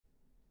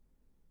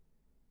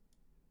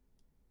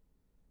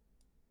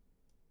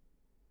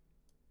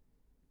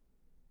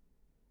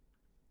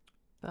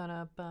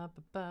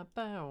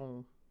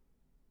Ba-da-ba-ba-ba-bow.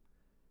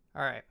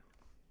 All right.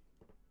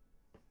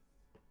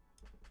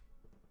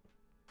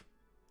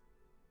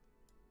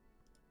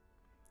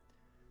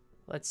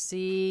 Let's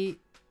see.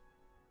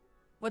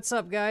 What's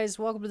up, guys?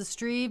 Welcome to the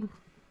stream.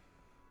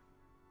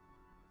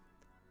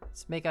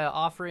 Let's make an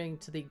offering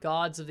to the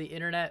gods of the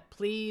internet.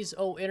 Please,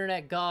 oh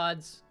internet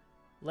gods,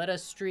 let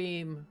us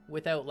stream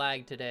without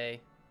lag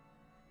today.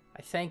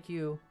 I thank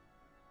you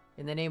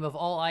in the name of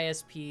all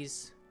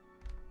ISPs.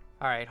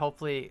 All right,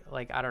 hopefully,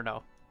 like, I don't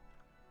know.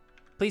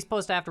 Please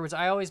post afterwards.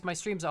 My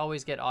streams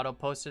always get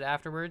auto-posted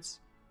afterwards.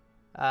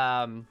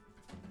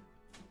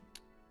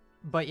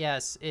 But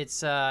yes,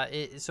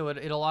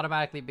 it'll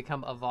automatically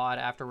become a VOD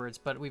afterwards.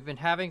 But we've been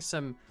having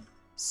some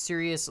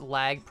serious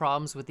lag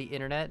problems with the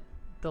internet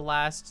the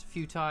last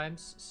few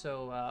times.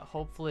 So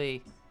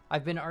hopefully,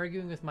 I've been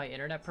arguing with my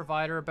internet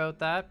provider about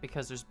that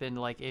because there's been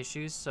like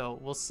issues. So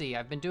we'll see.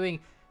 I've been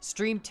doing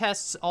stream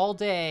tests all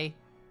day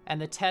and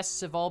the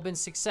tests have all been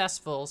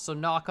successful. So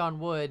knock on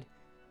wood,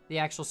 the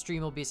actual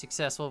stream will be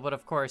successful. But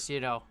of course, you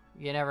know,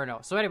 you never know.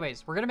 So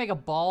anyways, we're going to make a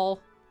ball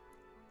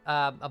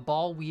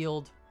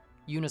wheeled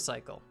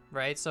unicycle,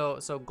 right? So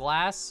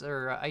Glass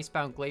or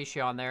Icebound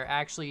Glacier there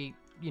actually,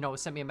 you know,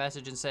 sent me a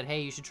message and said,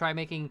 hey, you should try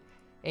making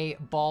a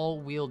ball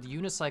wheeled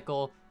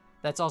unicycle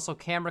that's also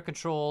camera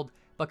controlled,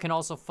 but can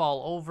also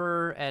fall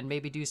over and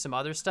maybe do some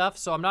other stuff.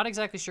 So I'm not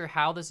exactly sure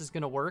how this is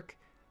going to work.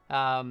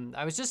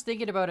 I was just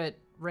thinking about it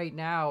right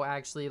now,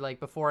 actually, like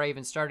before I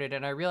even started,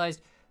 and I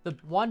realized the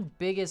one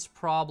biggest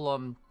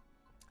problem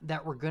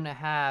that we're going to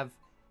have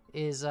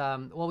is,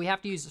 well, we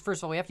have to use,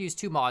 first of all, we have to use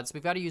two mods.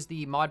 We've got to use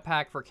the mod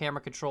pack for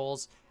camera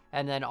controls,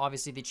 and then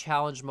obviously the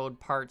challenge mode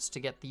parts to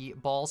get the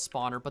ball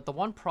spawner. But the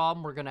one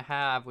problem we're going to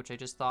have, which I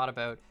just thought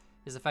about,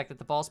 is the fact that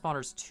the ball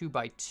spawner is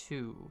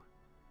 2x2.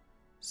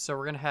 So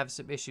we're going to have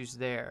some issues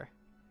there.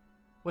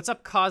 What's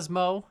up,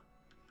 Cosmo?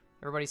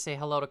 Everybody say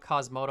hello to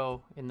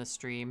Cosmodo in the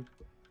stream.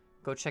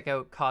 Go check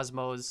out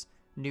Cosmo's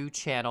new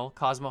channel.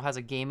 Cosmo has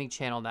a gaming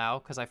channel now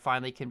because I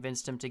finally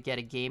convinced him to get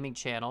a gaming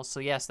channel.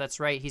 So yes, that's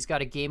right. He's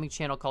got a gaming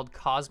channel called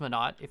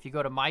Cosmonaut. If you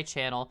go to my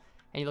channel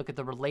and you look at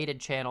the related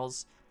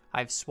channels,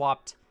 I've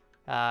swapped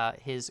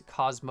his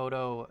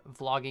Cosmodo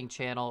vlogging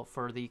channel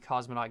for the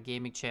Cosmonaut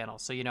gaming channel.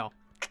 So, you know,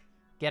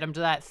 get him to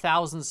that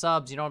 1,000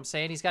 subs. You know what I'm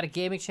saying? He's got a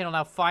gaming channel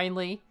now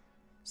finally.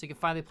 So he can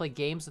finally play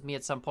games with me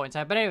at some point in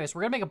time. But anyways,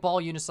 we're going to make a ball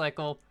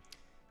unicycle.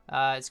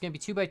 It's going to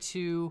be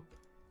 2x2.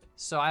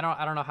 So I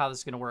don't know how this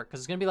is going to work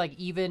because it's going to be like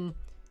even,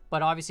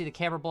 but obviously the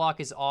camera block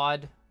is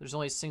odd. There's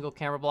only a single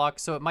camera block.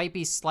 So it might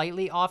be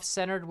slightly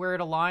off-centered where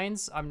it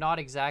aligns. I'm not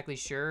exactly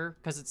sure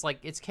because it's like,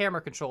 it's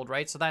camera controlled,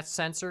 right? So that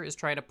sensor is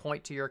trying to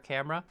point to your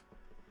camera.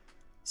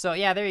 So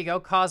yeah, there you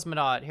go.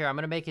 Cosmonaut. Here, I'm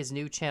going to make his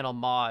new channel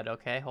mod.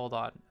 Okay, hold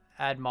on.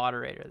 Add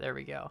moderator. There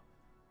we go.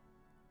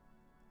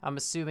 I'm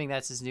assuming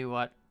that's his new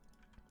what?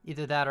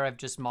 Either that or I've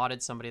just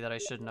modded somebody that I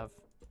shouldn't have.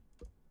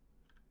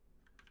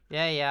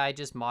 Yeah, I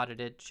just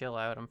modded it. Chill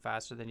out. I'm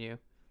faster than you.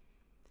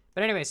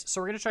 But anyways, so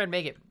we're going to try and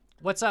make it.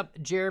 What's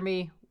up,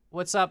 Jeremy?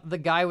 What's up, the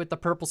guy with the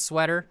purple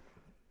sweater?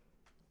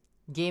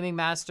 Gaming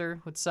Master,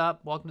 what's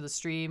up? Welcome to the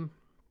stream.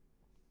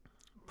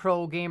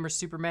 Pro Gamer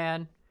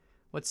Superman,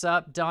 what's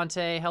up?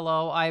 Dante,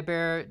 hello.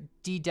 iBear,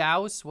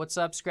 D-Douse, what's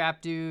up?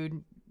 Scrap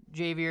Dude,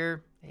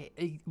 Javier.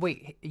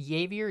 Wait,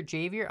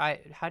 Javier?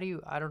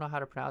 I don't know how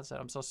to pronounce that.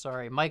 I'm so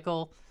sorry.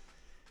 Michael.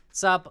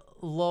 What's up,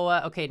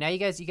 Loa? Okay, now you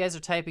guys are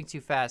typing too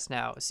fast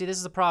now. See, this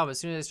is the problem. As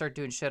soon as I start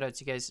doing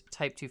shoutouts, you guys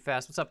type too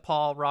fast. What's up,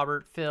 Paul,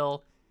 Robert,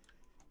 Phil,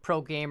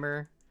 Pro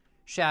Gamer,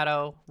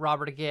 Shadow,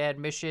 Robert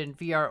again, Mission,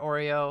 VR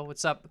Oreo.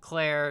 What's up,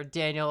 Claire,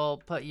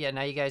 Daniel? Yeah,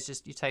 now you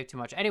guys you type too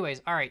much.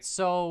 Anyways, all right,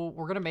 so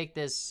we're gonna make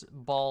this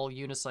ball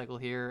unicycle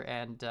here,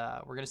 and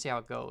we're gonna see how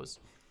it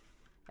goes,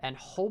 and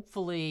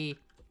hopefully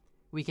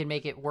we can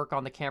make it work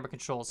on the camera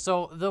controls.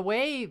 So the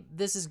way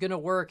this is gonna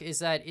work is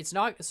that it's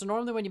not, so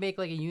normally when you make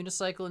like a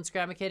unicycle in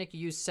Scrap Mechanic, you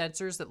use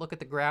sensors that look at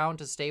the ground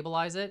to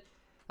stabilize it.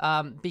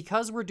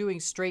 Because we're doing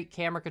straight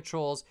camera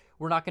controls,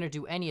 we're not gonna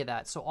do any of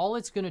that. So all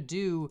it's gonna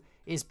do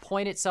is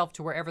point itself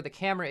to wherever the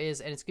camera is,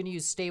 and it's gonna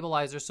use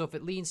stabilizer. So if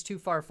it leans too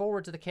far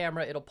forward to the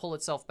camera, it'll pull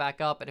itself back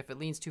up, and if it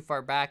leans too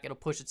far back, it'll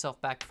push itself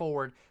back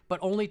forward, but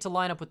only to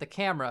line up with the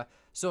camera.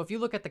 So if you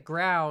look at the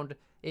ground,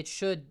 it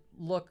should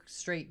look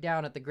straight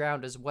down at the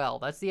ground as well.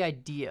 That's the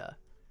idea.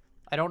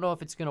 I don't know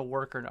if it's gonna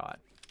work or not.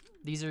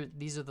 These are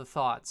the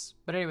thoughts.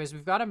 But anyways,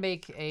 we've got to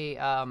make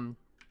a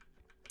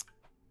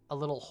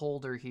little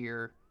holder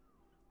here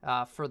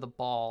for the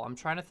ball. I'm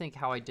trying to think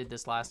how I did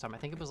this last time. I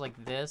think it was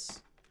like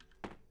this.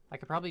 I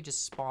could probably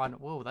just spawn.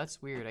 Whoa,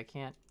 that's weird. I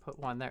can't put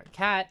one there.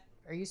 Cat,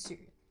 are you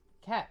serious?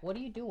 Cat, what are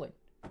you doing?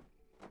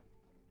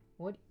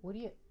 What are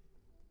you?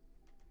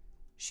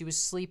 She was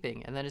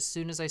sleeping, and then as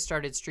soon as I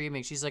started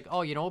streaming, she's like,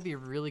 oh, you know what would be a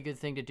really good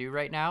thing to do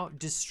right now?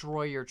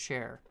 Destroy your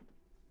chair.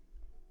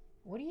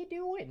 What are you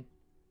doing?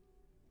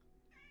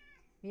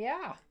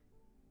 Yeah.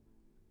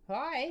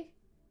 Hi.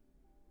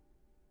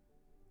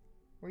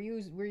 Are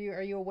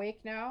you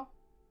awake now?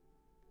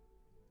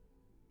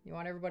 You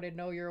want everybody to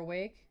know you're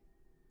awake?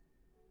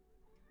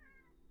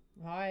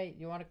 Hi,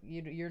 you want to?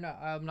 You're not.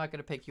 I'm not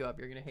gonna pick you up.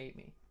 You're gonna hate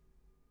me.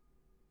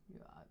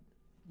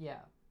 Yeah.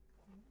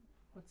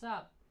 What's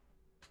up?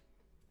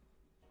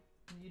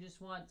 You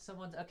just want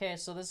someone. Okay,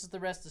 so this is the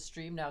rest of the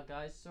stream now,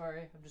 guys.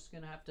 Sorry, I'm just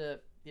gonna have to,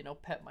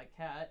 pet my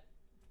cat.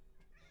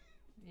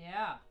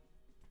 Yeah.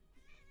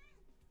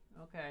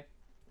 Okay.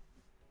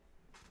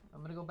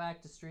 I'm gonna go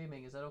back to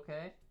streaming. Is that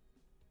okay?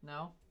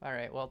 No? All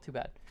right. Well, too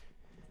bad.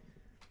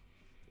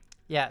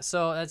 Yeah.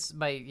 So that's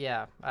my.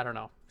 Yeah. I don't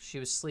know. She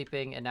was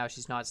sleeping and now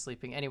she's not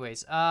sleeping.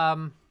 Anyways.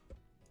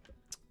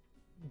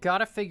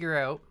 Gotta figure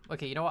out.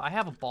 Okay. You know what? I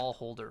have a ball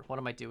holder. What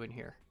am I doing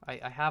here?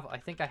 I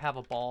think I have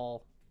a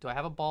ball. Do I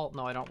have a ball?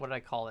 No, I don't. What did I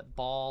call it?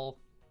 Ball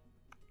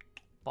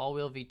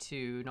wheel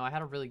V2. No, I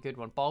had a really good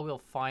one. Ball wheel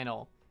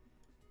final.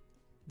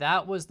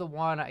 That was the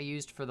one I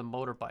used for the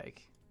motorbike.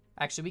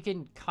 Actually, we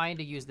can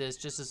kind of use this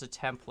just as a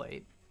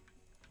template.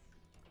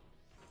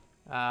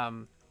 I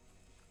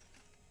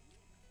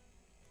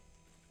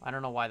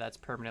don't know why that's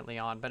permanently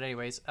on, but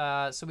anyways,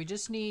 so we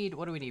just need,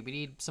 what do we need? We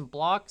need some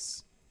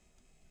blocks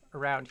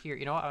around here.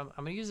 You know what? I'm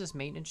gonna use this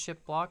maintenance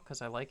ship block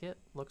because I like it.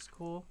 Looks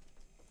cool.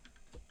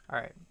 All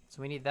right,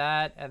 so we need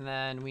that, and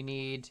then we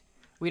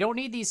don't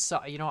need these,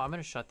 I'm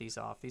gonna shut these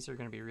off. These are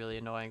gonna be really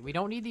annoying. We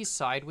don't need these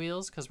side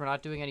wheels because we're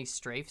not doing any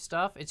strafe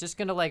stuff. It's just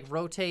gonna like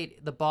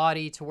rotate the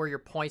body to where you're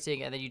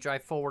pointing, and then you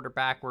drive forward or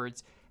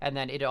backwards, and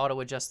then it auto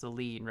adjusts the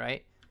lean,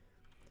 right?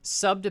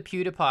 Sub to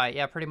PewDiePie,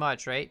 yeah, pretty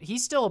much, right?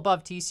 He's still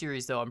above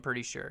T-Series though, I'm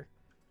pretty sure.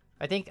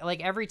 I think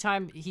like every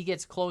time he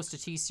gets close to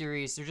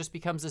T-Series, there just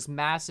becomes this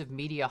massive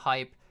media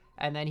hype,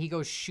 and then he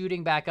goes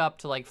shooting back up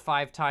to like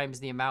 5 times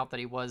the amount that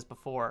he was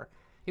before.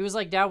 He was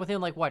like down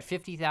within like what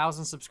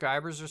 50,000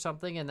 subscribers or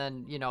something, and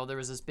then there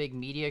was this big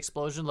media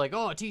explosion, like,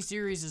 oh,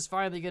 T-Series is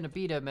finally gonna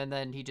beat him, and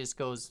then he just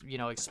goes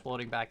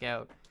exploding back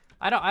out.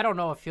 I don't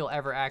know if he'll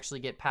ever actually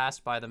get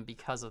passed by them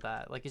because of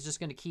that. Like, it's just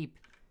gonna keep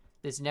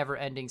this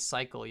never-ending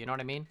cycle. You know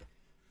what I mean?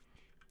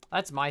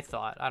 That's my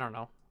thought. I don't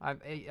know.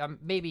 I'm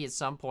maybe at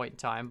some point in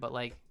time, but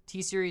like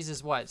T-Series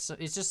is what? So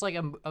it's just like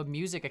a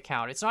music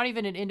account. It's not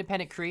even an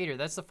independent creator.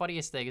 That's the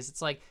funniest thing. Is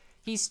it's like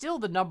he's still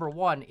the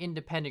 #1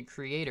 independent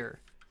creator.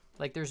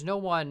 Like, there's no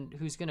one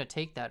who's gonna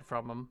take that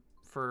from him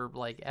for,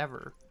 like,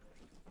 ever.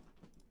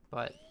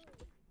 But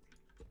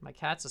my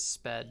cat's a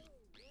sped.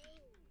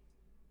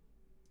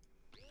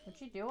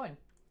 What you doing?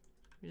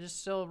 You're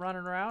just still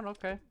running around?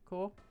 Okay,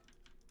 cool.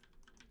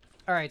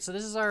 Alright, so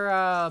this is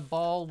our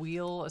ball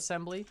wheel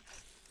assembly.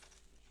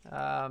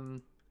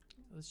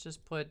 Let's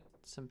just put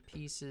some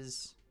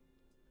pieces.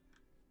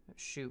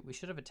 Shoot, we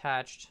should have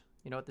attached.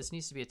 You know what? This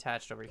needs to be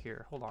attached over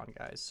here. Hold on,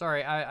 guys.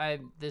 Sorry,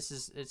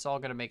 it's all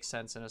gonna make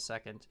sense in a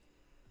second.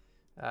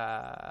 Yeah.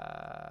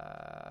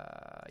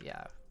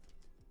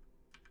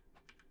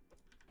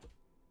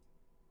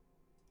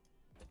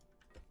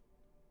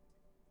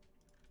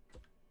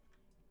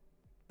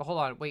 But hold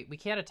on, wait, we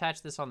can't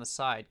attach this on the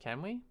side,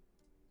 can we?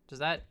 Does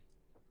that...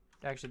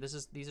 Actually,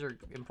 these are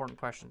important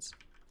questions.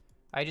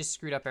 I just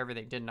screwed up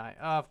everything, didn't I?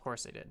 Oh, of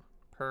course I did.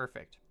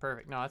 Perfect,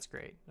 perfect. No, that's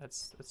great.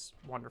 That's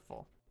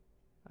wonderful.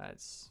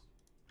 That's...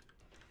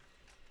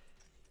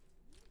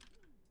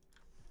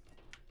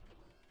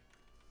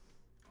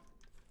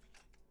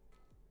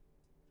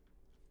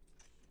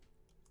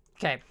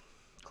 Okay,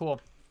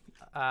 cool.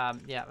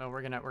 Yeah,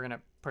 we're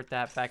gonna put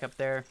that back up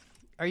there.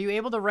 Are you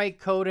able to write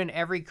code in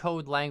every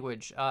code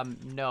language?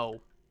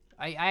 No.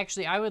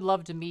 I would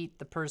love to meet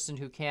the person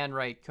who can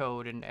write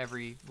code in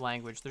every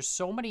language. There's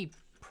so many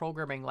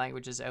programming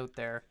languages out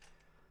there.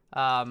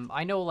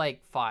 I know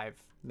like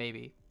 5,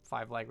 maybe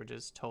 5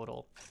 languages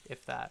total,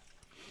 if that.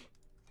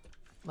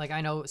 Like,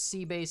 I know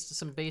C-based,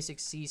 some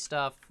basic C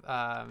stuff,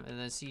 and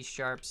then C#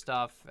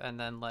 stuff, and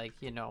then like,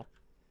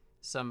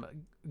 some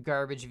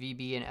garbage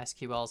VB and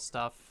SQL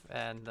stuff,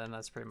 and then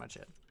that's pretty much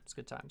it. It's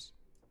good times.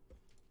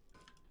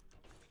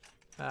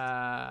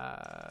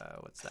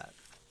 What's that?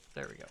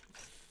 There we go.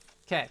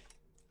 Okay.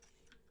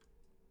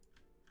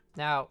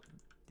 Now,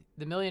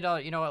 the $1 million,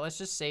 you know what, let's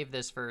just save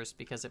this first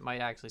because it might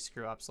actually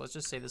screw up. So let's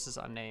just say this is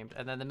unnamed.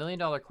 And then the $1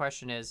 million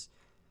question is,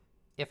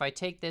 if I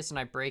take this and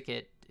I break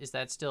it, is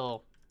that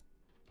still...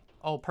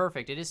 Oh,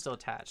 perfect. It is still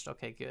attached.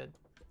 Okay, good.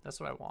 That's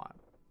what I want.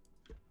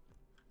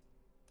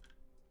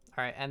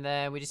 All right, and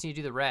then we just need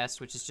to do the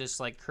rest, which is just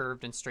like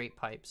curved and straight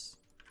pipes.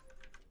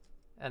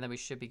 And then we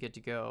should be good to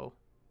go.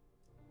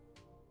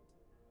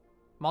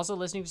 I'm also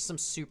listening to some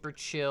super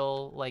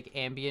chill, like,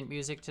 ambient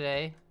music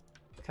today.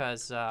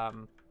 Because, yeah.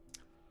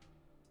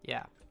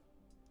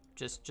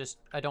 Just,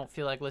 I don't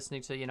feel like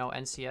listening to,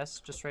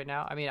 NCS just right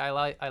now. I mean, I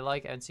like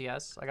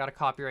NCS. I got a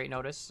copyright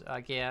notice,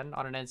 again,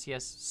 on an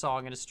NCS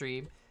song in a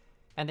stream.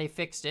 And they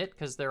fixed it,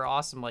 because they're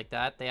awesome like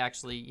that. They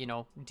actually,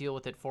 deal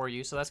with it for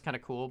you, so that's kind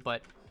of cool,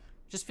 but...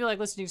 Just feel like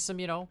listening to some,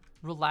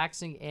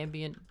 relaxing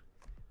ambient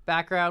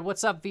background.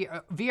 What's up,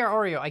 VR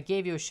Oreo? I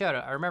gave you a shout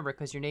out. I remember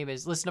because your name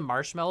is Listen to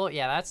Marshmallow.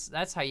 Yeah,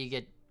 that's how you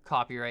get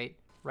copyright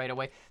right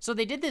away. So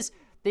they did this.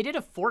 They did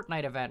a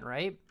Fortnite event,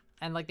 right?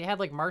 And like they had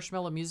like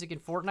Marshmallow music in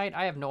Fortnite.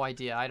 I have no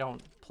idea. I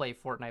don't play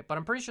Fortnite, but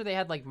I'm pretty sure they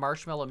had like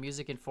Marshmallow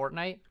music in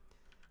Fortnite.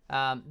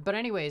 But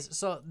anyways,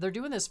 so they're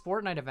doing this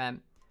Fortnite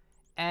event,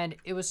 and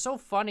it was so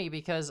funny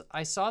because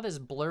I saw this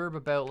blurb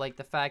about like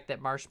the fact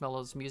that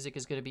Marshmello's music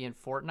is going to be in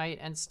Fortnite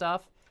and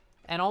stuff.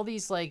 And all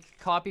these like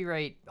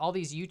copyright, all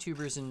these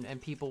YouTubers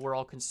and people were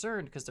all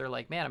concerned because they're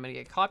like, man, I'm going to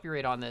get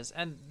copyright on this.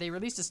 And they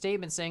released a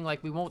statement saying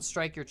like, we won't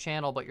strike your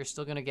channel, but you're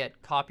still going to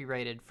get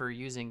copyrighted for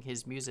using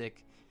his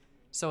music.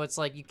 So it's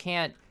like, you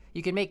can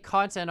make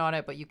content on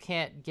it, but you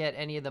can't get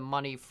any of the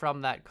money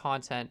from that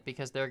content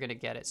because they're going to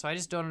get it. So I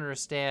just don't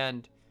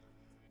understand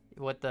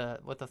what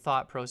the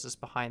thought process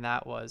behind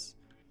that was.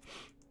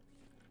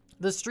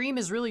 The stream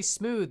is really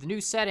smooth.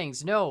 New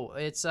settings. No,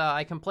 it's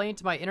I complained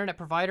to my internet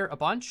provider a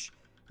bunch,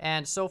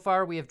 and so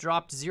far we have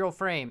dropped 0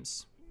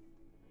 frames.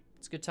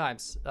 It's good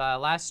times.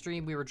 Last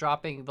stream we were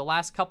dropping, the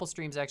last couple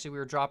streams actually, we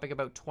were dropping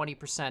about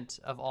 20%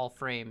 of all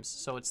frames.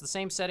 So it's the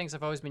same settings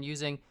I've always been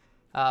using,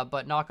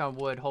 but knock on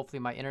wood, hopefully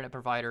my internet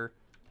provider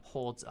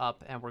holds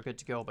up and we're good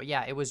to go. But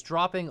yeah, it was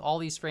dropping all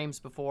these frames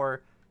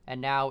before, and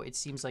now it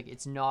seems like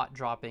it's not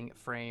dropping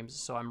frames.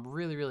 So I'm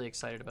really, really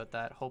excited about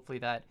that. Hopefully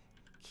that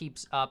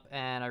keeps up.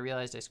 And I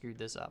realized I screwed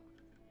this up.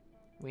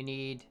 We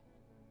need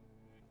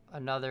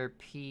another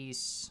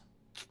piece.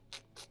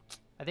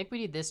 I think we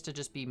need this to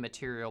just be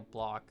material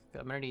block.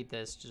 I'm gonna need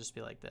this to just be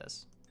like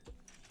this,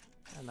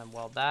 and then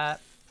weld that,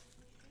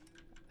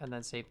 and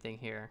then same thing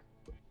here.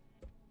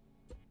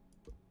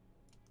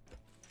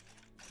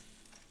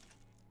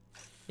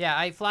 Yeah,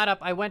 I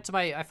finally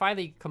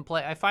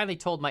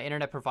told my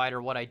internet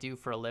provider what I do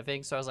for a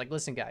living. So I was like,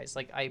 listen guys,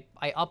 like I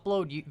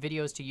upload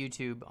videos to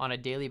YouTube on a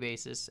daily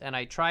basis, and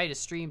I try to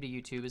stream to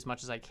YouTube as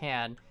much as I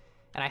can,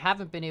 and I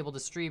haven't been able to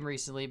stream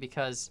recently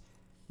because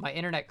my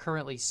internet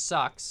currently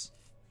sucks.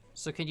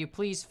 So can you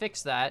please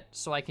fix that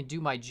so I can do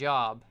my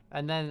job?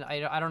 And then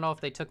I don't know if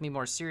they took me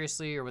more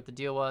seriously or what the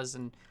deal was,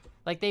 and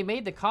like, they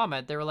made the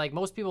comment, they were like,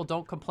 most people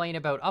don't complain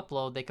about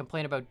upload, they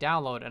complain about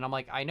download. And I'm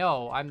like, I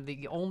know, I'm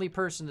the only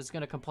person that's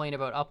going to complain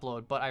about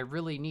upload, but I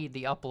really need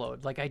the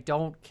upload. Like, I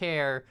don't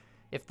care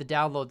if the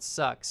download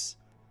sucks,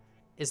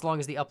 as long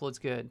as the upload's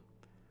good.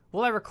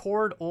 Will I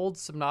record old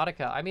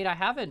Subnautica? I mean, I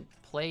haven't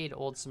played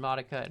old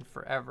Subnautica in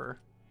forever.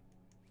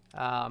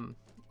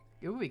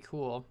 It would be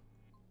cool.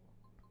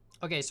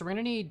 Okay, so we're going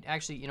to need,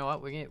 actually, you know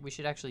what, we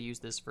should actually use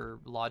this for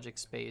logic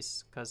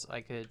space, because I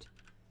could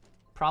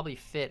probably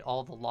fit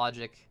all the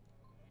logic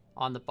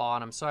on the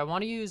bottom. So I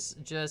want to use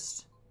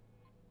just,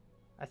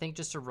 I think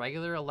just a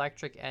regular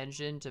electric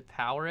engine to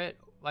power it.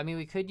 I mean,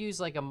 we could use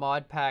like a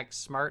mod pack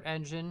smart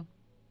engine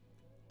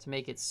to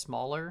make it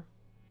smaller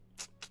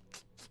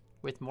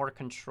with more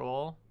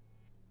control.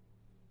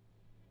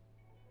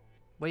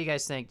 What do you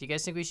guys think? Do you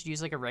guys think we should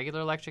use like a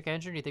regular electric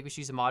engine, or do you think we should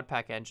use a mod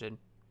pack engine?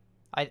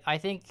 I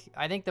think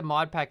the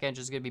mod pack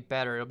engine is going to be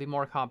better. It'll be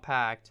more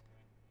compact.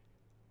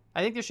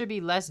 I think there should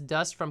be less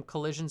dust from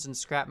collisions and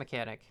scrap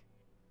mechanic.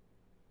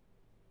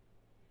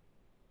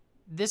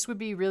 This would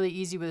be really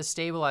easy with a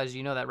stabilizer,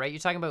 you know that, right? You're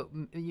talking about,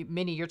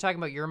 Mini, you're talking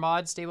about your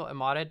mod,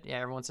 modded?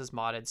 Yeah, everyone says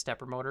modded.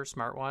 Stepper motor,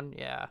 smart one,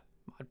 yeah.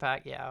 Mod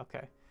pack, yeah,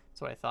 okay.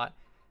 That's what I thought.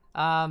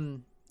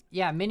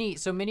 Yeah, Mini,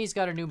 so Mini's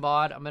got a new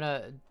mod. I'm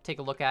gonna take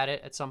a look at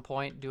it at some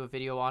point, do a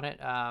video on it.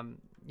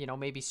 You know,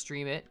 maybe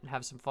stream it and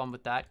have some fun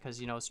with that, because,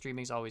 you know,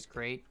 streaming's always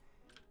great.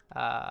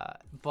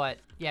 But,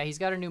 yeah, he's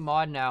got a new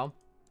mod now,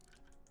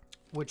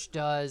 which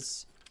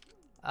does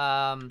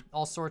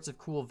all sorts of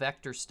cool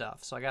vector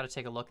stuff. So I got to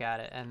take a look at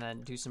it and then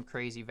do some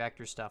crazy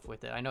vector stuff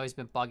with it. I know he's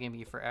been bugging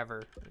me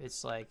forever.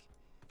 It's like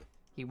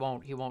he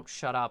won't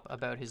shut up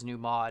about his new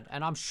mod,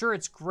 and I'm sure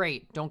it's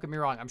great. Don't get me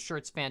wrong. I'm sure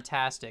it's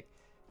fantastic,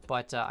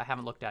 but I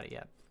haven't looked at it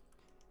yet.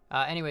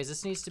 Anyways,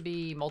 this needs to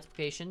be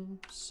multiplication.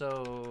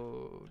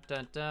 So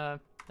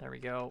there we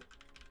go.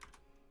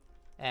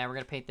 And we're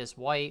gonna paint this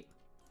white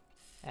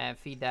and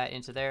feed that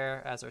into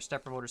there as our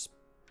stepper motor.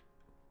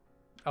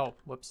 Oh,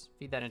 whoops.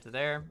 Feed that into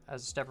there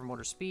as a stepper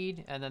motor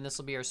speed. And then this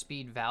will be our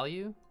speed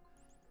value.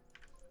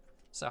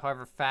 So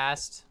however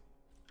fast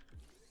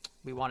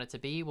we want it to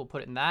be, we'll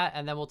put it in that.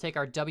 And then we'll take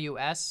our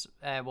WS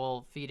and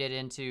we'll feed it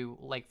into,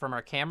 like, from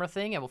our camera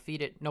thing. And we'll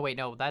feed it... No, wait,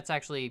 no. That's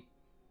actually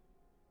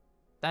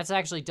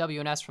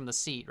WNS from the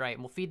seat, right?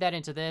 And we'll feed that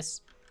into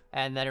this.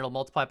 And then it'll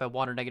multiply by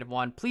 1 or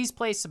 -1. Please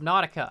play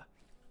Subnautica.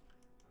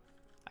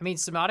 I mean,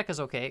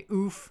 Subnautica's okay.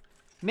 Oof.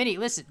 Mini,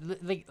 listen,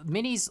 like,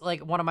 Mini's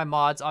like one of my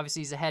mods.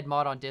 Obviously, he's a head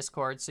mod on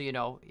Discord, so you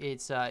know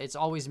it's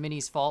always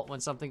Mini's fault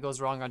when something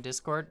goes wrong on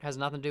Discord. It has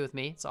nothing to do with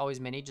me. It's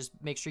always Mini. Just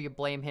make sure you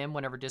blame him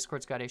whenever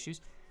Discord's got issues.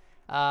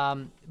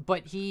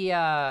 But he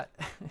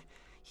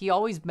he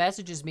always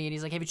messages me and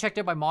he's like, "Have you checked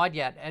out my mod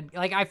yet?" And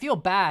like, I feel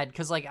bad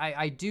because like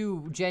I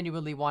do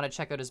genuinely want to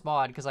check out his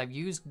mod because I've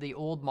used the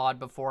old mod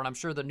before and I'm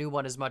sure the new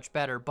one is much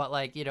better. But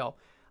like, you know,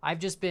 I've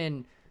just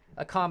been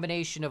a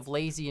combination of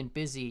lazy and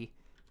busy.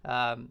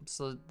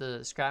 So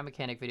the scrap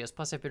mechanic videos,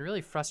 plus I've been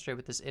really frustrated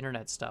with this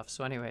internet stuff.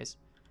 So anyways,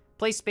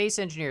 play Space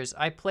Engineers.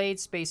 I played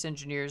Space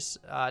Engineers,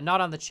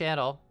 not on the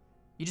channel.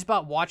 You just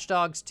bought Watch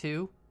Dogs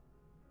 2?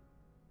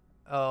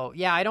 Oh,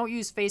 yeah, I don't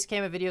use face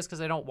cam in videos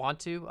because I don't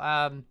want to.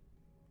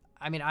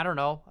 I mean, I don't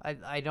know.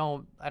 I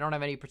don't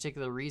have any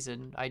particular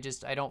reason. I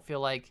don't feel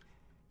like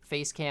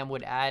face cam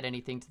would add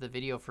anything to the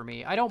video for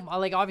me. I don't,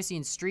 like, obviously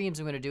in streams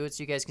I'm going to do it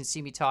so you guys can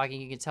see me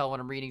talking. You can tell when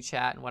I'm reading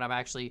chat and when I'm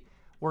actually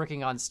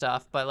working on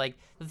stuff. But, like,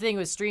 the thing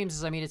with streams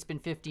is, I mean, it's been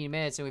 15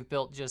 minutes and we've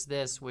built just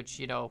this, which,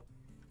 you know,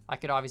 I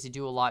could obviously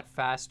do a lot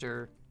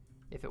faster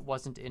if it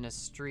wasn't in a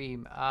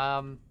stream.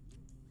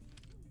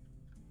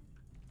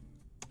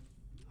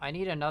 I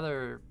need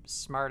another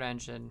smart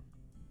engine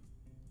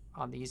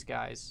on these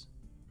guys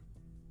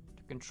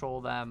to control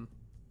them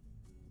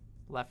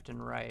left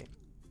and right,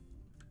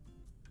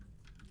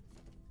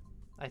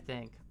 I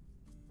think.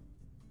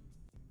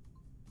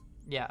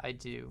 Yeah, I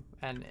do.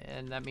 And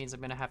that means I'm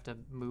going to have to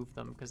move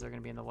them because they're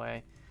going to be in the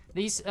way.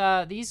 These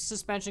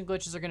suspension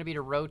glitches are going to be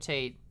to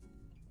rotate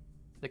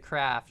the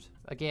craft,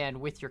 again,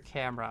 with your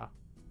camera.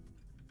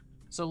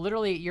 So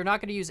literally, you're not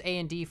going to use A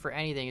and D for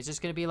anything. It's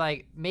just going to be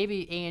like,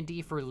 maybe A and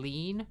D for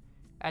lean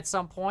at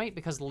some point,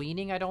 because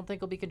leaning I don't think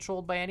will be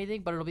controlled by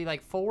anything, but it'll be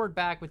like forward,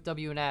 back with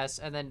W and S,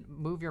 and then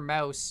move your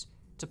mouse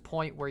to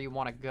point where you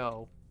want to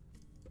go.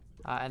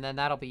 And then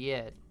that'll be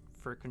it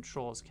for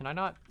controls. Can I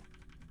not...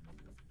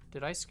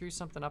 Did I screw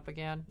something up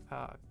again?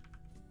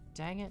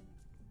 Dang it.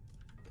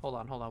 Hold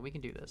on. We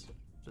can do this.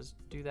 Just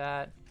do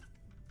that.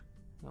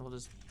 And we'll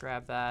just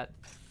grab that.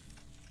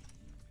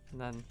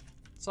 And then...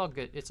 It's all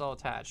good. It's all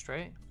attached,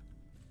 right?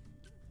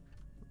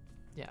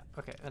 Yeah,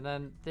 okay. And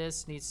then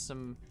this needs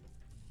some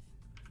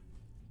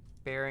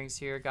bearings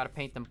here. Got to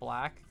paint them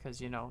black because,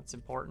 you know, it's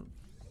important.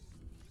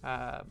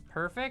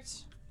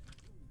 Perfect.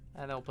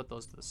 And then we'll put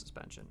those to the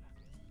suspension.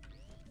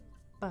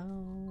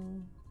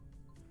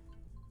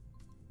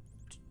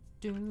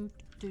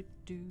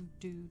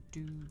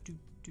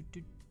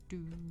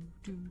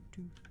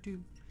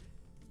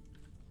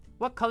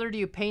 What color do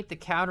you paint the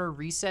counter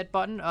reset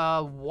button?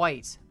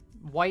 White.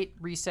 White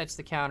resets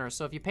the counter.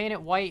 So if you paint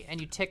it white and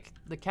you tick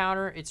the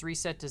counter, it's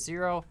reset to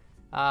 0.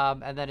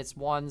 And then it's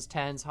ones,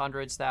 tens,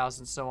 hundreds,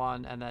 thousands, so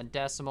on. And then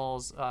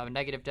decimals,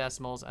 negative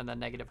decimals, and then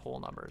negative whole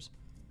numbers.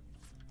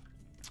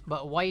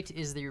 But white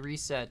is the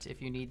reset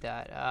if you need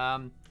that.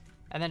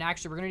 And then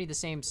actually, we're going to need the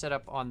same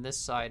setup on this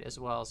side as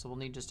well. So we'll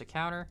need just a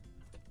counter.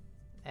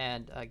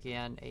 And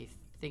again, a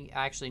thing.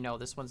 Actually, no,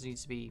 this one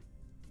needs to be...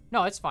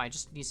 No, it's fine. It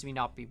just needs to be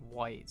not be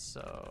white.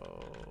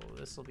 So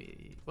this will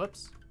be...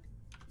 Whoops.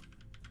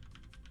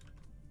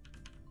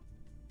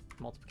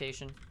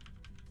 Multiplication.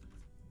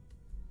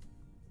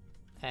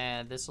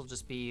 And this will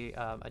just be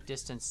a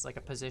distance, like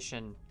a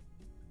position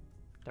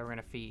that we're going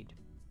to feed.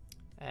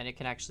 And it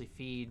can actually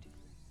feed...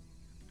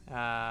 you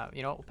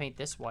know what? We'll paint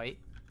this white.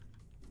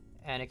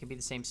 And it can be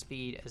the same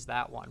speed as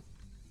that one.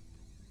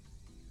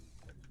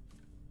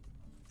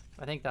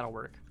 I think that'll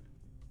work.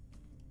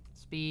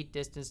 Speed,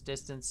 distance,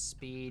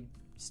 speed,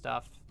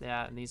 stuff.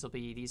 Yeah, and these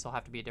will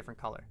have to be a different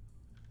color.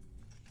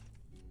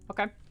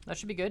 Okay, that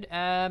should be good.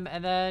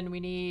 And then we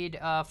need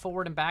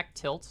forward and back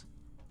tilt,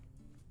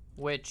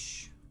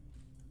 which,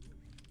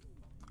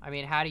 I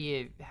mean, how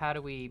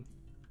do we,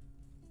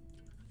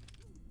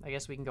 I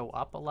guess we can go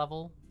up a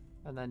level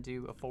and then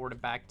do a forward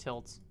and back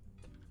tilt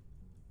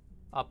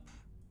up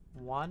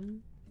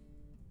one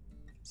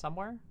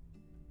somewhere.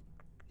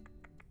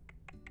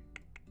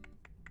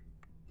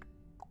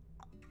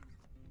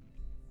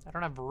 I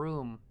don't have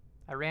room.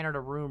 I ran out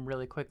of room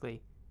really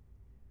quickly.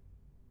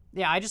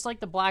 Yeah, I just like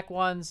the black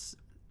ones.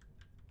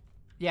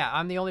 Yeah,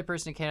 I'm the only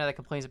person in Canada that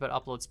complains about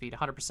upload speed,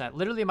 100%.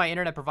 Literally, my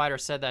internet provider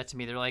said that to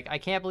me. They're like, I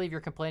can't believe you're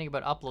complaining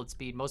about upload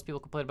speed. Most people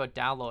complain about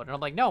download. And I'm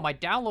like, no, my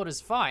download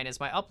is fine. It's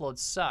my upload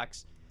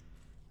sucks.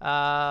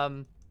 Yeah.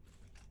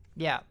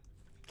 Can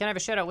I have a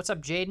shout out? What's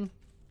up, Jaden?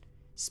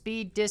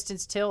 Speed,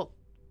 distance, tilt.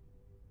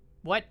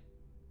 What?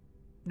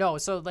 No,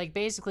 so, like,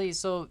 basically,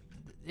 so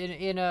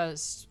in a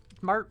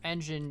smart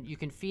engine, you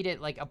can feed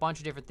it like a bunch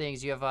of different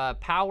things. You have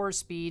power,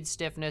 speed,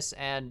 stiffness,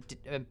 and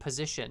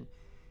position.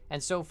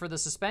 And so for the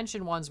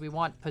suspension ones, we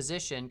want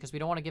position because we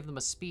don't want to give them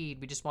a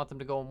speed. We just want them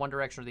to go in one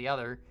direction or the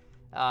other.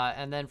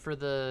 And then for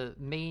the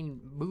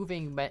main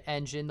moving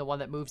engine, the one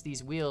that moves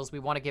these wheels, we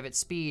want to give it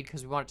speed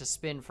because we want it to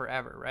spin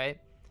forever, right?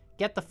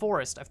 Get the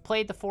Forest. I've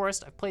played the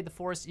Forest. I've played the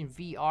Forest in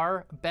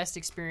VR. Best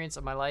experience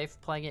of my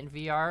life playing it in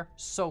VR.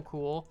 So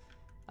cool.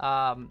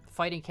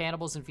 Fighting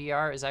cannibals in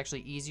VR is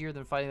actually easier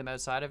than fighting them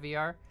outside of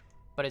VR,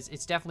 but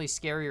it's definitely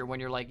scarier when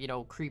you're, like, you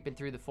know, creeping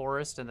through the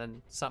forest and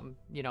then something,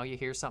 you know, you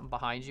hear something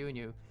behind you and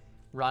you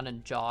run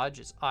and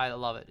dodge. I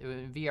love it.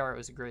 In VR, it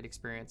was a great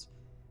experience.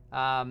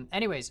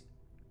 Anyways,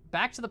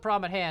 back to the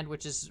problem at hand,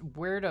 which is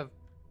where to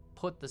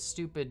put the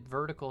stupid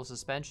vertical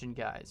suspension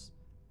guys.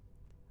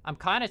 I'm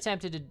kind of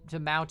tempted to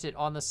mount it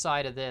on the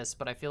side of this,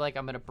 but I feel like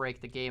I'm going to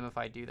break the game if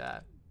I do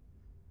that.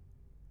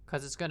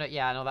 Because it's going to...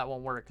 Yeah, no, that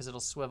won't work because it'll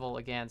swivel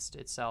against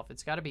itself.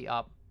 It's got to be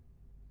up.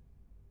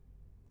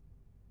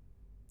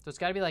 So it's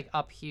got to be, like,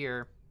 up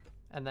here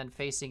and then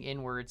facing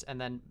inwards and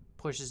then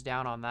pushes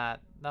down on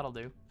that. That'll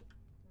do.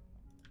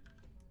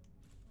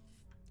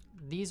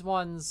 These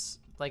ones,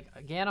 like,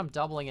 again, I'm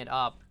doubling it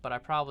up, but I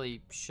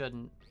probably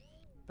shouldn't.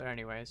 But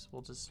anyways,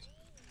 we'll just...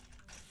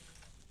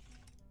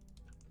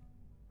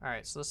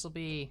 Alright, so this will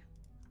be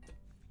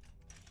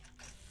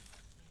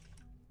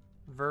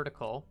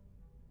vertical.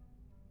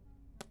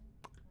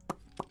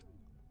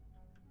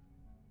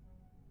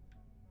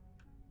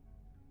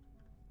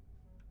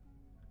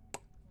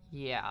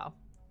 Yeah.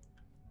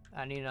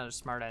 I need another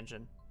smart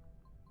engine.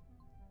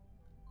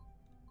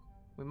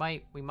 We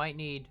might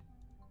need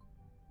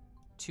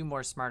 2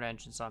 more smart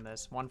engines on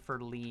this. One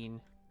for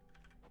lean.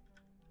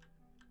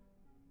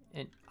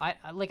 And I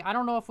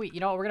don't know if we,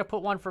 we're gonna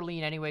put one for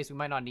lean anyways. We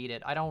might not need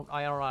it. I don't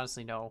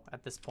honestly know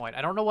at this point.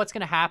 I don't know what's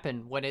gonna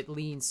happen when it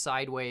leans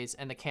sideways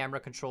and the camera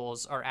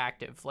controls are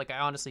active. Like, I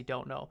honestly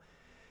don't know.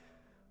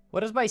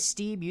 What is my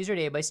Steam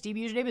username? My Steam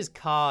username is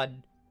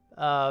COD.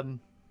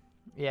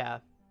 Yeah.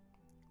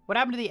 What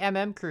happened to the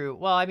MM crew?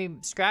 Well, I mean,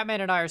 Scrapman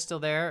and I are still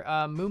there.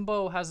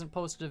 Moombo hasn't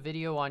posted a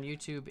video on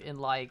YouTube in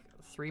like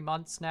 3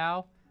 months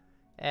now,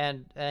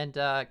 and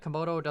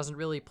Komodo doesn't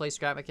really play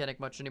Scrap Mechanic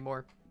much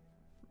anymore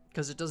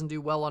because it doesn't do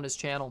well on his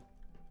channel.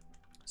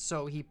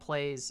 So he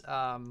plays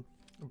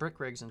brick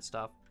rigs and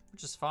stuff,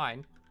 which is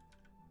fine.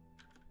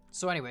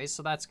 So anyways,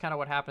 so that's kind of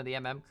what happened to the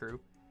MM crew.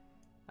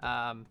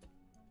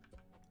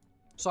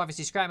 So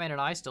obviously Scrapman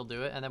and I still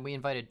do it, and then we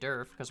invited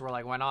Durf because we're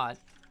like, why not?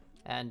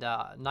 And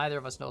neither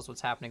of us knows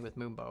what's happening with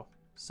Moombo.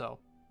 So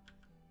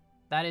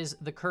that is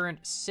the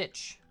current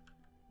sitch.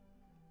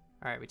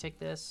 All right, we take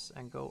this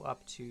and go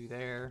up to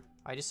there.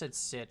 I just said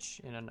sitch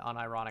in an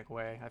unironic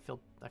way. I feel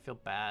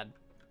bad.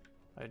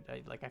 I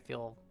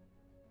feel,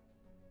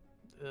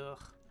 ugh.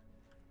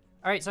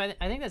 All right, so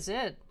I think that's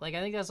it. Like,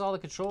 I think that's all the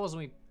controls,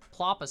 and we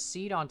plop a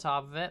seat on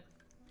top of it.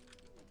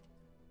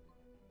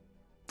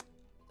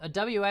 A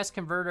WS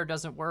converter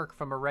doesn't work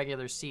from a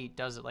regular seat,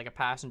 does it? Like a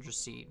passenger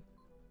seat.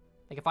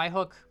 Like if I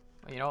hook,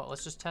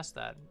 let's just test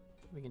that.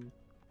 We can,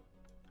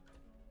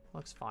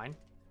 looks fine.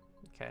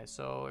 Okay,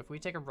 so if we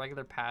take a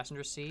regular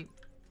passenger seat,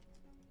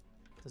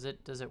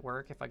 does it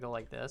work if I go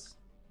like this?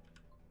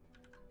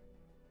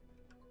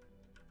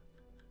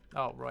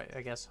 Oh, right,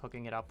 I guess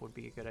hooking it up would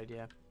be a good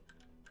idea.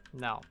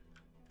 No,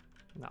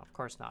 of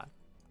course not.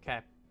 Okay,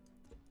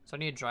 so I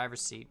need a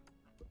driver's seat.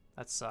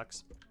 That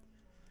sucks.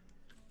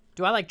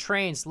 Do I like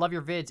trains? Love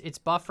your vids. It's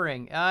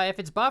buffering. If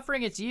it's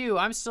buffering, it's you.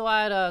 I'm still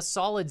at a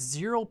solid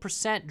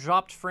 0%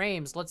 dropped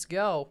frames. Let's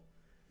go.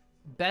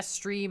 Best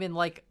stream in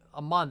like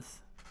a month.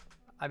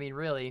 I mean,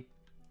 really.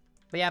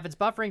 But yeah, if it's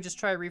buffering, just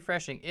try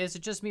refreshing. Is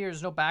it just me or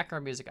there's no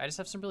background music? I just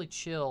have some really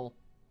chill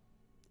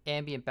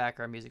ambient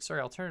background music. Sorry,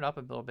 I'll turn it up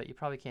a little bit. You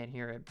probably can't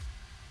hear it.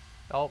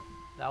 Oh,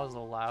 that was a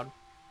little loud.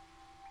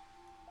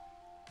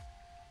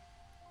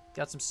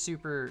 Got some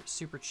super,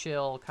 super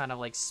chill, kind of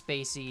like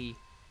spacey,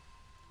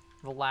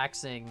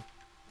 relaxing,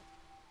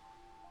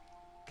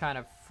 kind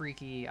of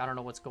freaky, I don't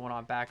know what's going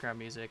on, background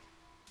music.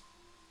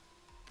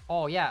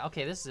 Oh yeah,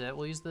 okay, this is it.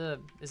 We'll use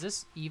is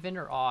this even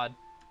or odd?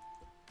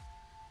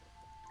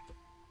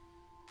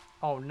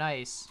 Oh,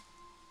 nice.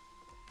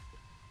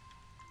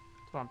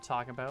 That's what I'm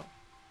talking about.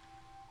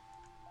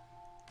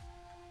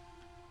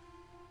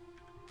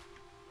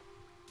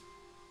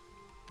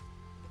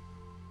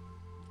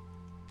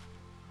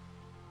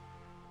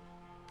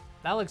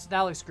 That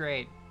looks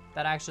great.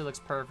 That actually looks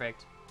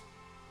perfect.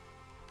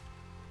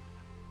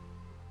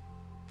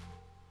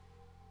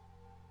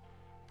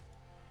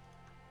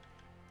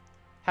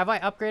 Have I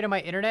upgraded my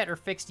internet or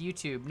fixed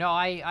YouTube? No,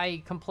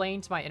 I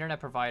complained to my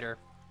internet provider.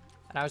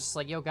 And I was just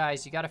like, yo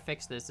guys, you gotta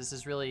fix this.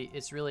 It's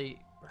really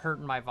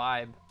hurting my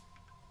vibe.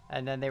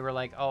 And then they were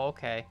like, oh,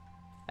 okay.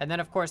 And then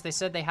of course they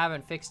said they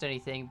haven't fixed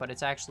anything, but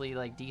it's actually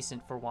like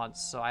decent for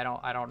once. So I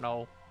don't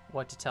know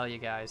what to tell you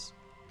guys.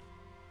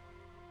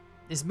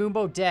 Is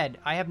Moombo dead?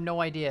 I have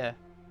no idea.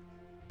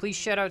 Please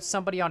shout out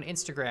somebody on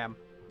Instagram.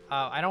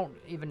 I don't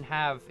even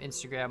have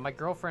Instagram. My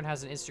girlfriend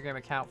has an Instagram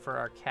account for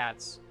our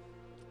cats.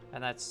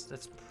 And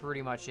that's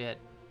pretty much it.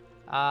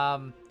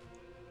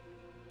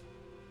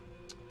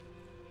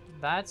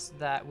 That's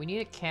that. We need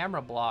a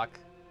camera block.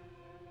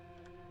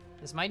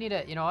 This might need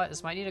to, you know what?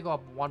 This might need to go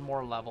up one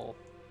more level.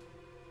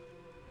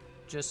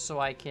 Just so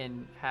I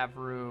can have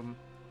room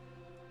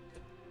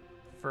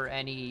for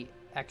any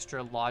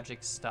extra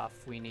logic stuff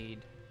we need.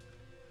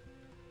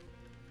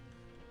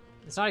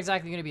 It's not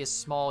exactly going to be a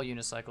small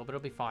unicycle, but it'll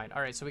be fine.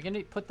 All right, so we're going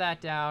to put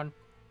that down.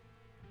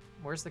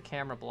 Where's the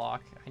camera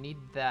block? I need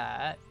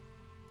that.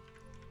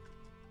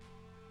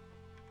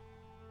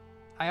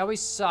 I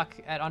always suck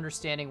at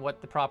understanding what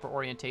the proper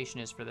orientation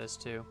is for this,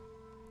 too.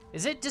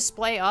 Is it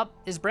display up?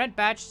 Is Brent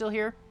Batch still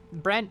here?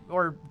 Brent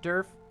or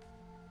Durf?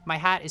 My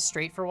hat is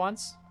straight for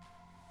once.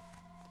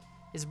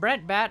 Is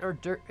Brent Batch or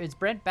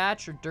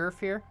Durf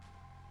here?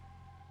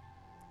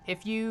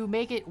 If you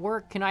make it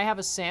work, can I have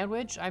a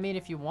sandwich? I mean,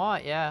 if you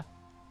want, yeah.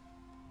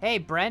 Hey,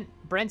 Brent.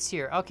 Brent's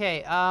here.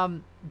 Okay,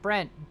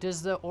 Brent,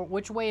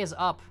 which way is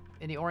up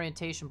in the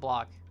orientation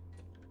block?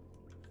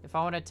 If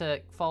I wanted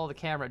to follow the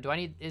camera,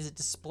 is it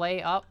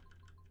display up?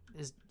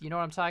 You know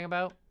what I'm talking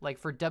about? Like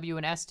for W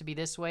and S to be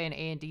this way and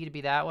A and D to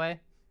be that way?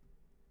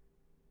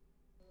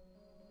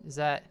 Is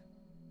that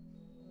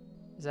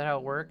how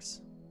it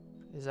works?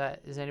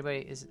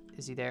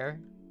 Is he there?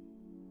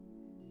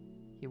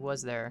 He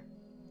was there.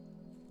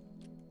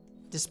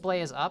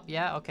 Display is up?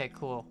 Yeah? Okay,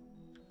 cool.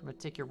 I'm gonna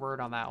take your word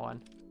on that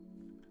one.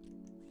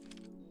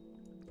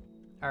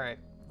 Alright,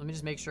 let me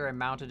just make sure I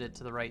mounted it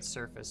to the right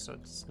surface so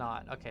it's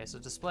not. Okay, so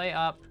display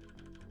up,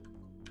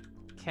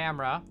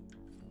 camera.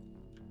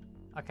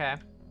 Okay.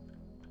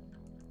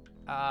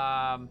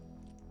 I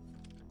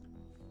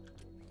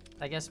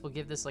guess we'll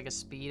give this like a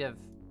speed of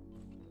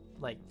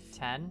like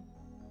 10,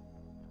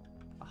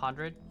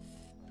 100,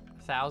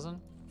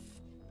 1,000.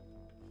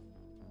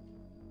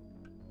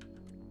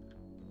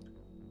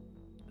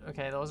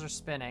 Okay, those are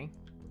spinning.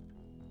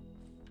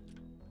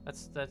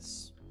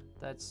 That's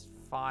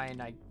fine,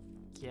 I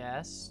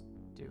guess.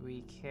 Do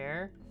we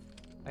care?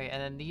 Okay,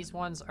 and then these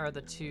ones are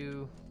the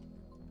two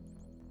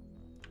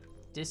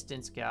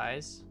distance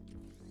guys.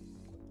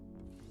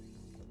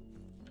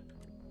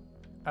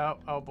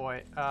 Oh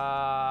boy.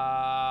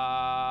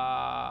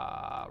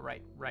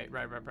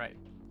 Right.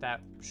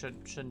 That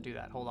shouldn't do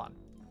that. Hold on.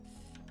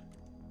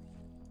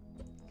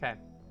 Okay.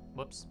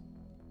 Whoops.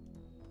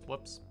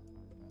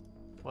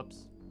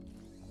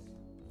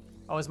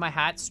 Oh, is my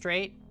hat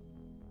straight?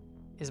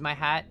 Is my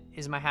hat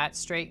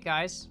straight,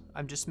 guys?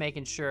 I'm just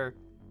making sure.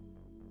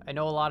 I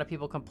know a lot of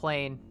people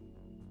complain.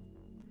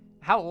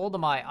 How old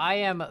am I? I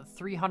am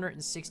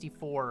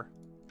 364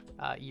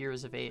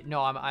 years of age.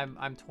 No,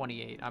 I'm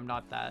 28. I'm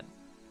not that.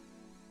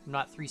 I'm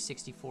not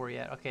 364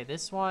 yet. Okay,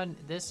 this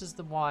is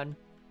the one.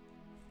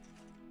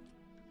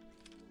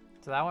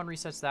 So that one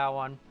resets that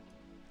one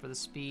for the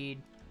speed.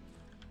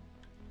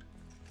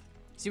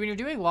 See, when you're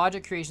doing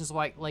logic creations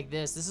like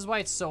this is why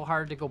it's so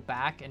hard to go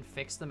back and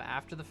fix them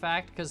after the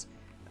fact, because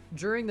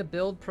during the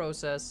build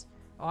process,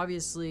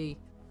 obviously,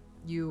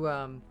 you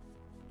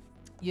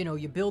know,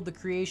 you build the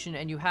creation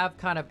and you have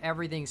kind of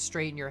everything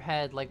straight in your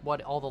head, like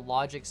what all the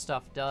logic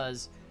stuff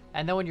does.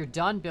 And then when you're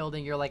done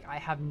building, you're like, I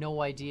have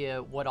no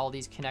idea what all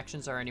these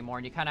connections are anymore.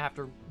 And you kind of have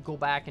to go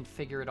back and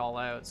figure it all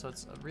out. So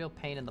it's a real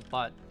pain in the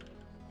butt.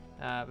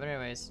 But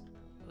anyways,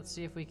 let's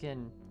see if we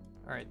can...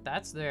 All right,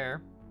 that's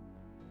there.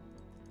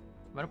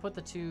 I'm going to put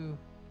the two...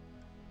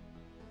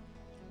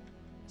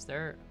 Is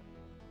there...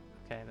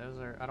 Okay, those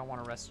are... I don't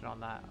want to rest it on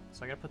that.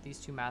 So I got to put these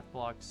two math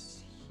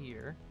blocks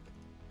here.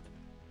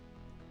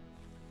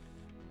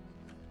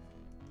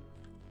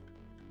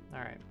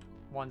 All right.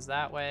 One's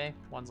that way.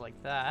 One's like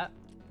that.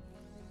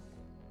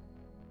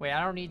 Wait,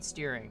 I don't need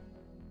steering.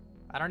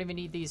 I don't even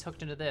need these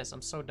hooked into this.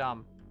 I'm so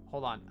dumb.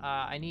 Hold on.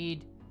 I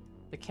need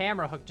the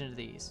camera hooked into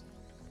these.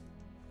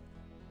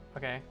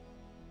 Okay.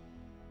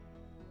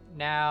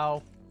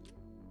 Now,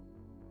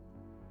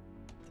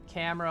 the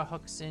camera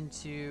hooks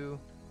into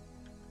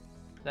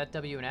that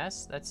W and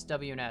S. That's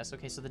W and S.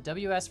 Okay, so the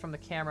WS from the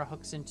camera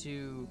hooks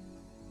into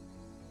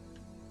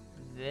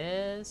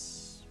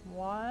this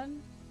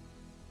one.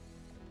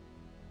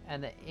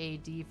 And the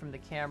AD from the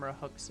camera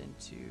hooks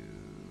into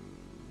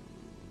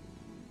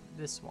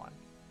this one.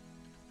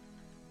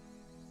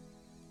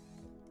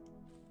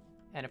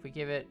 And if we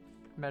give it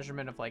a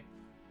measurement of like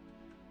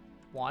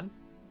 1,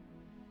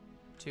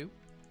 2,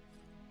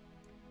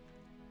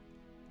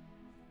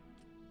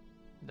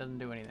 it doesn't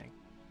do anything.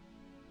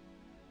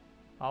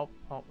 Oh,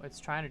 it's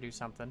trying to do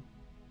something.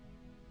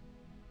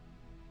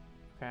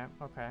 Okay.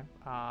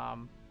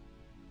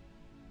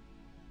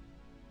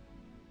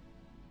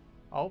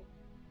 Oh.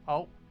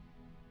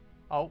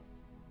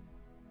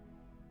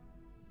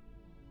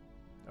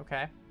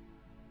 Okay.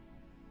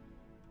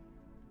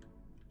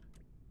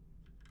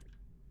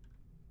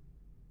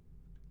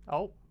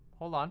 Oh,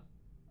 hold on.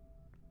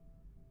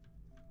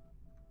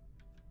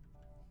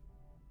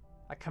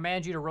 I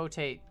command you to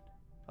rotate.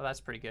 Oh,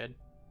 that's pretty good.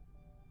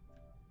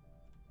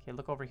 Okay,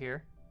 look over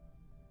here.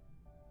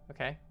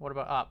 Okay, what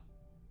about up?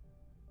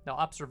 No,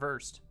 up's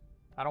reversed.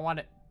 I don't want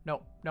it.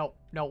 No.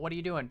 What are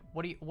you doing?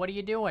 What are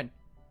you doing?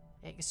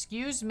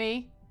 Excuse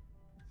me.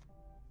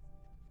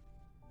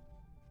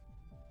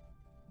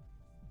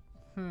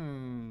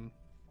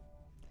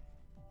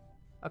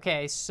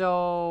 Okay,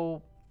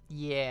 so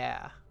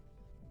yeah.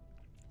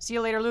 See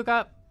you later,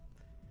 Luca.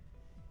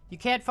 You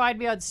can't find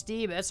me on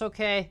Steam. That's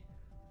okay.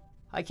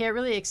 I can't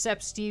really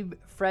accept Steam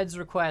friends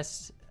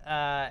requests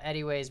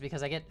anyways,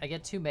 because I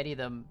get too many of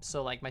them.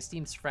 So like my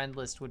Steam's friend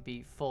list would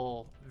be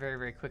full very,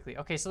 very quickly.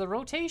 Okay, so the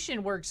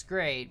rotation works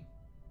great.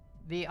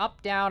 The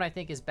up down I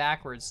think is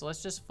backwards. So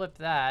let's just flip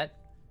that.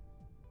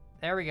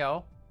 There we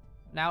go.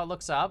 Now it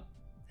looks up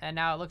and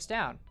now it looks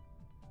down.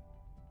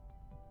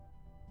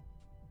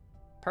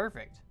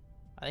 Perfect.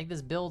 I think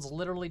this build's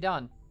literally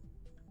done.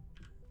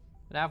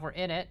 Now if we're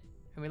in it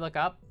and we look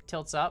up, it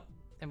tilts up,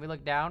 and we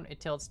look down, it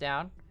tilts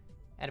down.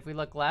 And if we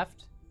look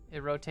left,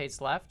 it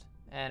rotates left.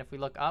 And if we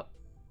look up,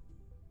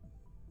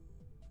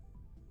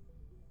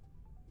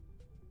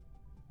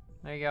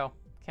 there you go.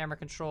 Camera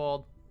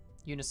controlled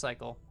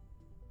unicycle.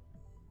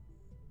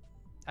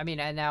 I mean,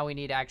 and now we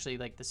need actually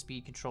like the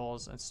speed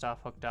controls and stuff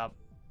hooked up.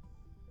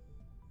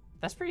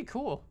 That's pretty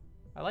cool.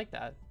 I like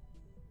that.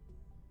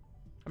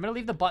 I'm gonna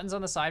leave the buttons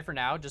on the side for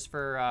now, just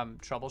for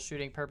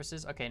troubleshooting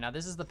purposes. Okay, now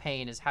this is the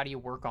pain, is how do you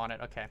work on it?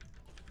 Okay.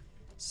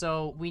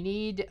 So we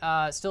need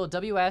still a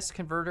WS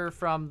converter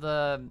from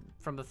the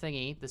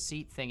thingy, the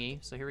seat thingy.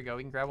 So here we go.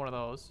 We can grab one of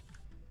those.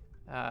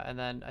 And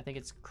then I think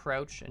it's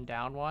crouch and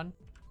down one.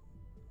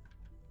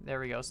 There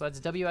we go. So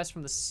that's WS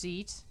from the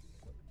seat.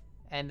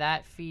 And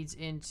that feeds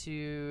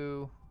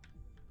into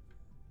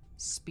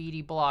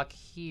speedy block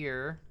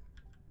here.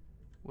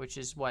 which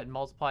is what,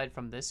 multiplied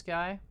from this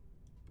guy?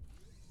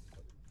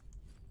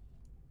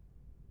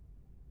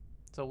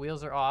 So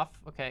wheels are off.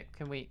 Okay,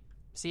 can we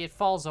see it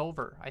falls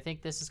over? I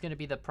think this is going to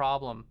be the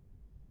problem.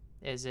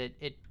 Is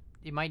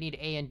you might need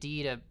A and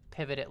D to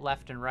pivot it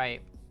left and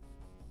right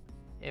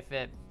if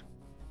it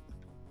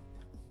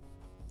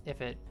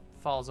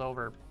falls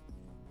over.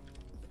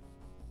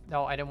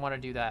 No, I didn't want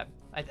to do that.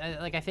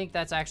 I think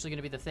that's actually going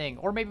to be the thing.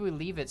 Or maybe we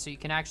leave it so you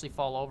can actually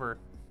fall over.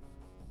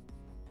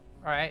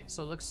 All right,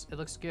 so it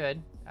looks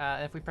good.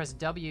 If we press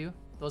W,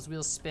 those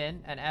wheels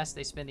spin, and S,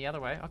 they spin the other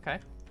way. Okay.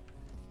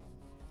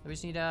 We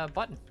just need a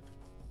button.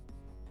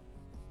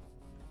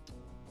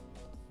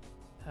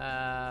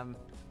 Let's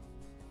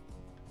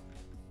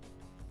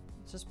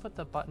just put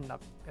the button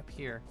up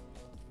here.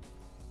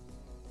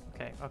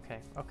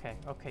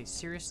 Okay.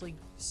 Seriously,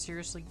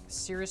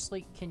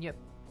 can you...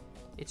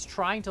 It's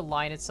trying to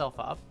line itself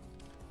up.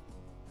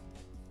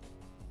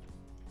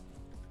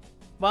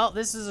 Well,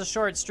 this is a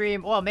short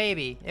stream. Well,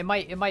 maybe. It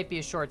might be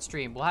a short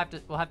stream. We'll have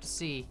to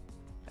see.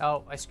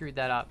 Oh, I screwed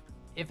that up.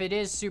 If it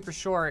is super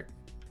short,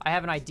 I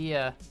have an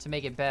idea to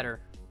make it better.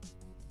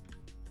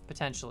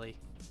 Potentially.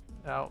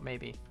 Oh,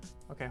 maybe.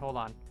 Okay, hold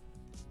on.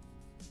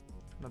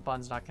 My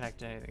button's not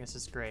connected to anything. This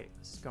is great.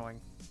 This is going.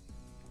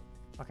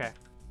 Okay.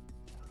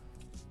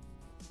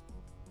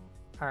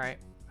 All right.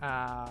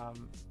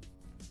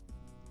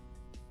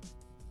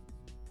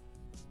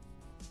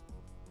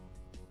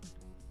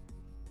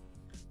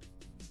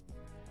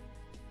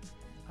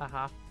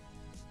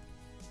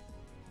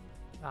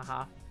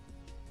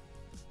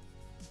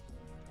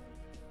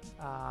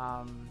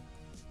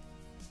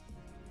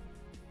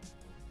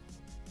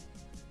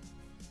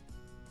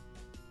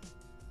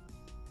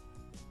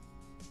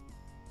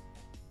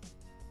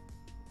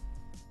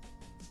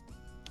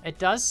 It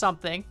does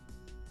something.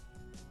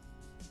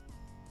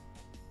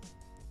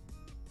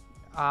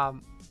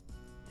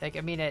 Like,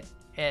 I mean,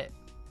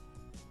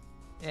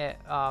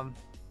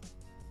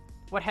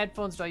 what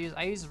headphones do I use?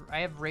 I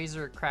have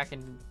Razer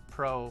Kraken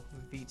Pro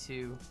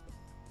V2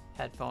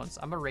 headphones.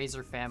 I'm a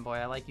Razer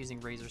fanboy. I like using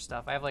Razer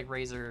stuff. I have like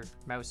Razer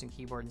mouse and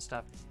keyboard and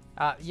stuff.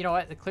 You know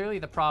what? Clearly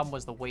the problem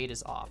was the weight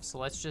is off. So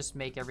let's just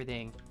make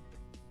everything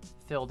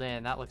filled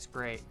in. That looks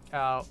great.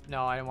 Oh,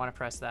 no, I didn't want to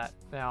press that.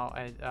 No,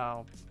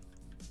 oh.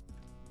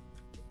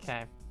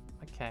 Okay.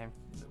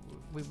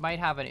 We might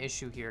have an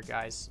issue here,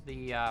 guys.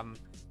 The,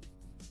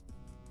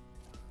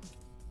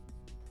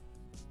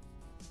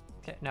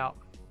 okay, no.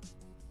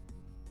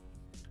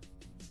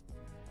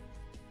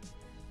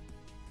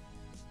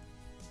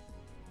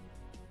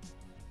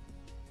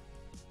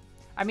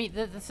 I mean,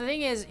 the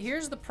thing is,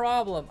 here's the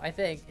problem, I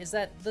think, is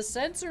that the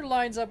sensor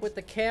lines up with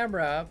the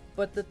camera,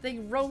 but the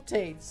thing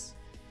rotates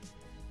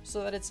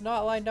so that it's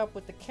not lined up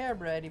with the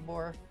camera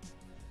anymore.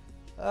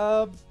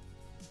 I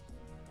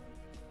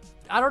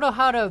don't know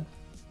how to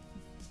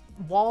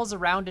walls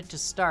around it to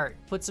start.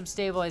 Put some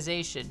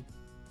stabilization.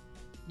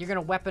 You're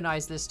gonna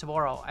weaponize this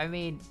tomorrow. I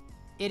mean,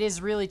 it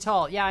is really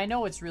tall. Yeah, I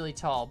know it's really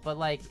tall, but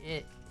like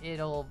it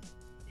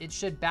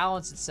should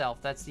balance itself.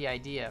 That's the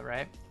idea,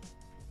 right?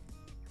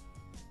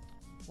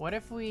 What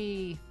if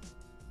we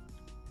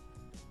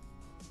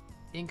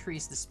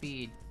increase the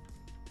speed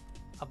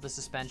of the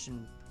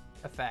suspension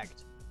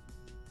effect?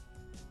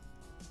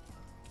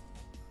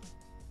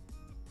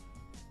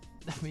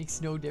 That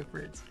makes no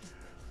difference.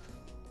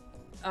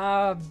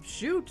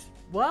 Shoot.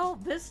 Well,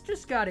 this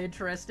just got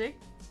interesting.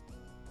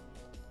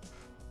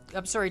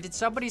 I'm sorry, did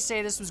somebody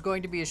say this was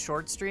going to be a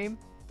short stream?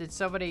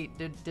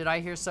 Did I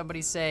hear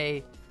somebody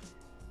say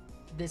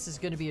this is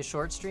going to be a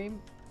short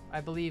stream? I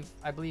believe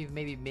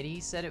maybe Minnie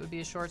said it would be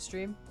a short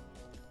stream.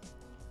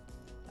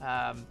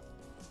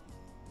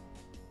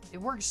 It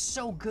works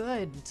so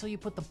good until you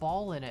put the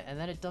ball in it, and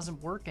then it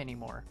doesn't work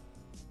anymore.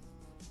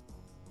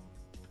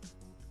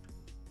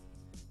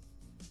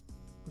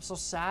 I'm so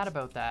sad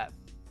about that.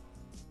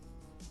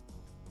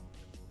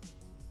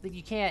 Like,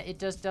 you can't, it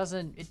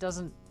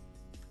doesn't,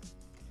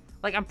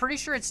 like, I'm pretty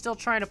sure it's still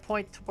trying to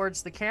point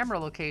towards the camera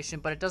location,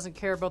 but it doesn't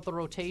care about the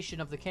rotation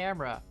of the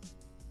camera.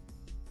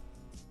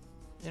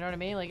 You know what I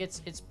mean? Like,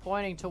 it's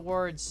pointing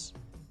towards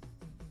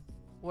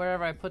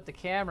wherever I put the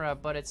camera,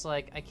 but it's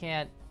like, I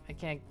can't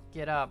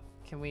get up.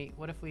 Can we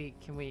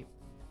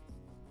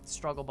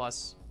struggle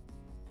bus?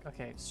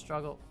 Okay,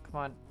 struggle, come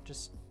on,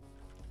 just,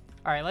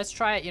 all right, let's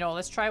try it. You know,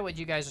 let's try what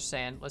you guys are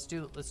saying. Let's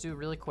do it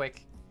really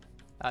quick.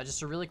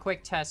 Just a really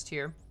quick test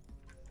here.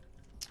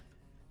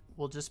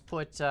 We'll just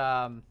put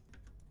a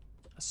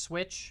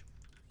switch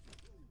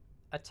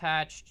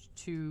attached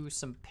to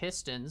some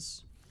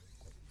pistons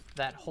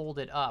that hold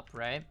it up,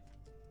 right?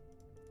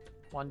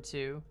 1,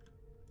 2,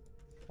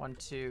 1,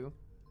 2.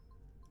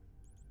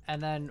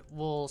 And then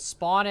we'll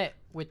spawn it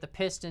with the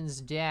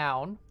pistons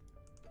down.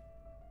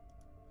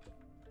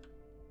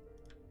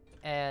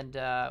 And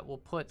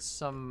we'll put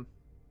some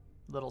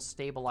little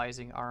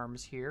stabilizing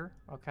arms here,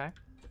 okay?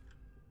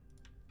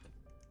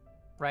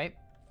 Right?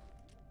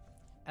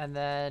 And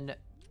then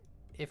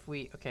if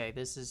we, okay,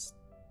 it's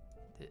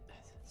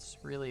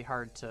really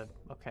hard to,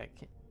 okay,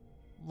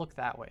 look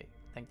that way.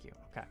 Thank you,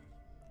 okay.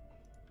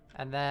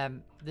 And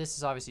then this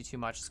is obviously too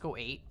much. Let's go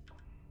 8.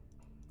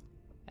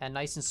 And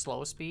nice and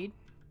slow speed.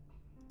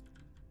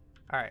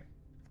 All right.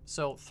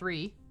 So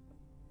 3.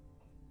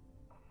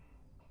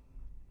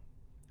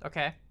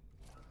 Okay.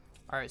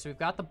 All right, so we've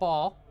got the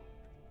ball.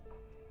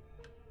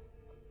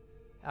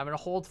 I'm gonna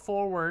hold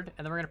forward,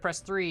 and then we're gonna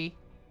press 3.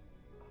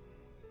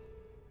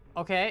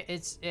 Okay,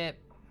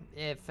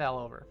 it fell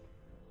over.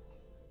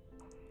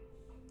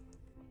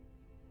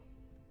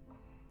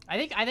 I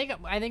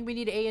think we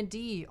need A and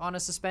D on a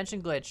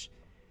suspension glitch.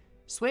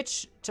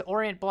 Switch to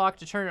orient block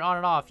to turn it on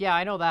and off. Yeah,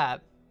 I know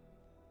that.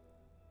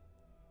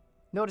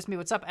 Notice me.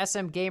 What's up,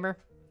 SM Gamer?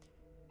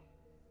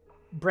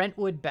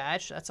 Brentwood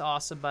badge. That's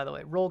awesome, by the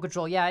way. Roll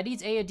control. Yeah, it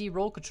needs A and D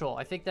roll control.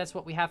 I think that's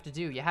what we have to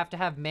do. You have to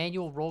have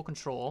manual roll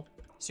control.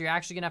 So you're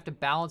actually going to have to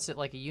balance it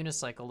like a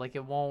unicycle. Like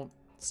it won't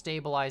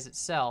stabilize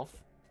itself.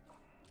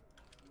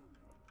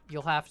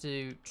 You'll have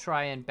to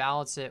try and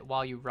balance it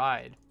while you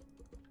ride.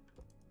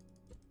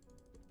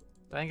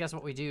 But I think that's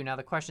what we do. Now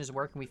the question is,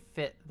 where can we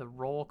fit the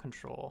roll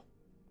control?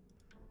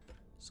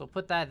 So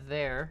put that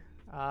there.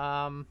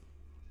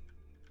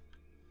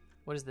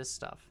 What is this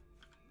stuff?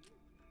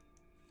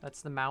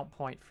 That's the mount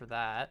point for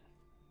that.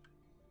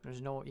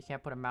 There's no, you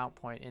can't put a mount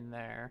point in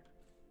there.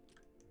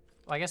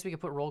 Well, I guess we could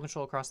put roll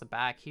control across the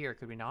back here,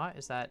 could we not?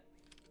 Is that...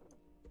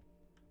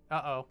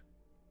 Uh-oh.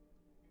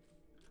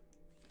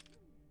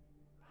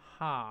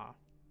 Huh.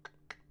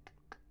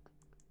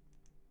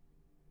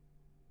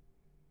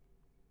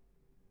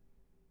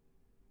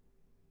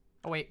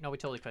 Oh, wait. No, we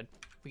totally could.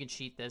 We can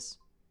cheat this.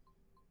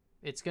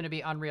 It's going to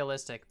be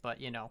unrealistic,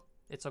 but, you know,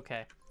 it's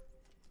okay.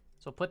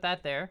 So put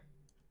that there.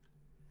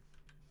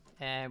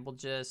 And we'll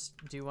just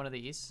do one of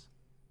these.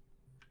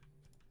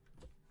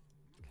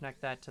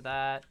 Connect that to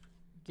that.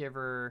 Give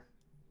her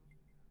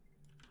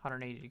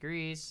 180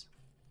 degrees.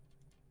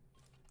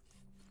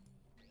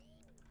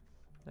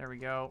 There we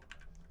go.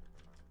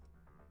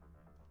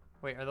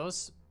 Wait, are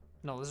those...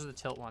 No, those are the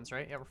tilt ones,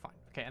 right? Yeah, we're fine.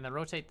 Okay, and then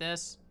rotate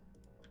this.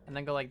 And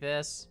then go like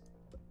this.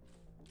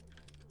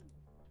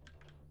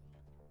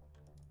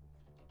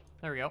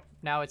 There we go.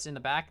 Now it's in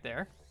the back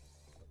there.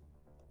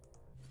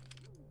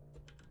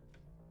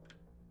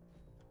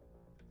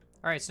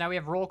 All right, so now we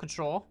have roll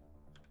control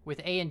with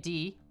A and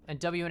D, and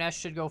W and S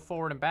should go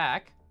forward and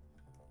back.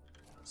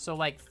 So,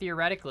 like,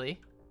 theoretically,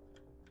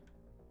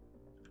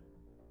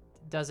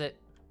 does it,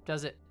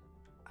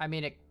 I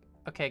mean,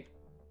 okay.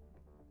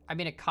 I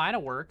mean, it kind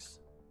of works.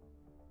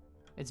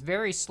 It's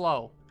very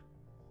slow.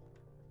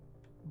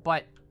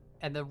 But,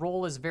 and the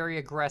roll is very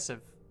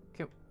aggressive.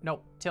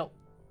 No, tilt.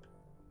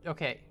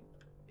 Okay.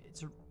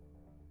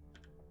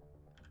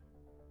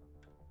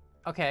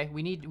 Okay,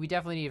 we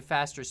definitely need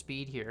faster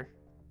speed here.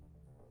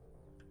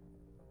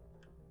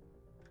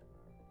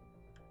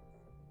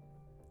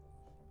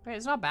 Okay,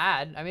 it's not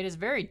bad. I mean, it's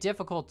very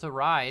difficult to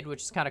ride,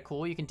 which is kind of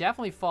cool. You can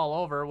definitely fall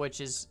over,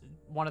 which is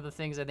one of the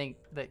things I think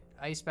that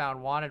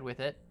Icebound wanted with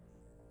it.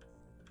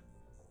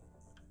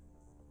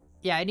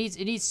 Yeah, it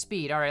needs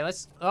speed. All right,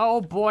 let's...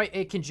 Oh, boy,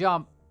 it can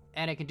jump,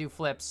 and it can do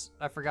flips.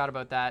 I forgot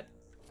about that.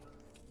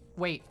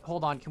 Wait,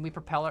 hold on. Can we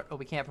propel it? Oh,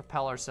 we can't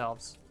propel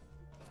ourselves.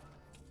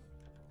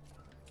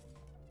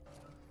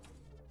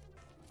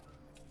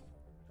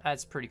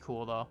 That's pretty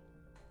cool, though.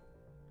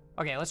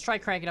 Okay, let's try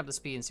cranking up the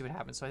speed and see what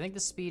happens. So I think the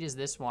speed is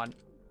this one.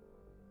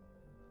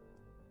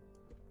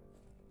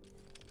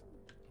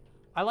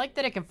 I like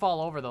that it can fall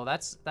over, though.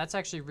 That's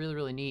actually really,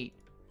 really neat.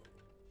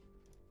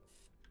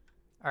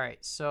 All right,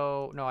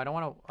 so no, I don't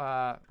want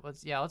to.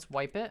 Let's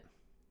wipe it.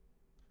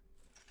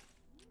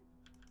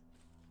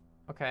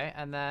 Okay,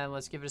 and then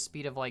let's give it a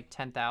speed of like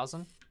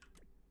 10,000.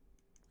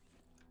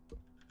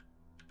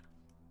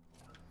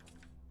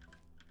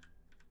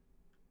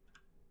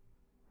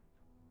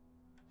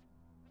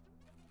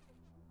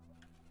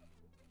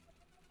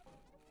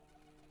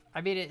 I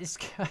mean, it's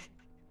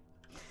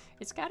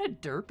it's kind of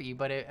derpy,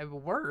 but it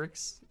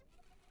works.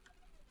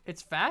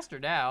 It's faster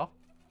now.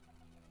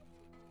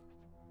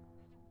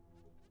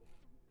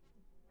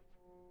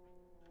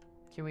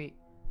 Can we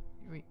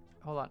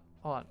hold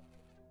on.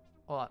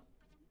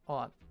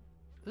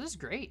 This is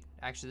great.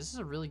 Actually, this is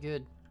a really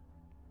good.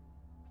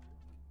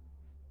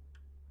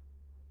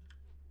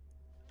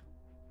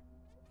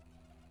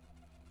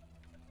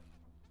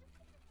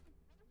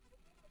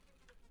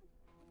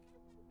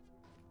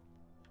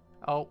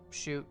 Oh,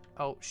 shoot.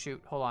 Oh,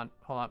 shoot. Hold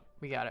on.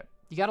 We got it.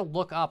 You gotta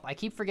look up. I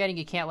keep forgetting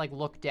you can't, like,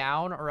 look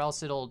down or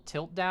else it'll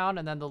tilt down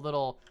and then the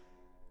little...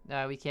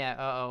 No, we can't.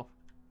 Uh-oh.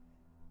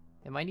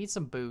 It might need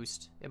some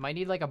boost. It might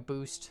need, like, a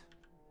boost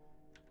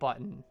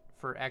button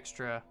for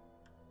extra...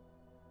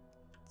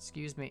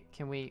 Excuse me.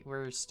 Can we...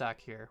 We're stuck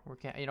here.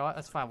 You know what?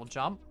 That's fine. We'll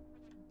jump.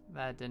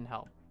 That didn't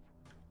help.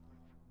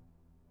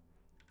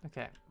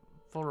 Okay.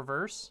 Full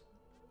reverse.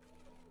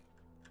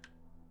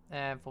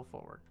 And full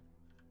forward.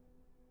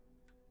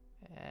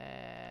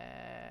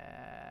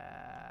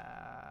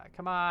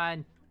 Come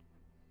on.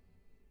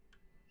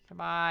 Come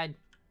on.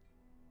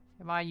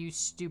 Come on, you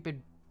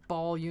stupid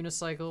ball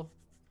unicycle.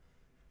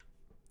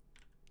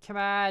 Come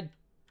on.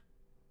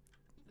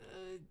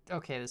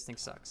 Okay, this thing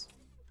sucks.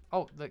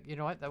 Oh, look, you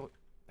know what?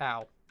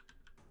 Ow.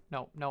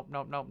 No, no,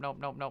 no, no, no,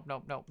 no, no,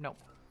 no, no, no.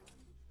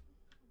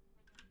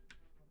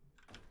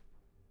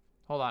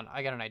 Hold on,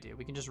 I got an idea.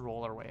 We can just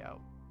roll our way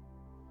out.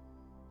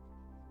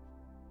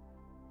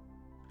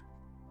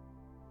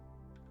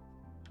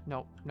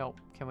 Nope,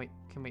 nope. Can we?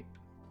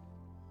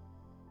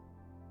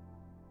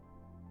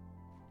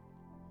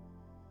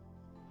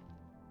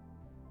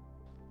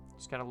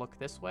 Just gotta look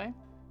this way.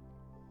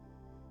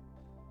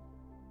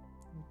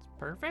 It's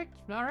perfect.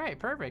 All right,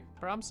 perfect.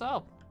 Problem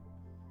solved.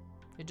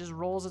 It just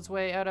rolls its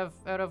way out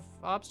of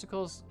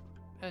obstacles,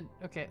 and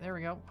okay, there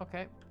we go.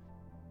 Okay.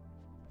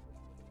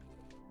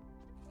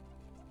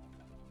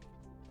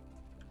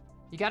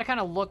 You gotta kind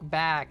of look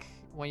back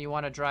when you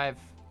want to drive.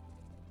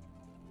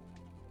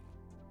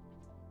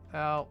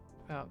 Oh,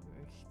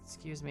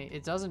 excuse me.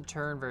 It doesn't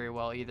turn very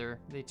well either.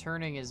 The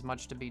turning is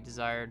much to be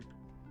desired.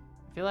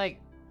 I feel like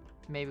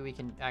maybe we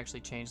can actually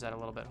change that a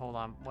little bit. Hold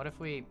on. What if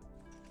we...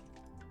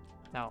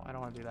 No, I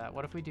don't want to do that.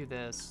 What if we do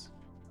this?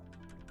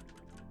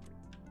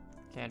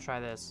 Okay, and try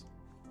this.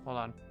 Hold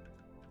on.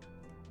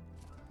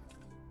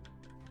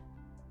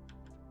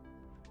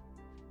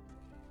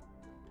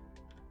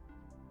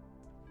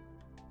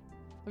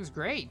 Looks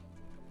great.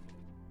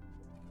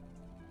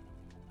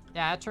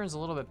 Yeah, it turns a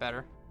little bit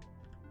better.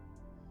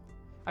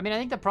 I mean, I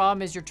think the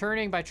problem is you're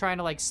turning by trying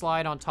to like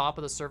slide on top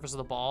of the surface of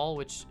the ball,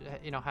 which,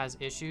 you know, has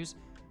issues.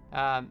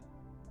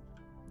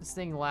 This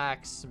thing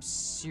lacks some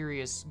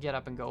serious get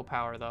up and go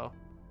power though.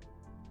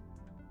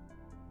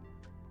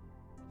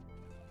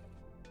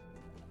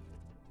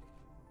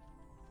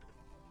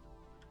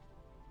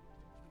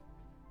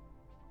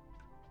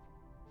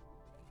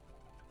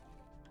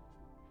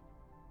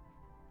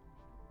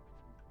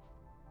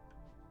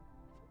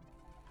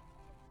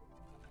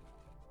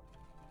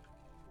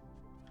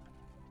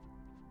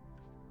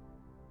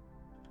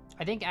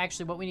 I think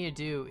actually what we need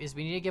to do is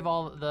we need to give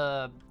all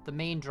the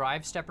main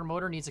drive stepper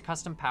motor needs a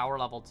custom power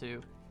level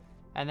too.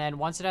 And then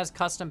once it has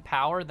custom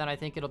power, then I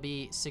think it'll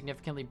be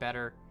significantly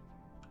better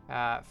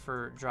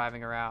for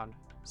driving around.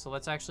 So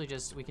let's actually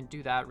just, we can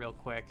do that real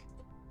quick.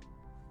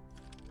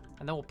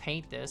 And then we'll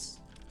paint this.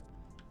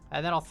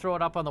 And then I'll throw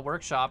it up on the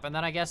workshop. And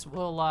then I guess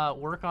we'll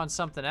work on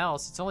something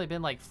else. It's only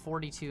been like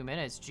 42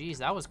 minutes. Jeez,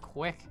 that was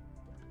quick.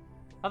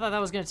 I thought that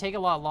was going to take a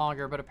lot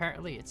longer, but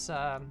apparently it's...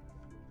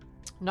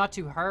 not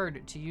too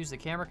hard to use the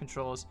camera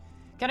controls.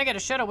 Can I get a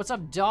shout out? What's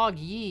up, Dog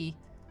Yee?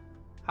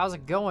 How's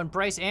it going?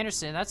 Bryce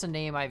Anderson, that's a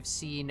name I've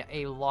seen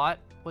a lot.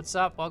 What's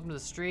up? Welcome to the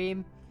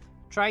stream.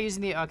 Try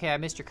using the... Okay, I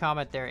missed your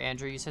comment there,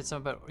 Andrew. You said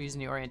something about using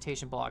the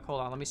orientation block.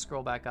 Hold on, let me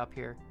scroll back up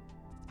here.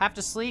 Have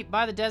to sleep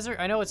by the desert?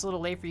 I know it's a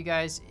little late for you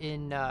guys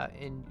in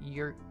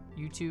your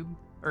YouTube,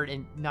 or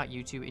in, not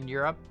YouTube, in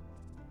Europe.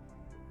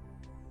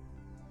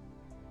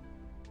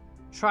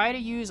 Try to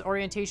use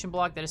orientation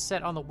block that is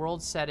set on the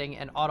world setting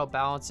and auto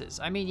balances.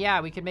 I mean,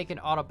 yeah, we could make an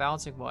auto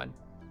balancing one.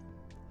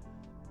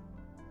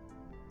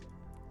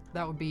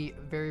 That would be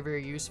very,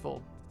 very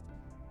useful.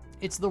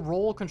 It's the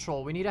roll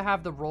control. We need to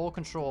have the roll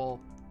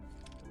control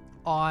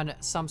on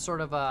some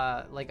sort of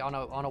a, like on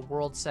a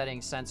world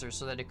setting sensor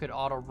so that it could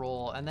auto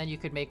roll. And then you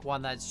could make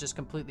one that's just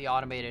completely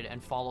automated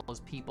and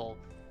follows people,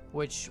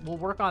 which we'll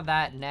work on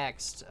that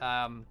next.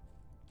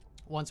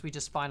 Once we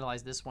just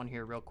finalize this one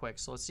here real quick.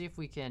 So let's see if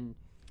we can...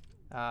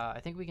 I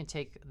think we can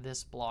take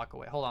this block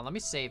away. Hold on, let me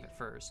save it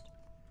first.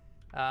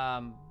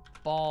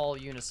 Ball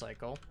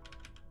unicycle.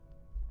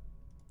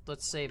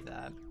 Let's save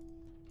that.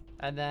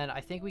 And then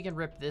I think we can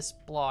rip this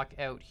block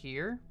out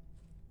here.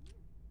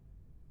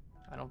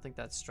 I don't think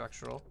that's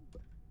structural.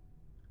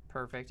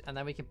 Perfect. And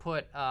then we can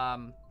put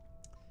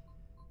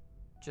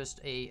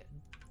just a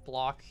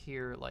block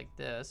here like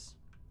this.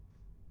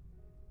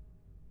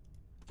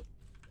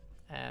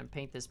 And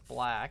paint this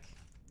black.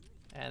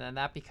 And then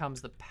that becomes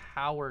the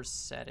power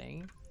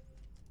setting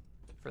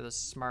for the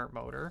smart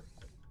motor.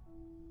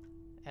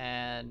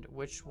 And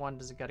which one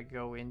does it got to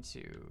go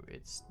into?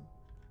 It's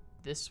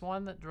this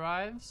one that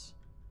drives.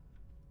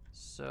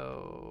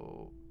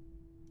 So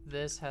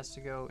this has to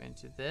go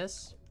into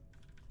this.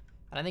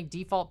 And I think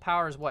default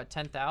power is what,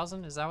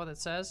 10,000? Is that what it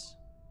says?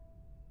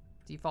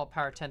 Default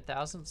power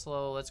 10,000.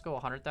 So let's go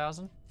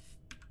 100,000.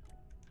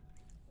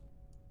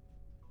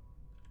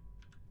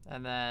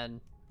 And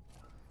then...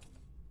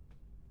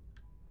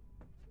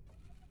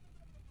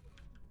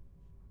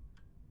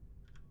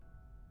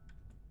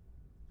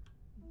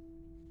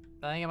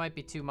 I think it might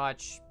be too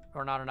much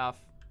or not enough.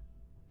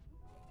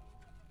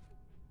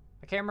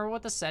 I can't remember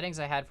what the settings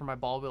I had for my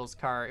Ball Wheels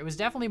car. It was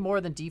definitely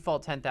more than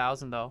default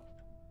 10,000 though.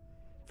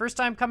 First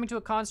time coming to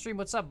a con stream.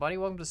 What's up, buddy?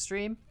 Welcome to the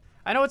stream.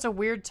 I know it's a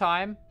weird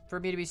time for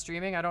me to be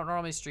streaming. I don't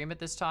normally stream at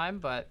this time,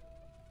 but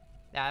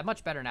yeah,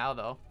 much better now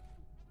though.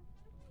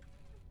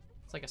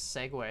 It's like a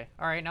segue.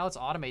 All right, now let's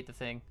automate the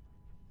thing.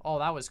 Oh,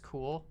 that was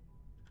cool.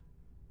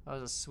 That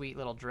was a sweet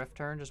little drift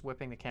turn, just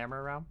whipping the camera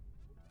around.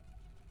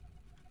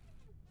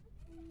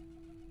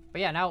 But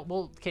yeah, now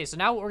okay, so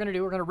now what we're gonna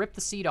do, we're gonna rip the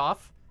seat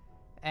off,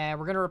 and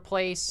we're gonna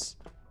replace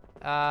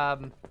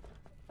the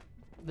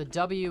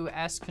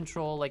WS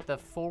control, like the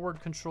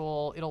forward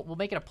control. We'll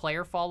make it a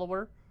player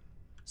follower.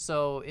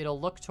 So it'll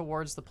look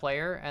towards the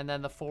player, and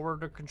then the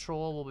forward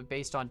control will be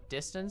based on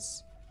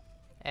distance,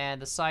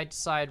 and the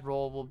side-to-side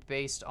roll will be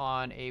based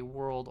on a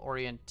world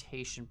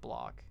orientation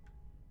block.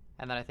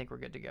 And then I think we're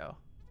good to go.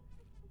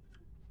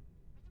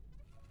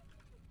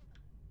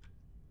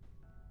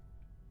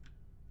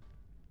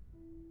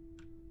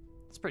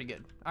 It's pretty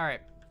good. All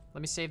right,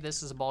 let me save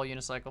this as a ball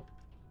unicycle.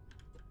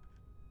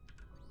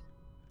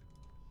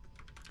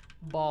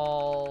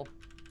 Ball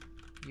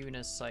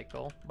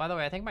unicycle. By the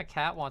way, I think my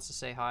cat wants to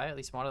say hi, at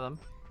least one of them.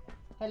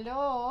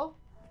 Hello?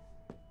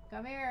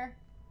 Come here.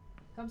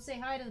 Come say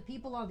hi to the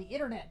people on the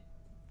internet.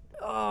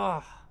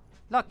 Oh,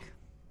 look.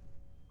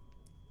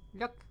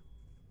 Look.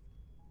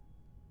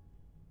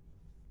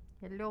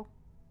 Hello.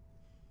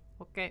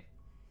 Okay.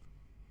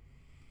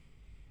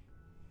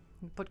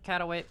 Put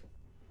cat away.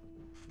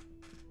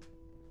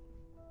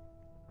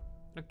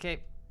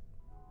 Okay.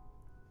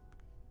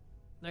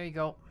 There you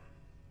go.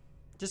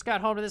 Just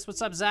got home to this.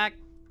 What's up, Zach?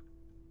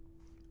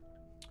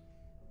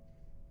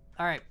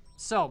 Alright,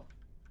 so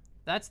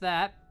that's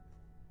that.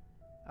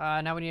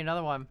 Now we need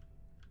another one.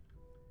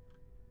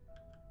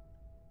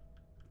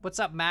 What's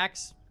up,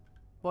 Max?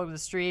 Welcome to the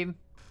stream.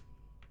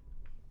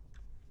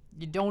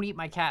 You don't eat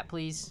my cat,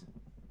 please.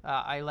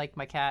 I like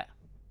my cat.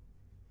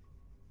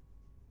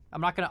 I'm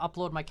not gonna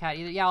upload my cat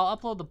either. Yeah, I'll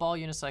upload the ball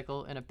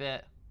unicycle in a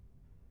bit.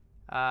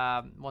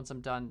 Once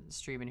I'm done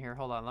streaming here.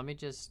 Hold on, let me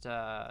just,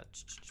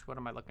 what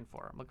am I looking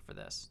for? I'm looking for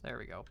this. There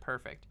we go,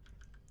 perfect.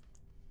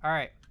 All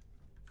right.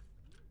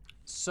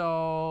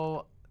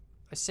 So,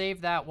 I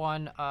saved that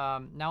one.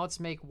 Now let's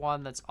make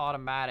one that's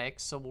automatic.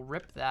 So we'll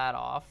rip that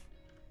off,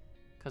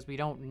 because we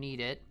don't need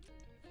it.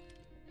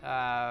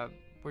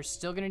 We're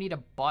still gonna need a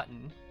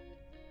button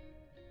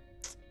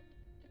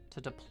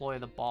to deploy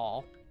the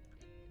ball.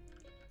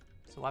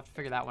 So we'll have to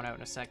figure that one out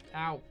in a sec.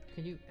 Ow,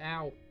 can you,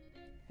 ow.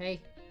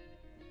 Hey.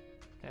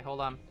 Okay,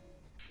 hold on.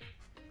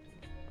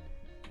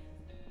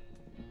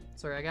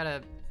 Sorry, I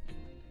gotta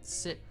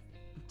sit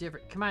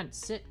different. Come on,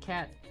 sit,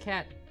 cat,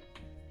 cat.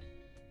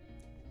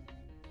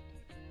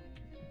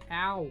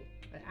 Ow,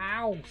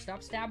 ow,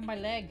 stop stabbing my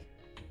leg.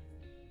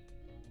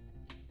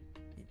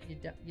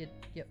 You,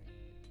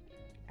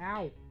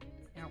 ow,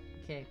 ow,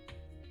 okay.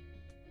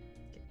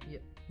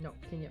 No,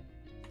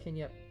 can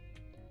you?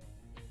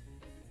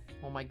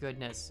 Oh my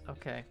goodness,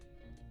 okay.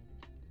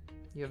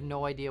 You have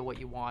no idea what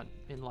you want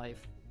in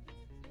life.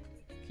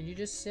 Can you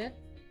just sit?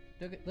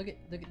 Look at,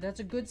 that's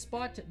a good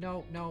spot to,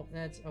 no,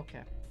 that's,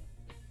 okay.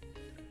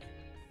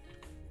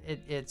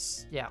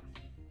 It's, yeah.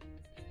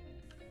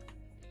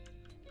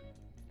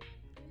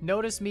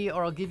 Notice me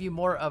or I'll give you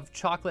more of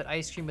chocolate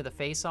ice cream with a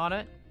face on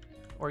it.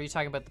 Or are you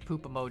talking about the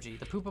poop emoji?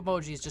 The poop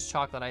emoji is just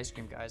chocolate ice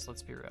cream, guys,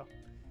 let's be real.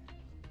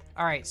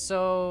 All right,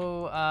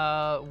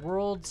 so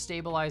world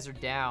stabilizer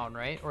down,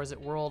 right? Or is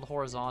it world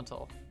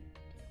horizontal?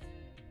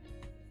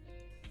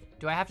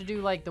 Do I have to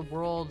do like the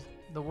world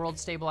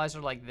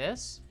stabilizer like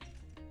this?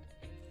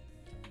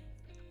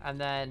 And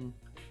then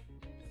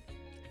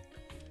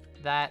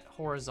that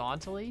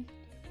horizontally?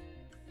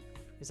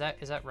 Is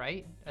that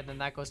right? And then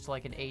that goes to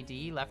like an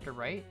AD, left or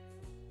right?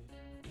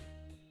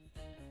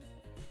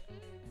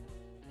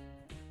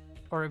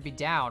 Or it'd be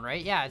down,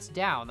 right? Yeah, it's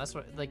down. That's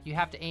what, like, you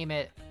have to aim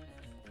it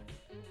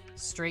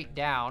straight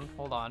down.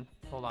 Hold on.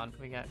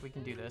 We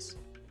can do this.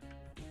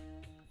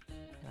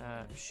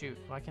 Shoot,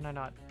 why can I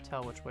not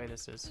tell which way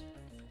this is?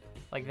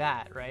 Like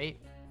that, right?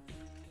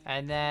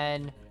 And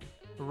then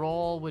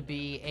roll would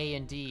be A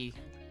and D,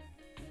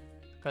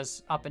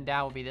 because up and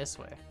down would be this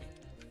way.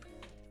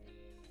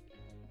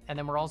 And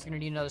then we're also gonna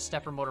need another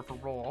stepper motor for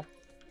roll.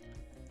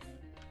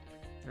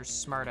 There's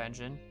smart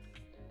engine.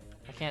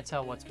 I can't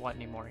tell what's what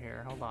anymore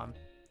here. Hold on.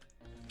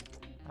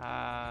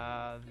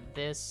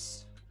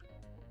 This.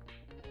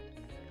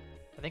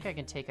 I think I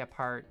can take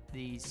apart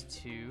these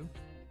two.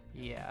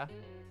 Yeah.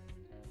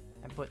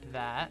 And put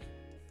that.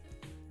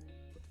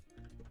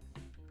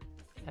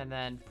 And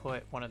then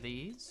put one of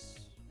these.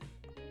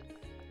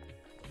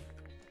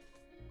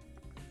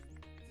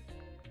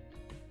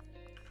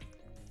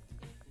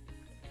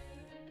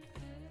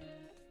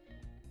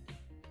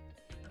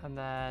 And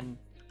then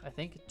I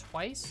think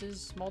twice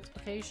is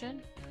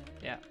multiplication.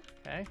 Yeah,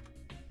 okay.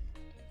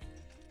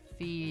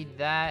 Feed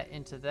that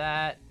into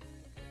that,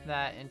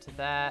 that into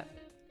that,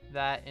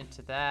 that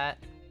into that.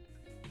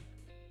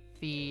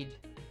 Feed,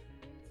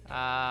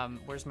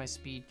 where's my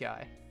speed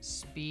guy?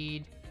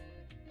 Speed,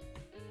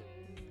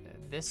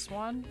 this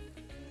one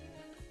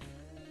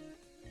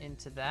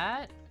into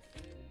that.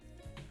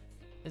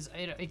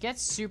 It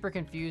gets super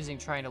confusing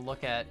trying to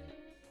look at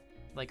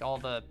like all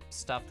the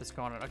stuff that's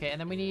going on. Okay,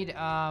 and then we need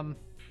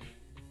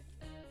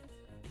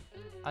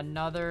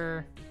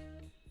another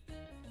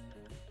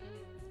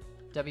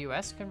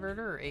WS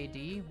converter or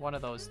AD, one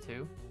of those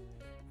two.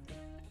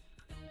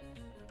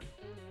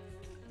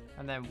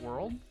 And then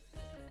world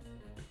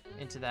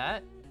into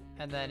that,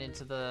 and then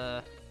into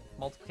the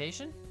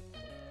multiplication.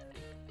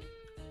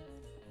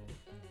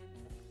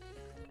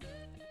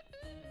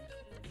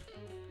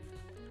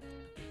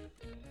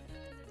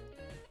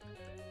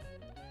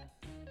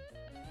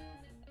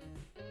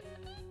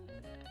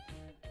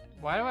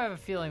 Why do I have a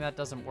feeling that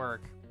doesn't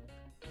work?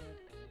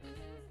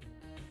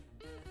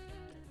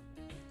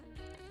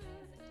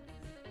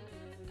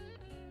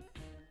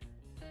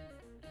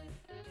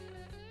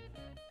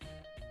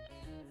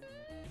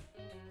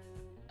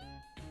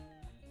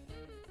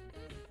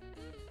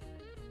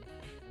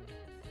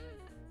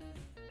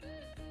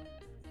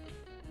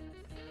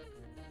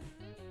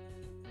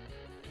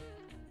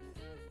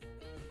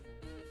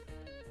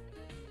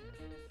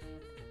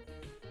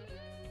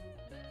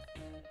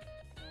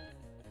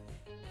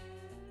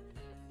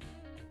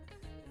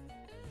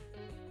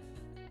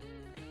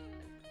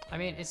 I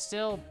mean, it's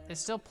still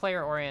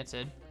player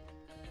oriented,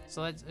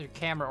 so let's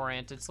camera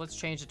oriented. So let's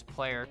change it to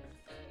player.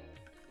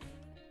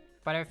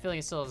 But I have a feeling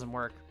it still doesn't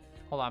work.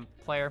 Hold on,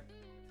 player.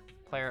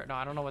 No,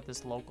 I don't know what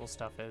this local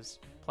stuff is.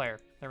 Player.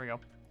 There we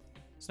go.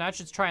 So now it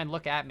should try and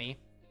look at me.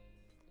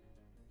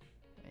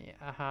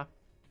 Yeah,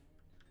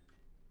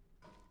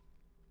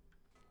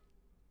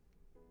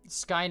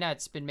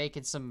 Skynet's been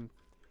making some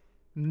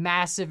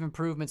massive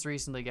improvements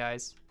recently,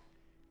 guys.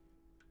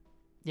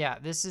 Yeah,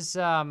 this is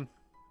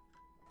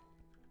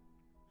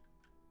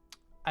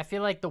I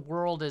feel like the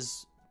world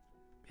is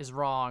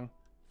wrong.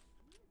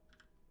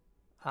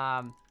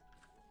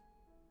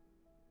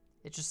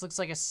 It just looks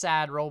like a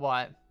sad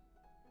robot.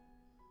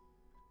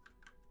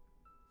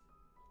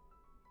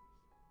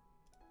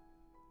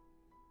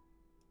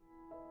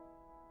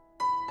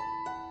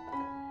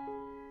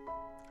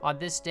 On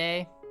this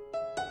day,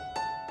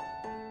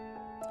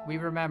 we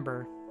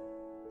remember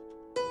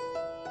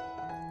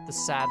the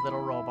sad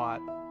little robot.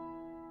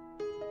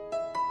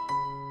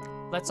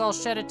 Let's all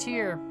shed a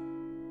tear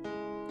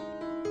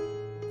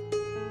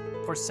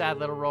for sad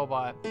little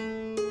robot.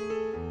 He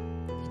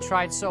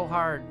tried so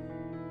hard,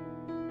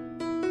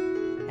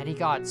 and he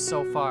got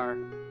so far.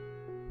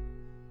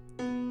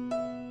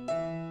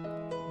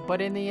 But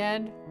in the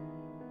end,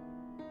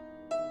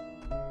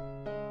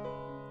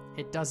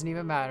 it doesn't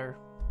even matter.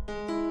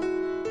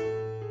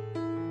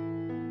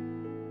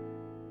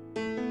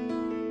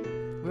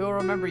 We will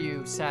remember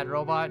you, sad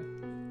robot.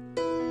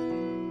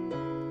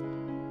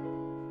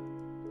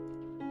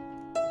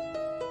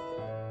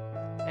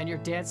 And your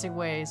dancing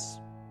ways.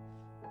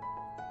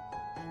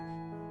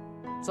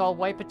 So I'll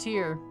wipe a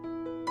tear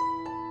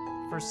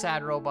for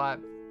sad robot.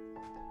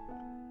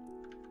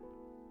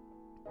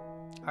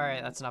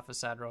 Alright, that's enough of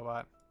sad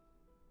robot.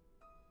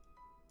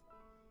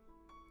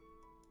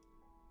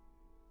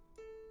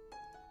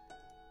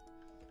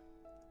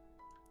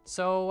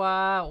 So,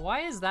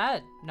 why is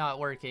that not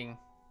working?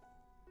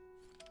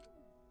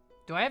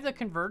 Do I have the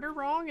converter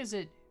wrong? Is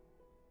it...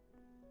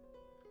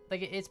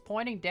 like, it's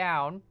pointing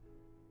down.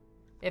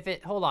 If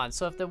it... hold on.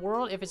 So if the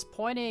world... if it's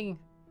pointing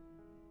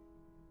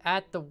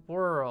at the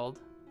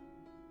world...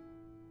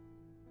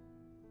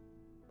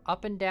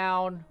 up and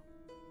down...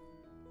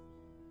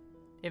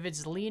 if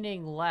it's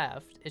leaning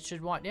left, it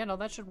should want... yeah, no,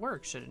 that should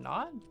work, should it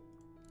not?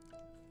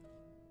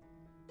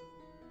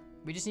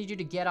 We just need you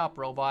to get up,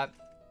 robot.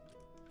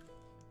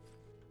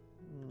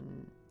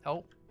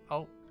 Oh,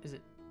 is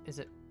it...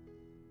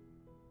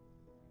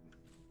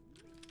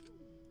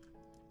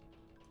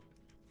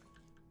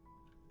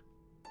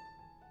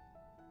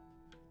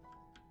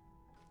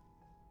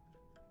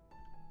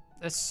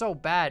 That's so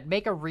bad.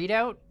 Make a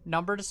readout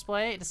number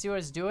display to see what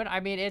it's doing.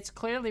 I mean, it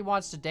clearly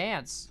wants to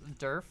dance,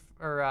 Durf,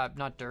 or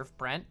not Durf,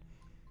 Brent.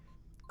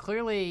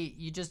 Clearly,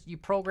 you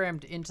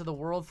programmed into the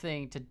world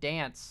thing to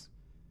dance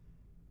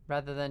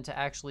rather than to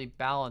actually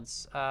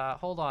balance.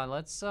 Hold on,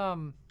 let's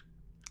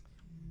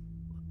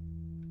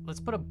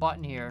put a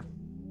button here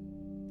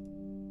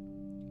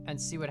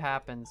and see what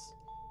happens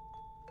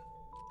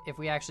if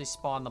we actually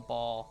spawn the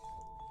ball.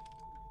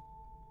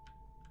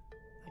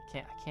 I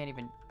can't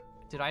even...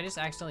 did I just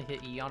accidentally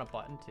hit E on a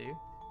button too?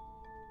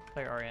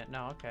 Player orient,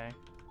 no, okay.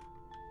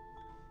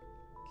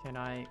 Can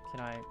I...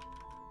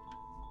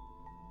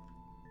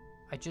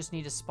 I just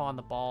need to spawn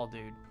the ball,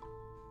 dude.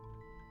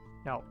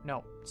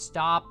 No,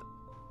 stop.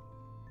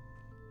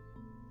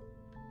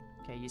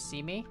 Okay, you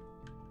see me?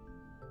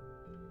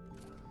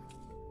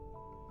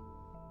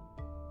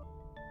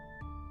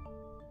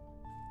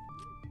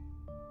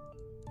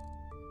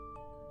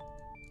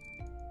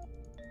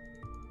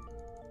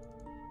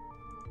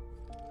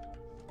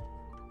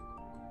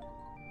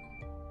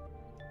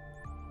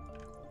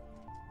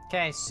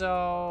 Okay, so...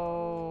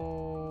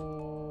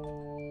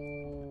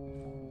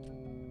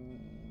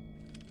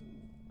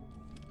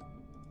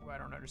 I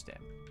don't understand.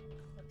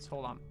 Let's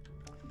hold on.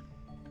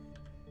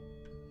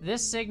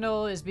 This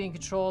signal is being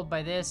controlled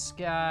by this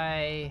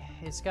guy.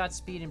 It's got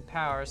speed and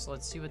power, so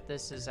let's see what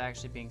this is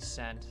actually being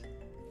sent.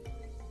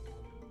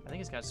 I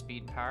think it's got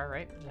speed and power,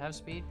 right? Does it have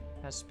speed?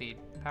 It has speed.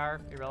 Power,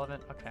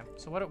 irrelevant. Okay,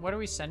 so what are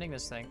we sending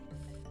this thing?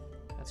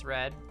 That's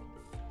red.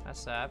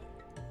 That's that.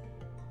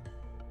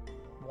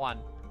 1.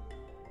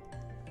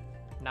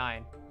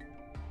 9.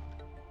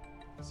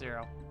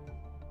 0.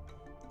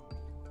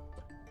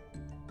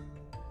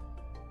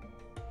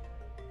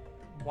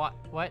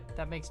 What?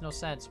 That makes no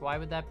sense. Why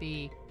would that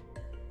be?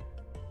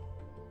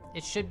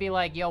 It should be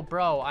like, yo,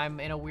 bro, I'm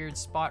in a weird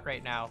spot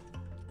right now.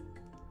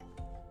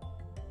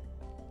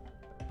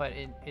 but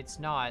it's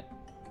not.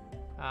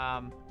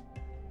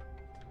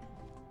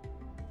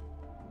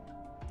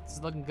 It's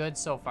looking good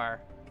so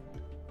far.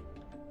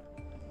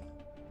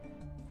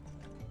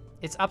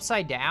 It's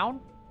upside down?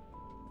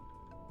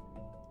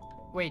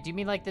 Wait, do you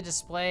mean like the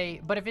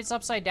display? But if it's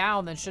upside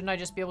down, then shouldn't I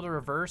just be able to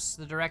reverse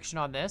the direction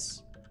on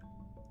this?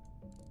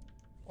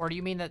 Or do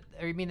you mean that,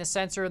 or you mean the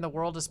sensor in the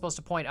world is supposed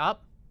to point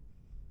up?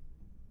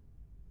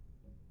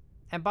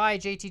 And bye,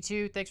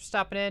 JT2, thanks for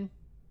stopping in.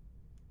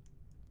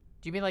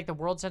 Do you mean like the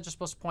world sensor is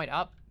supposed to point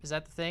up? Is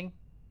that the thing?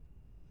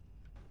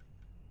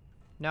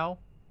 No?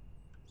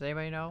 Does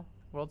anybody know?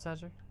 World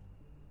sensor?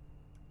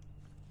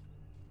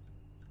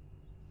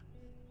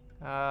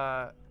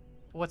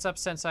 What's up,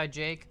 Sensei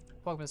Jake?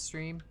 Welcome to the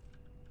stream.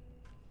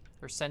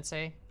 Or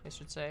Sensei, I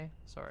should say.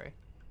 Sorry.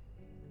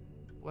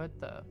 What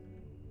the?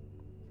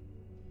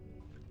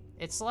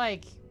 It's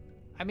like,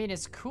 I mean,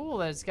 it's cool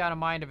that it's got a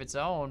mind of its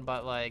own,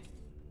 but like,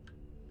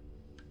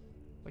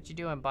 what you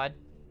doing, bud?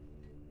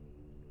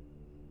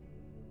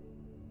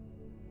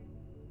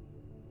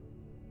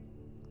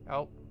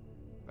 Oh.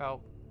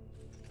 Oh.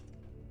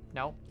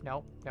 No,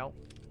 no, no.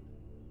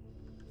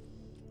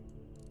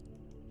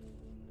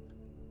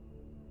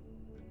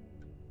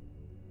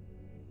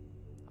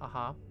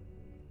 Uh-huh.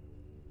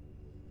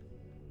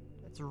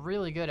 It's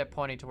really good at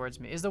pointing towards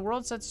me. Is the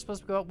world sensor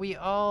supposed to go up?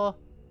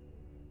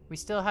 We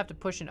still have to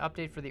push an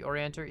update for the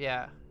orienter?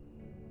 Yeah.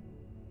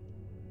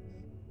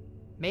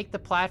 Make the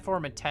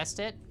platform and test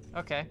it?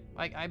 Okay.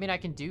 I mean, I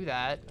can do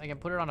that. I can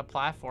put it on a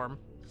platform.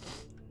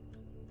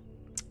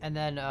 And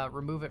then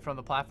remove it from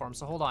the platform.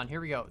 So hold on,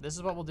 here we go. This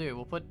is what we'll do.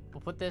 We'll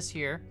put this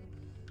here.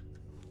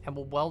 And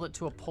we'll weld it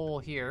to a pole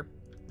here,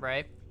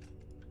 right?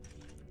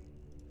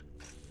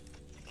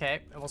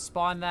 Okay, and we'll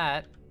spawn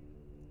that,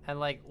 and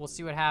like, we'll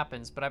see what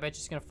happens, but I bet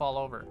she's gonna fall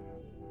over.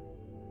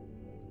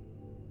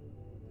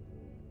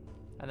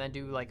 And then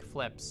do like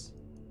flips.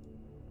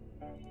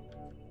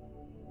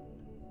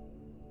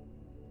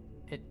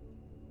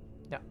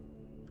 No.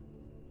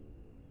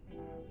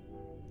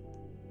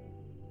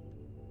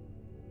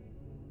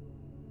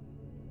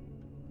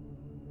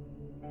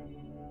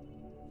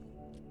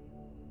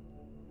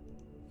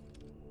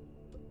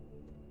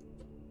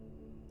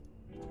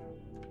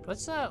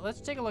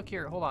 Let's take a look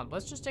here. Hold on.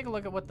 Let's just take a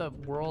look at what the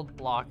world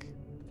block,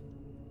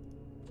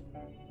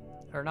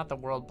 or not the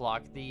world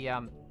block, the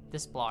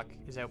this block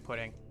is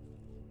outputting.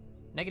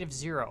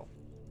 -0.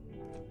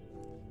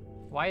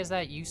 Why is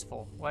that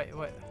useful? What?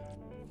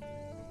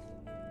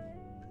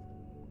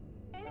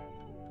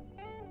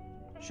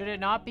 Should it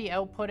not be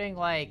outputting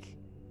like,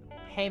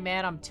 hey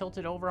man, I'm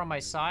tilted over on my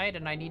side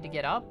and I need to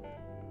get up?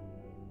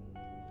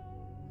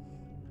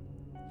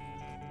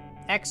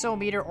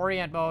 Exometer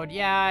orient mode.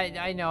 Yeah,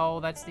 I know.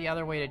 That's the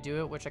other way to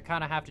do it, which I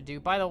kind of have to do.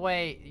 By the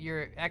way,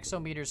 your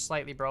exometer's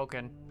slightly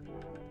broken.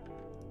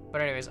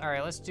 But anyways, all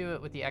right, let's do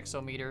it with the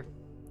exometer.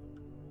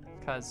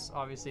 Because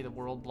obviously the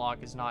world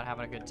block is not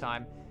having a good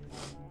time.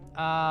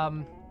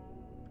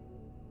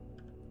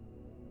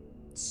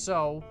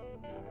 So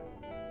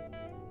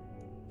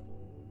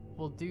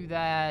we'll do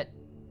that.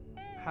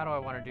 How do I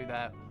want to do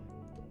that?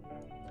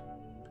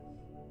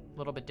 A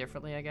little bit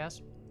differently, I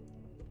guess.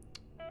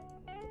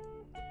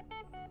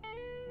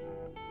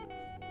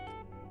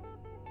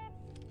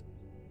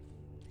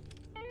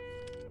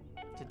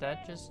 Did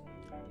that just...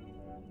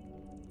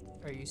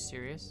 Are you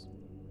serious?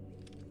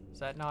 Is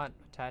that not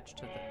attached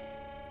to the...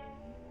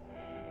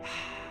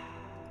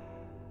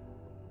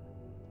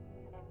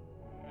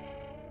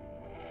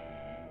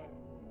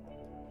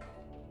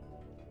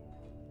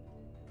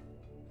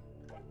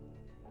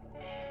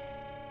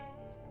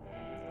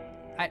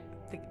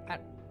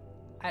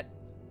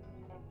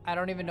 I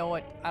don't even know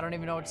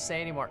what to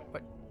say anymore.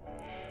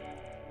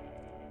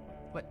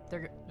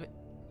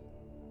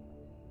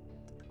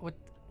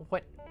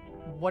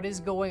 What is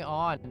going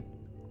on?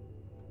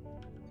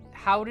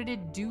 How did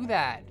it do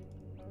that?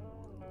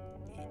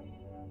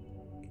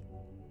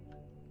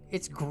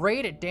 It's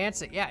great at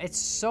dancing. Yeah, it's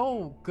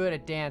so good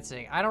at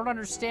dancing. I don't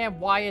understand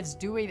why it's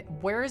doing...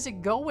 Where is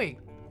it going?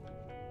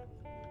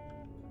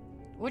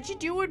 What you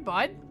doing,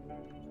 bud?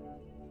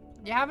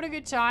 You having a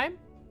good time?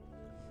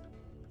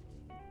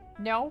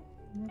 No?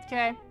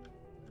 Okay.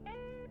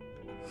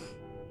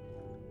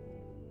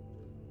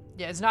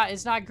 Yeah,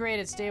 it's not great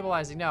at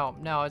stabilizing.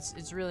 No,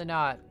 it's really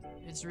not.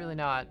 It's really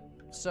not.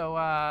 So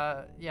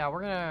yeah,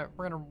 we're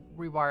gonna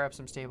rewire up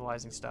some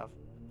stabilizing stuff.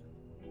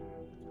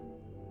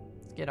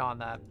 Let's get on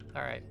that.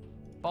 All right,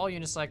 ball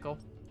unicycle.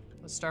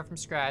 Let's start from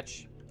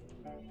scratch.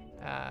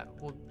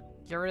 We'll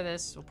get rid of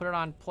this. We'll put it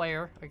on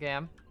player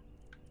again.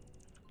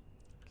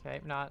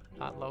 Okay, not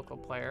local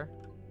player.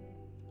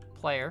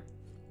 Player.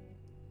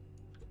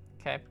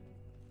 Okay.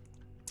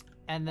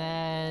 And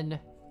then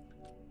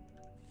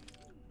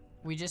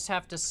we just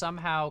have to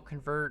somehow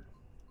convert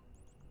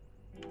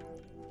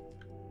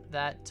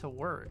that to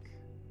work.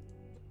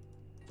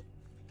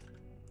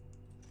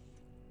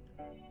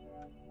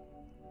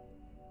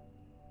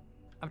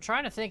 I'm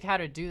trying to think how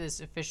to do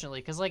this efficiently,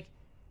 because like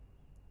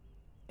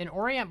an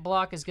orient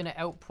block is going to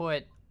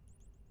output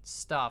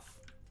stuff.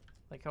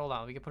 Like, hold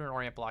on, we can put an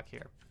orient block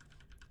here.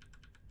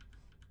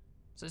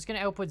 So it's gonna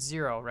output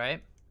 0,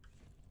 right?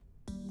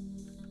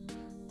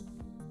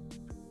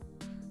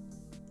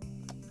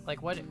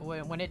 Like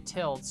when it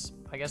tilts,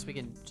 I guess we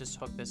can just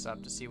hook this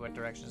up to see what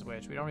direction is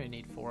which. We don't even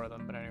need 4 of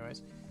them, but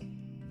anyways.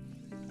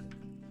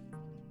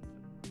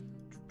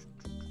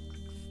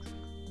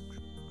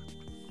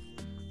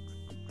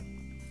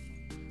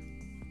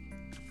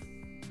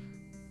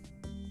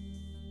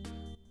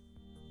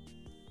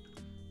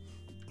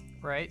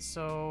 Right,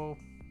 so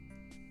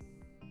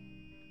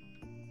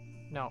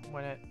no,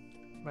 when it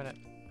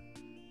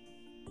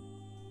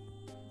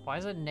why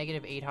is it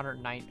negative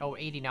 809? Oh,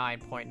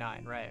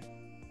 89.9, right.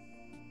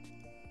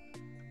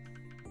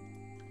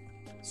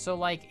 So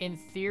like in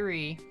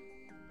theory,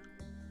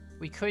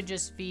 we could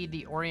just feed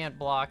the orient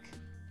block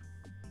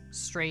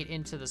straight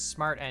into the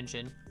smart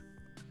engine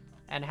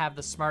and have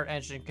the smart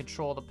engine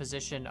control the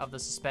position of the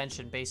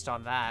suspension based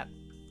on that.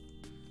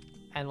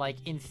 And like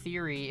in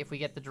theory, if we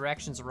get the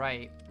directions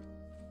right,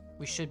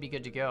 we should be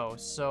good to go.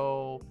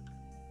 So,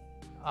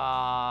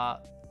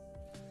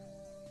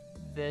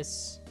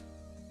 this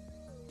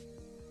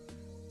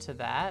to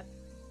that.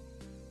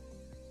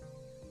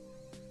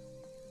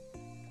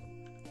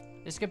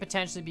 This could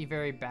potentially be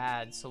very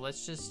bad. So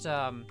let's just,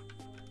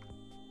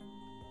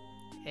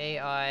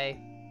 AI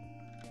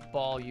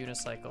ball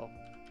unicycle.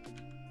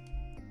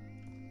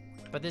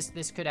 But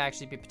this could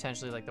actually be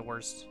potentially like the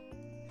worst.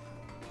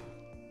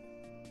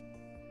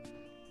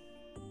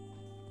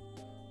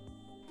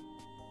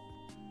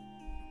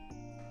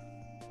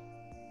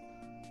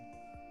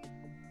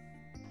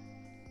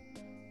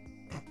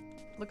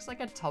 Looks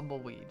like a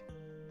tumbleweed.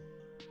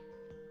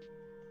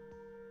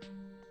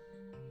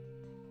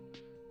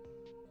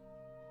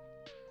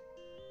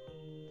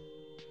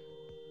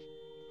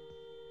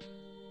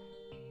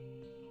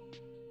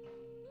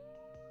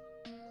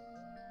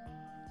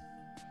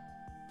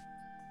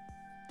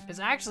 It's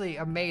actually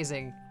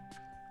amazing.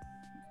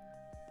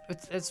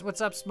 It's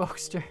what's up,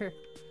 Smokester?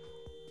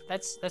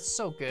 That's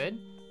so good.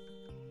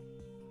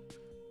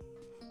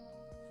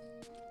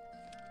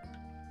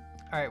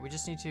 All right, we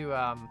just need to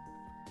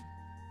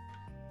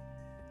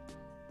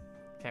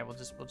okay, we'll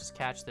just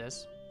catch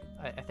this.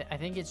 I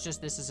think it's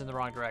just this is in the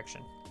wrong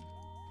direction.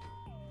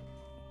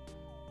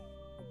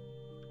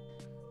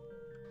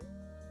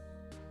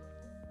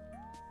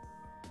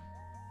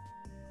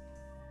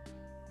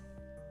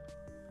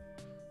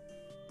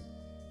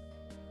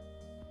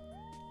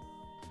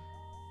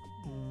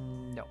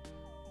 Nope.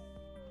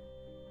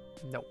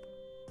 Nope.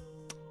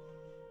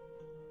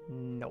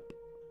 Nope.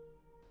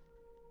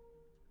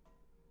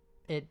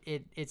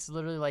 It's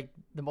literally like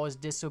the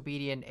most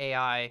disobedient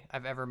AI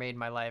I've ever made in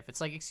my life.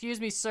 It's like, excuse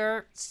me,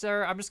 sir,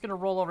 I'm just gonna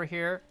roll over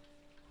here.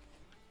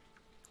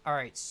 All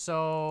right,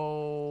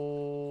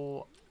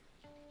 so,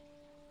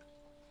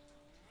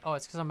 oh,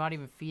 it's because I'm not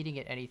even feeding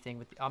it anything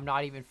with. I'm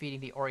not even feeding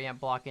the orient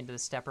block into the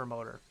stepper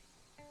motor.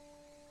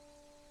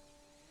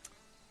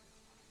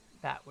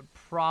 That would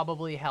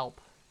probably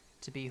help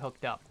to be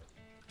hooked up.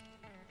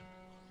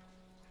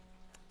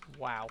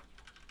 Wow,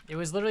 it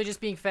was literally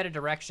just being fed a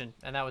direction,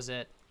 and that was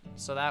it.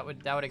 So that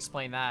would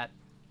explain that.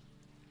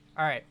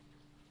 All right.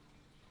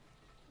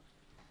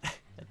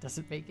 That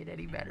doesn't make it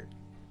any better.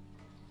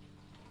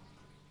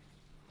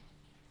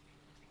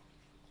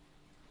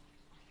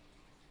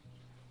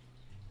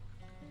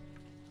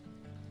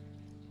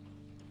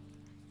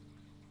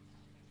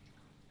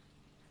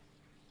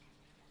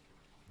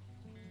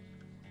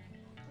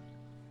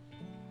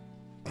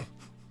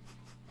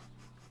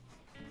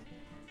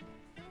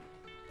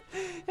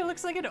 It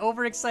looks like an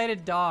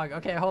overexcited dog.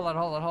 Okay, hold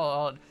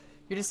on.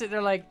 You're just sitting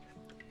there like,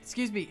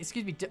 excuse me.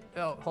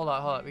 Oh, hold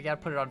on. We gotta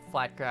put it on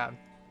flat ground.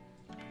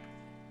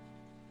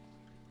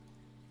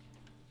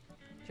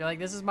 You're like,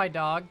 this is my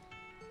dog.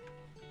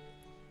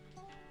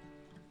 I'm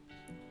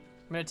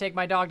gonna take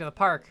my dog to the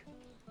park.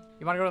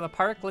 You wanna go to the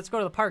park? Let's go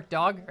to the park,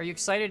 dog. Are you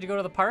excited to go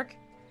to the park?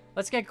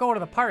 Let's get going to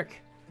the park.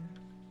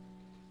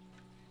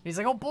 He's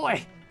like, oh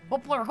boy,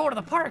 we're going to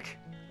the park.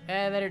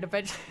 And then it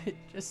eventually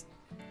just...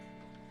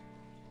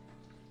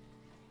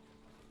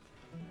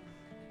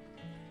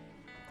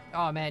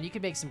 Oh man, you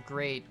could make some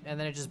great, and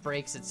then it just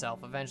breaks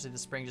itself. Eventually the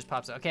spring just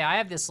pops out. Okay, I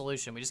have this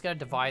solution. We just gotta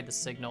divide the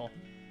signal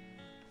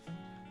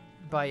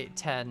by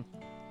 10.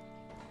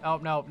 Oh,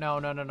 no.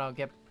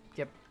 Get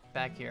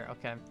back here.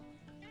 Okay.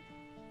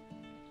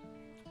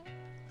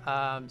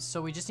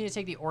 So we just need to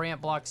take the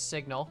orient block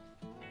signal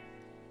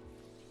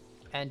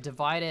and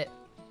divide it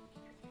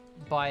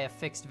by a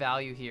fixed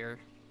value here.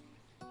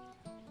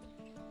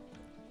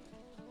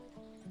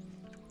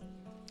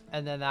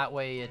 And then that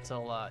way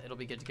it'll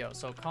be good to go.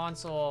 So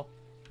console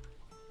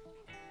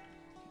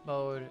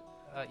mode,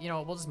 you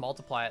know, we'll just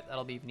multiply it.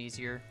 That'll be even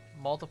easier.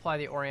 Multiply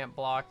the orient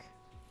block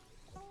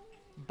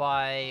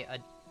by a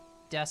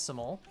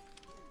decimal.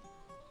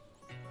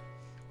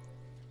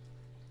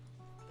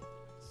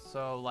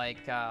 So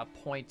like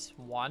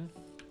 0.1.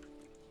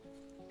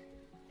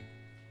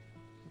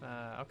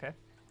 Okay.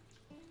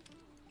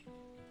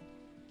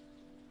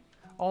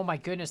 Oh my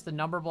goodness, the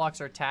number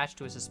blocks are attached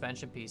to a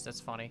suspension piece. That's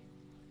funny.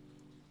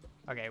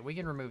 Okay, we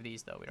can remove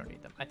these though. We don't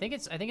need them. I think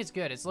it's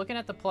good. It's looking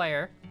at the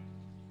player.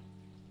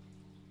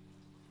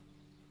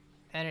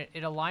 And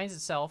it aligns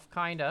itself,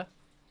 kinda.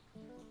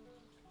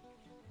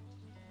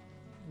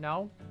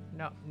 No,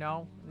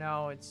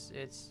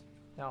 it's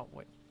no,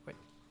 wait.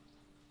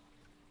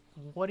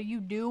 What are you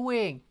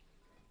doing?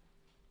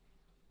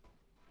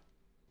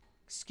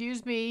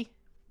 Excuse me.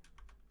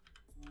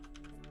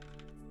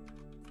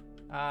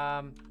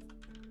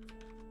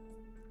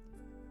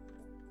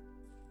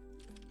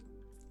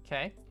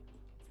 Okay.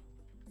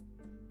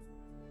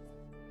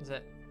 Is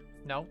it?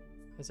 No?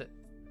 Is it?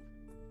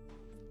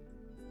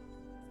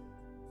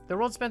 The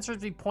world sensor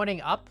would be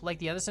pointing up like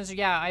the other sensor?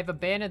 Yeah, I've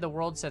abandoned the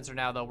world sensor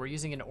now, though. We're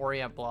using an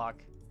orient block.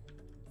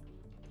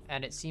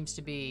 And it seems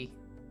to be...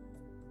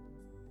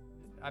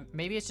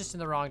 maybe it's just in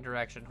the wrong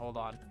direction. Hold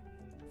on.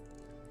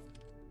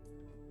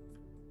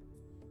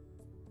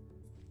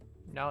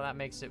 No, that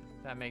makes it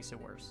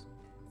worse.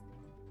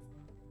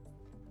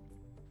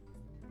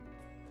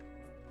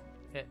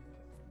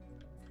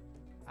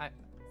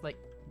 Like,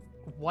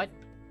 what?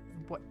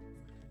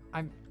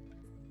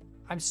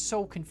 I'm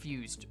so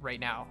confused right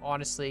now,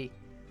 honestly.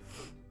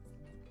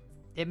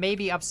 It may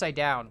be upside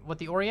down. What,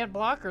 the orient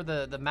block or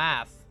the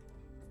math?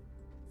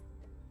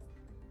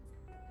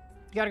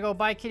 You gotta go.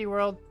 Bye, Kitty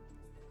World.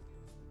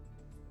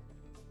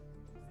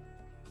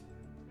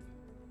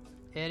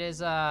 It is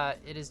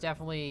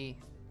definitely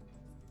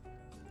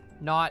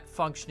not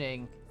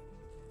functioning.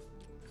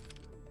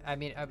 I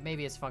mean,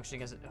 maybe it's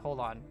functioning as hold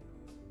on.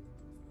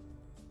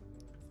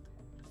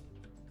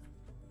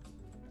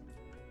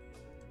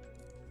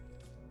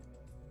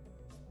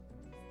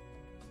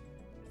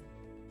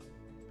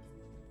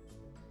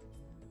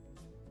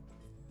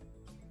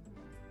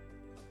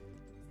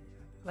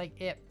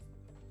 Like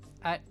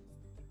I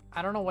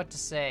don't know what to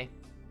say.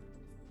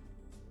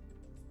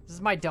 This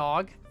is my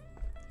dog.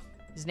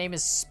 His name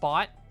is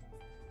Spot.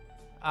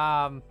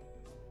 Can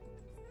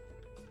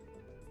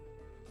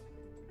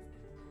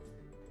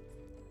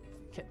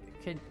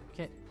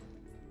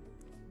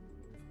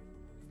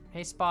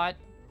hey Spot.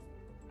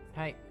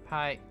 Hi.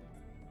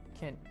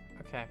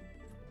 Okay,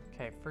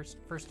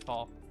 first of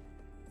all,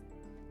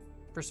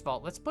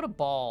 let's put a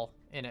ball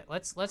in it.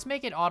 Let's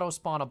make it auto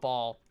spawn a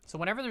ball. So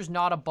whenever there's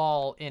not a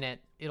ball in it,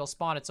 it'll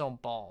spawn its own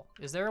ball.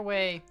 Is there a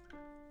way?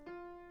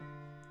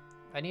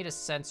 I need a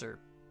sensor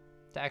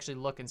to actually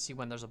look and see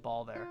when there's a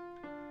ball there.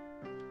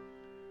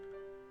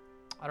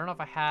 I don't know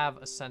if I have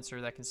a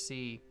sensor that can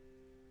see.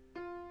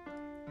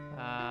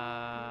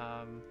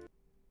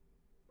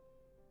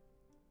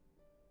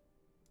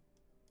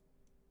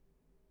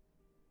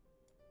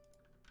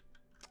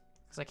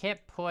 Because I can't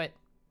put...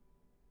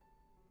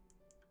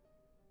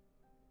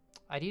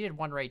 I needed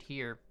one right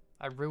here.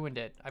 I ruined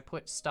it. I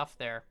put stuff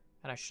there,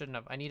 and I shouldn't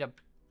have. I need a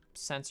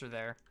sensor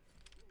there.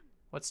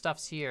 What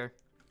stuff's here?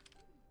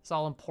 It's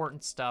all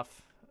important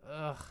stuff.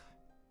 Ugh.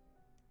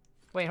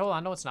 Wait, hold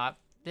on. No, it's not.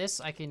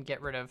 This I can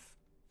get rid of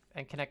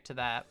and connect to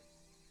that.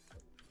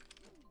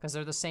 Because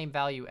they're the same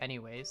value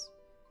anyways.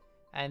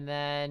 And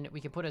then we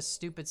can put a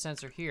stupid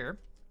sensor here.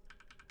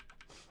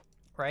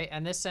 Right?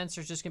 And this sensor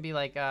is just going to be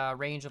like a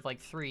range of like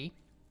 3.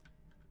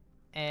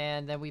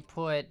 And then we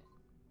put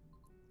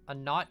a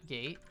NOT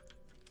gate.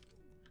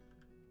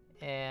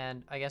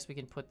 And I guess we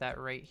can put that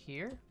right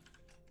here.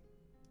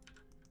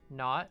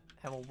 NOT.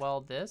 And we'll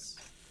weld this.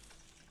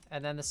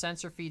 And then the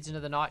sensor feeds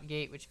into the NOT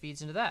gate, which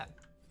feeds into that.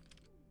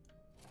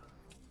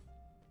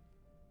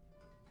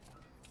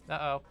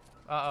 Uh-oh.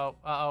 Uh-oh.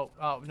 Uh-oh.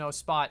 Oh, no,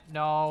 Spot.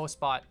 No,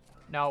 Spot.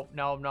 No.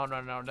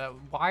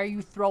 Why are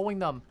you throwing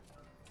them?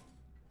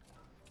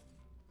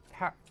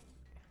 How?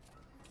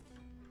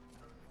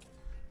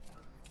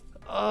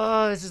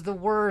 Oh, this is the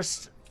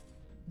worst.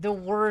 The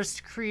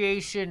worst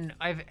creation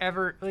I've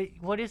ever... Like,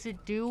 what is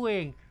it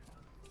doing?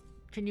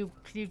 Can you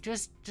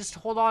just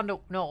hold on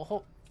to... No,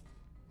 hold...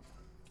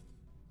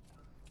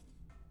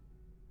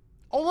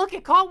 Oh, look,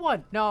 it caught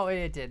one! No,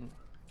 it didn't.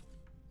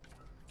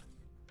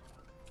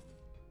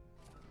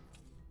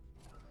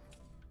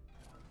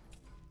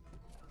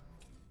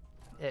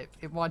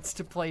 It wants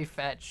to play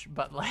fetch,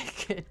 but,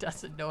 like, it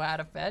doesn't know how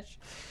to fetch.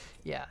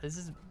 Yeah,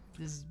 this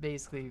is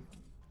basically...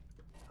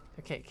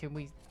 Okay, can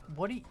we...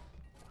 What do you...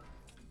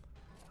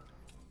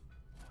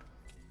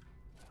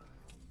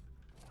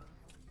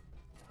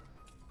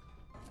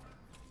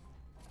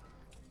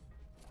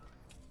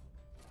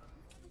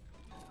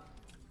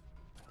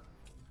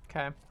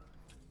 Okay.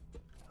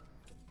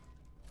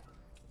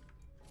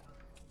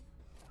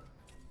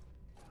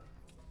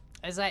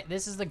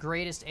 This is the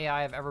greatest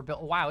AI I've ever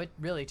built. Wow, it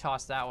really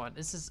tossed that one.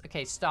 This is...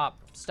 Okay, stop.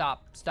 It's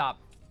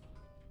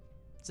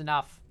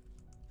enough.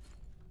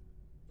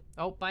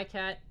 Oh, bye,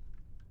 cat.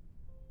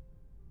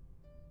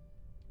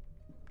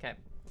 Okay.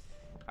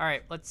 All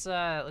right, let's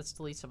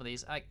delete some of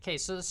these. Okay,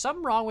 so there's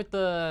something wrong with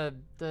the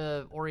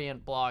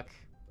orient block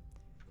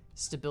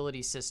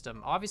stability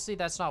system. Obviously,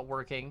 that's not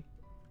working.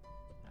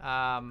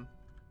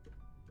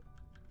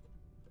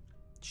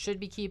 Should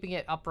be keeping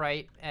it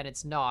upright, and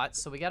it's not,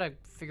 so we gotta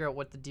figure out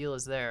what the deal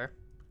is there.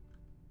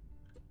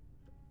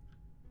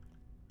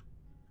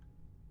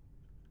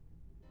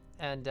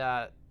 And,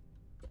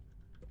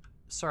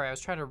 sorry, I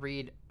was trying to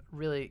read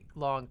really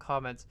long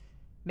comments.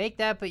 Make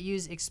that, but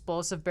use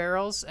explosive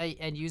barrels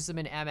and use them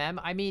in MM.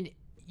 I mean,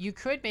 you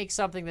could make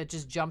something that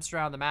just jumps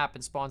around the map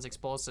and spawns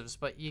explosives,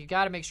 but you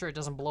gotta make sure it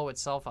doesn't blow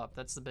itself up.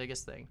 That's the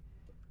biggest thing.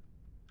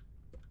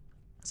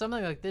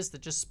 Something like this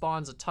that just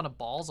spawns a ton of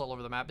balls all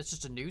over the map, it's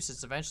just a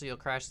nuisance. Eventually you'll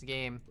crash the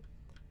game.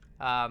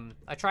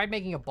 I tried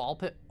making a ball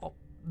pit. Oh,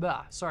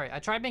 sorry. I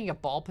tried making a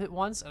ball pit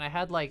once, and I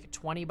had like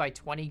 20 by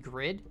 20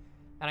 grid,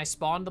 and I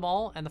spawned them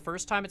all, and the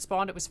first time it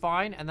spawned, it was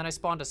fine, and then I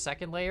spawned a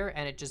second layer,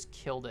 and it just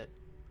killed it.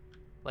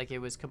 Like, it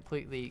was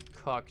completely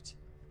cooked.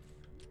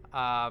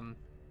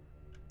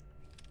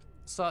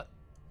 So...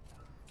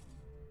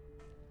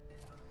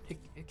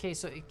 Okay,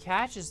 so it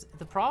catches...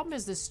 The problem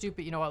is this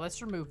stupid... You know what?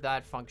 Let's remove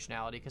that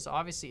functionality, because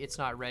obviously it's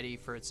not ready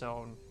for its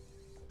own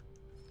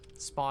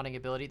spawning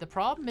ability. The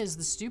problem is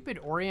the stupid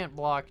orient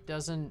block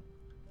doesn't...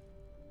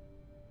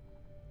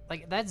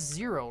 Like, that's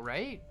 0,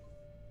 right?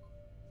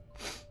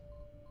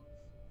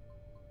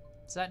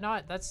 Is that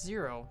not... That's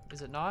 0,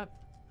 is it not?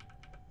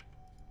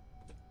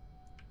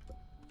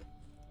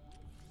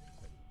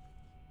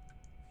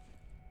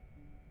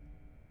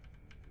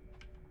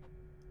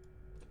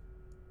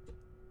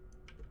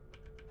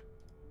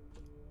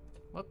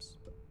 Whoops.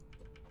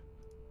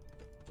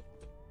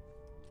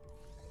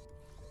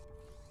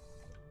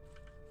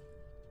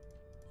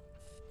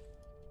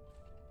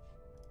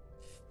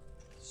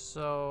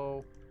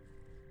 So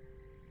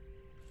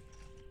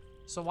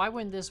why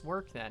wouldn't this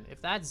work then?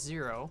 If that's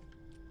 0,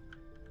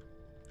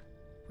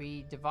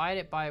 we divide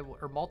it by,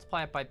 or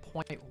multiply it by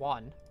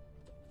 0.1.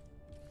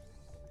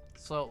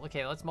 So,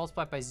 okay, let's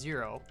multiply it by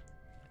 0.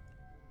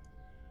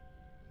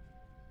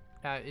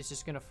 Now it's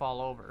just gonna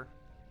fall over.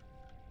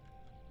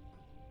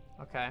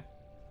 Okay.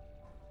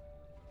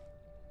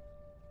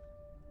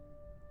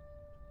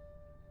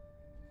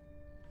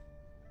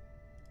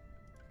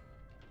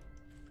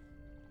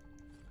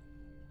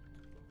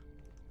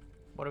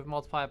 What if we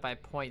multiply it by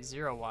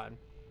 0.01?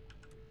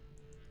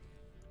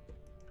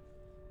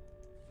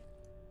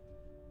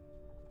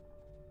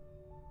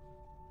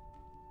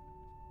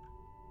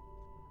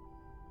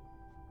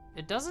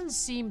 It doesn't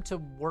seem to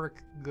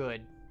work good.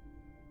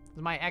 This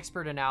is my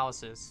expert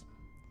analysis.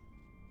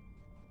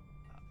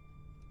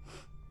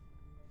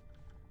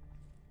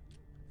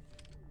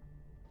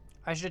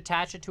 I should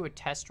attach it to a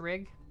test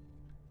rig.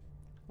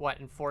 What,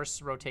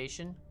 enforce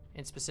rotation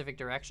in specific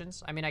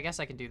directions? I mean, I guess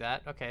I can do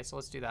that. Okay, so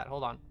let's do that.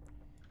 Hold on.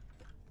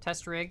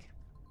 Test rig.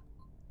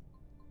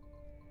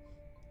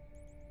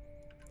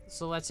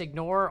 So let's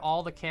ignore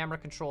all the camera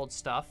controlled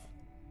stuff.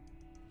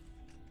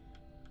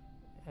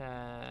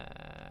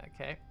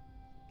 Okay.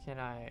 Can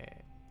I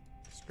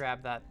just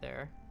grab that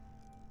there?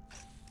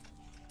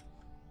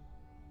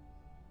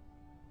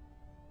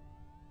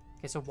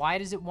 Okay, so why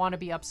does it want to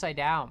be upside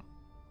down?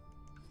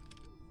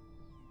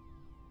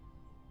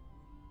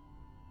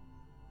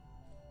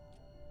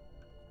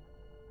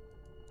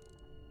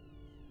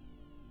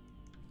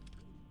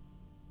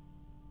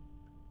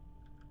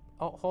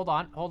 Oh, hold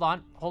on, hold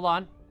on, hold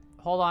on,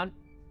 hold on.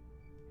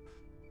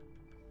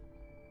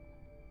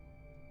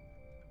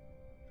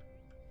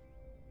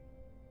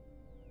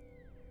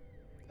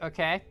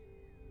 Okay.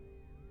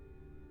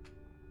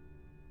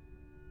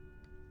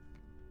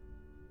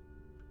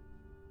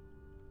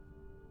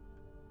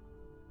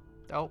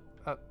 Oh,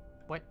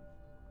 what?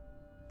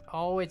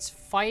 Oh, it's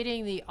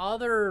fighting the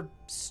other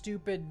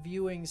stupid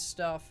viewing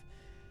stuff.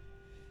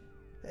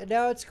 And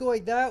now it's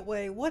going that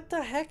way. What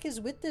the heck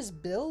is with this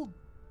build?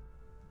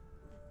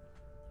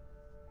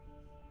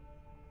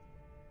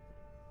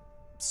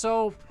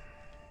 So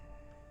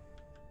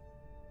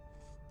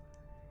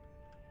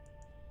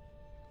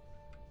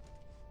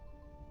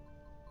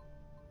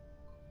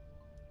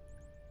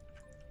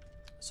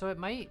it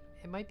might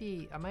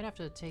be, I might have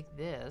to take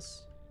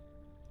this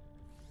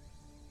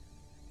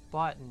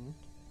button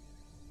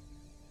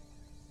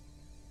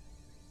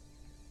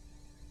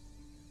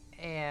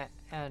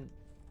and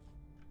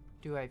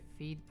do I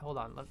feed, hold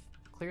on, let's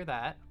clear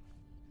that.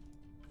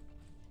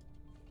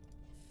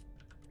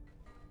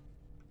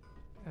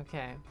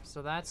 Okay,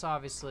 so that's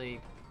obviously...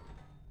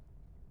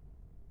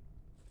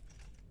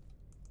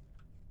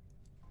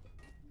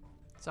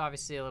 It's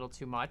obviously a little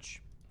too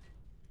much.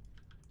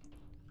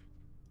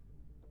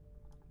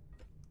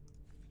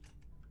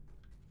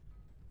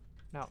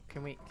 No,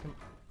 can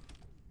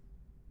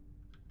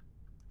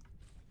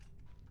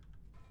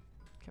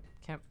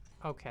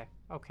okay,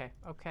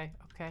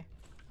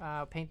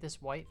 paint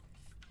this white.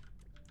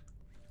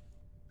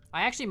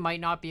 I actually might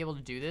not be able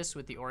to do this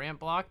with the orient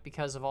block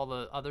because of all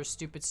the other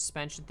stupid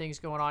suspension things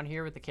going on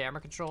here with the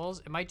camera controls.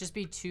 It might just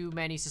be too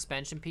many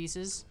suspension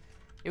pieces.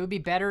 It would be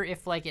better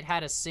if, like, it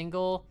had a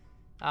single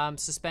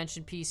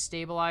suspension piece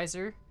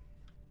stabilizer,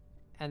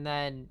 and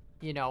then,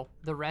 you know,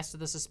 the rest of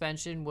the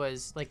suspension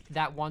was, like,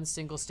 that one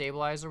single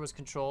stabilizer was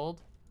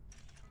controlled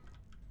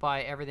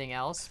by everything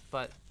else.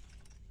 But,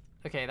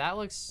 okay, that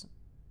looks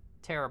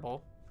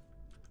terrible.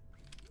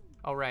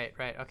 Oh, right,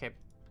 okay.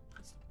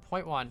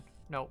 0.1.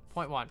 No,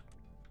 0.1.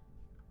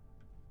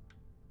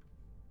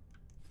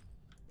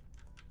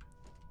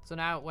 So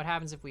now what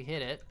happens if we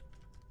hit it?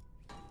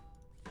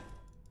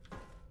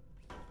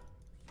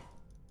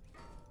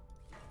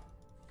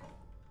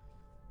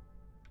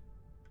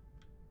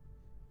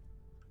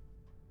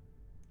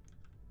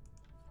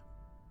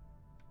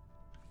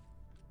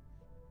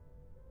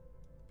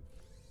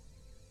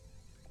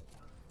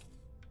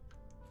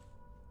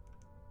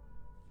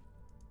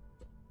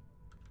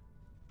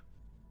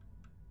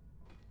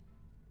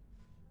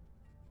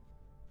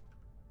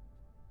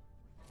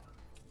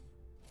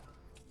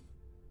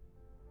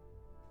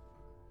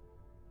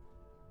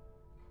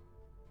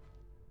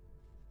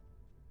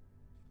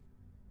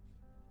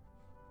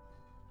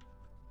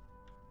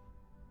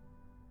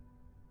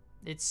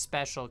 It's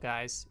special,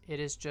 guys. It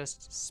is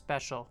just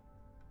special.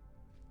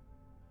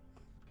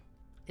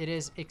 It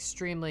is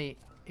extremely,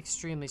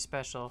 extremely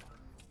special.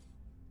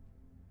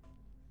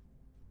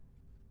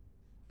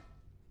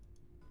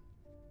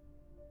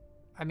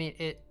 I mean,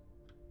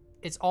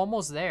 it's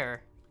almost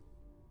there.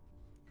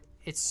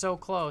 It's so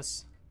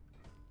close.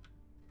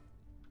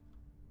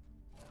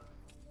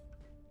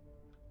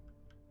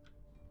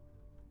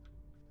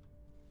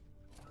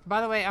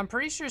 By the way, I'm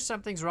pretty sure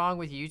something's wrong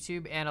with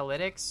YouTube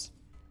analytics.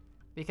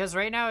 Because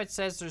right now it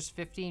says there's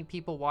 15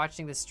 people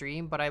watching the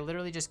stream, but I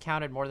literally just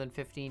counted more than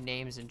 15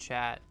 names in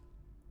chat.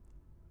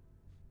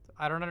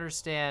 I don't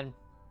understand.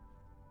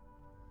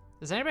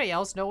 Does anybody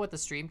else know what the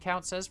stream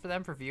count says for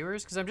them for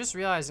viewers? Because I'm just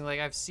realizing, like,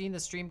 I've seen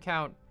the stream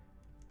count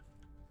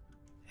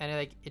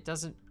and it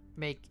doesn't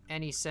make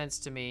any sense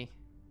to me.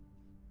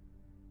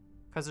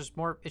 Because there's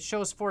more, it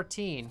shows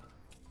 14.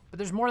 But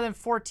there's more than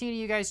 14 of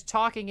you guys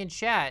talking in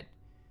chat.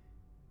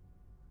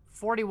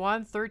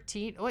 41,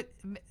 13,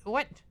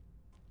 what?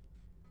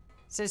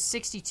 It says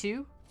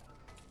 62?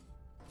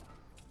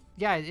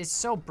 Yeah, it's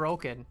so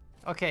broken.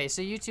 Okay,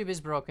 so YouTube is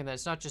broken then.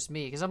 It's not just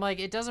me. Because I'm like,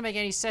 it doesn't make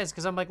any sense.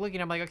 Because I'm like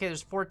looking, I'm like, okay,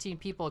 there's 14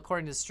 people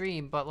according to the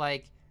stream. But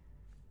like,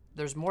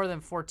 there's more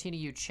than 14 of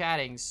you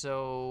chatting.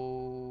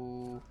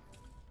 So...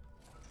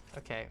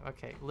 Okay,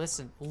 okay.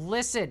 Listen.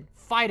 Listen!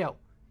 Fido!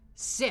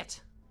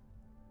 Sit!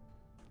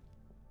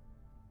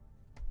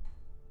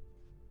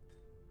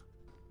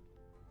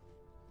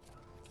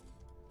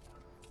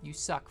 You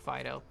suck,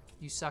 Fido.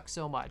 You suck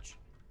so much.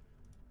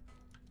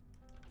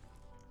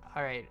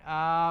 Alright,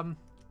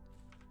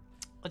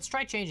 let's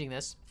try changing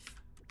this.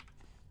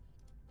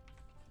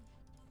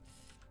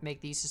 Make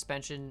the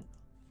suspension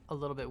a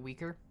little bit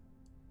weaker.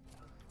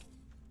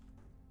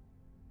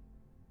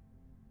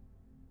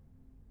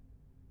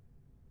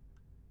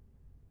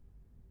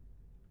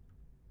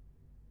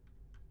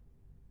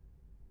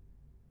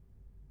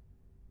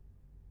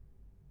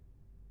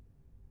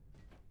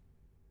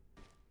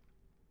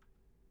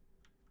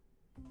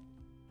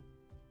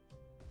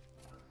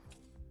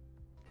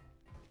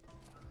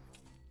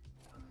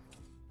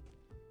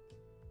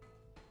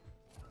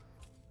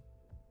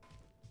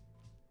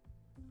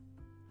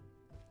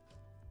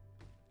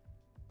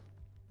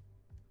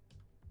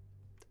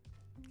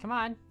 Come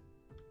on.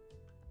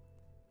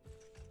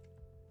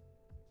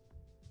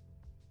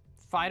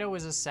 Fido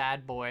is a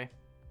sad boy.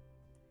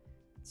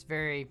 It's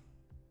very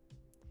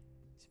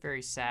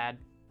sad.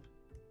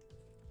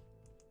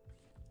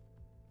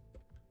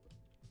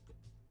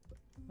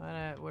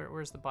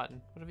 Where's the button?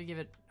 What if we give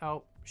it,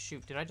 oh,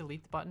 shoot. Did I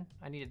delete the button?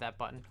 I needed that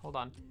button. Hold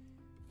on.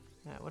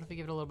 What if we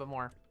give it a little bit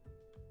more?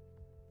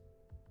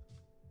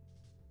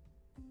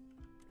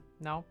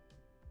 No?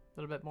 A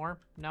little bit more?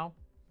 No?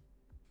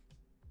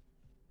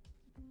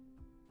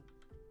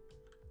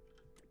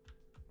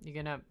 You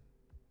gonna...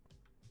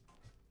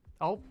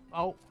 Oh.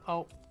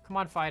 Come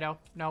on, Fido.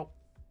 No.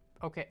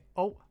 Okay.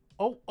 Oh.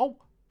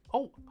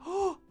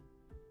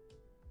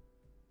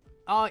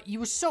 You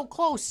were so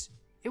close.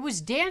 It was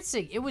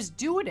dancing. It was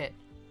doing it.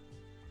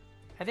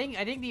 I think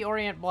the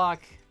orient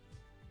block...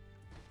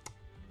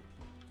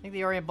 I think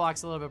the orient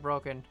block's a little bit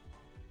broken.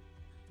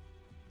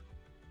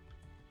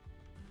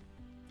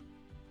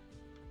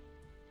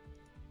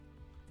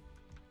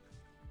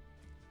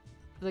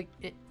 Like,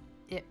 it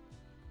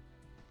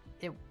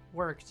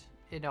worked.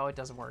 No, it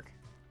doesn't work.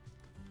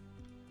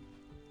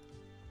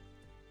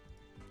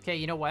 Okay,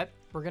 you know what?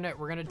 We're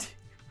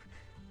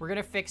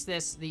gonna fix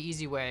this the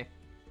easy way.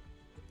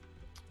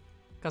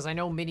 Because I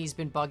know Minnie's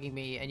been bugging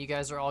me, and you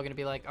guys are all gonna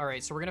be like, all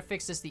right, so we're gonna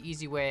fix this the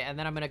easy way, and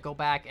then I'm gonna go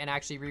back and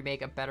actually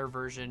remake a better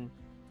version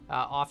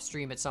off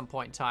stream at some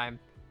point in time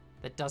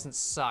that doesn't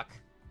suck.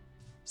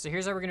 So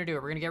here's how we're gonna do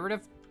it. We're gonna get rid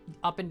of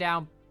up and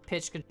down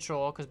pitch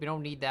control because we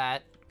don't need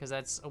that, because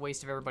that's a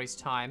waste of everybody's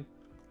time.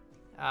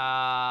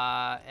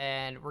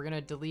 And we're gonna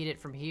delete it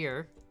from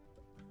here,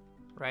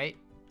 right?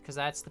 Because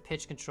that's the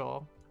pitch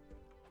control.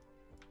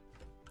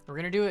 We're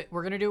gonna do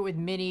it with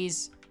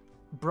Minnie's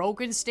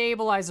broken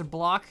stabilizer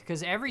block,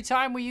 because every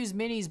time we use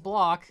Minnie's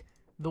block,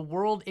 the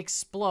world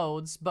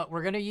explodes, but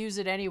we're gonna use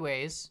it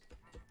anyways.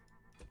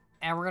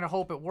 And we're gonna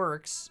hope it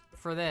works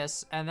for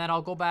this, and then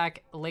I'll go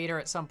back later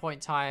at some point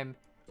in time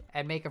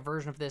and make a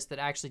version of this that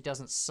actually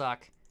doesn't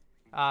suck.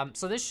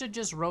 So this should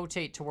just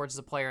rotate towards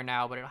the player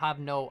now, but it'll have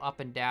no up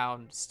and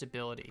down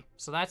stability.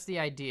 So that's the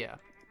idea.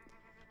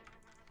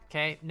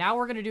 Okay, now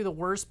we're gonna do the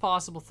worst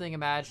possible thing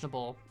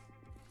imaginable.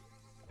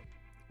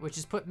 which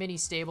is put mini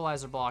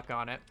stabilizer block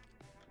on it.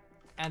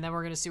 And then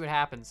we're going to see what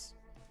happens.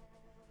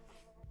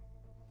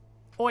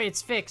 Oh,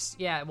 it's fixed.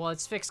 Yeah, well,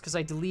 it's fixed because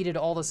I deleted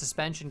all the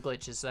suspension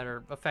glitches that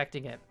are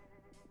affecting it.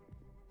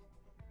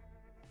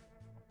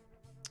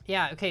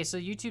 Yeah, okay, so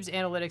YouTube's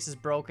analytics is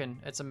broken.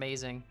 It's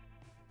amazing.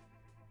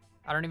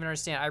 I don't even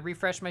understand. I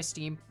refreshed my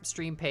stream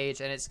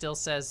page, and it still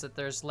says that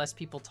there's less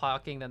people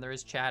talking than there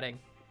is chatting.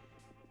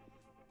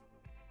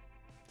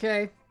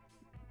 Okay.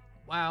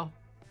 Wow.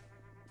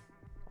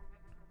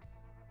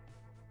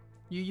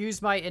 You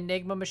use my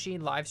Enigma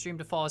machine live stream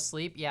to fall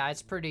asleep? Yeah,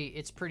 it's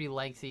pretty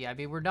lengthy. I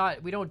mean,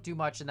 we don't do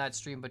much in that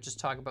stream, but just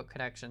talk about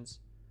connections.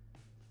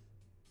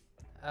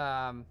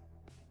 Yeah,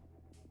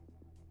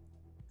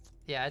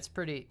 it's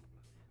pretty...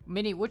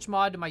 Mini, which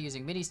mod am I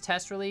using? Mini's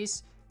test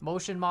release,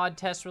 motion mod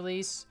test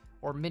release,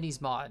 or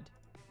Mini's mod?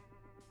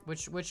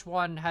 Which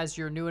one has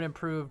your new and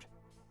improved?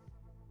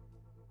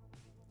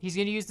 He's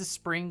gonna use the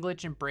spring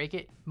glitch and break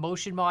it.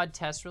 Motion mod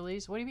test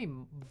release? What do you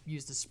mean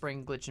use the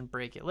spring glitch and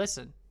break it?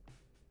 Listen.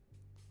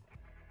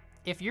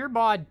 If your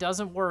mod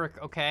doesn't work,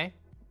 okay,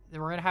 then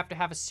we're gonna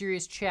have a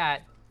serious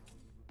chat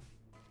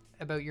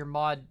about your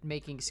mod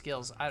making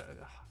skills.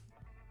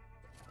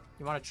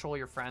 You want to troll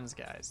your friends,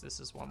 guys. This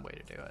is one way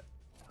to do it.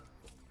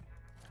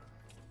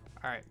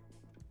 Alright.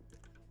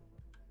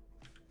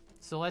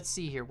 So let's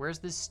see here. Where's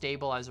this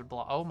stabilizer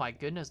block? Oh my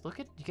goodness.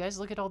 You guys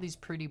look at all these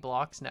pretty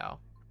blocks now.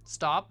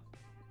 Stop.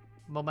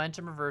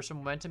 Momentum reverser,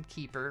 momentum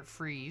keeper,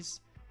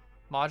 freeze,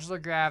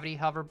 modular gravity,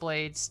 hover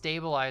blade,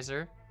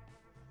 stabilizer.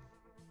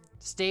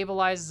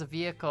 Stabilizes a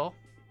vehicle.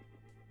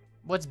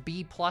 What's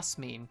B plus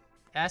mean?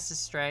 S is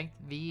strength.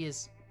 V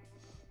is...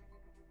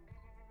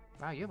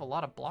 Wow, you have a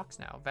lot of blocks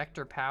now.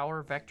 Vector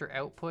power, vector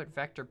output,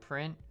 vector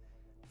print,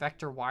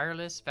 vector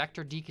wireless,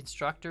 vector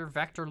deconstructor,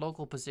 vector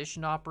local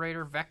position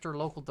operator, vector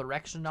local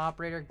direction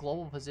operator,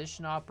 global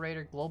position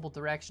operator, global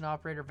direction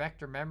operator,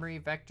 vector memory,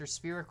 vector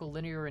spherical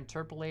linear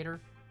interpolator.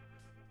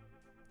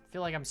 I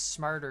feel like I'm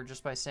smarter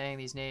just by saying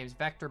these names.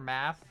 Vector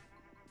math.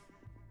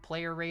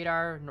 Player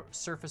radar,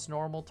 surface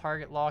normal,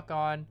 target lock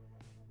on,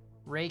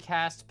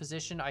 raycast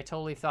position. I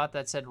totally thought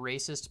that said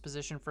racist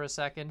position for a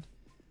second.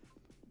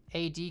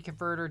 AD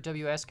converter,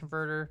 WS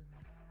converter,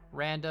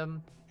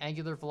 random,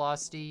 angular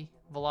velocity,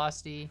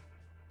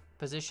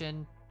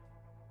 position,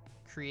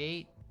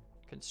 create,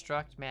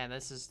 construct. Man,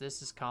 this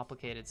is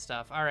complicated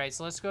stuff. All right,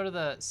 so let's go to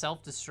the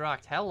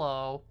self-destruct.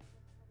 Hello.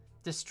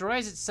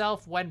 Destroys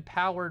itself when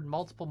powered,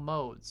 multiple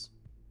modes.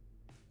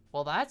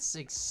 Well, that's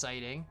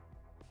exciting.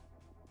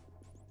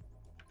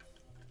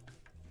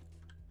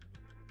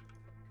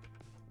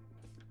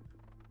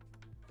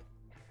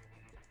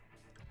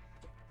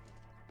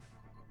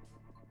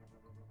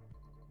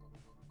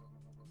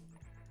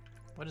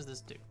 What does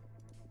this do?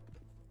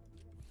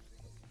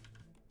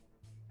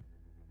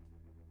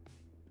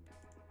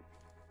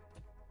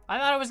 I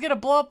thought it was gonna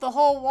blow up the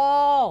whole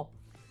wall.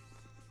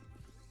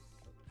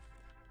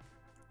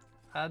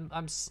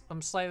 I'm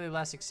slightly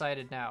less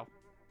excited now.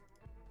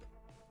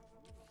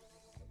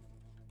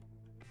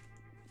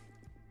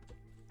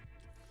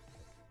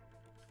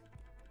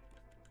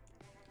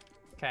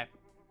 Okay.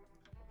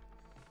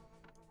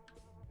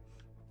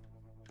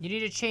 You need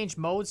to change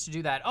modes to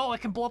do that. Oh, I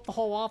can blow up the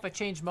whole wall if I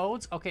change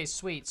modes? Okay,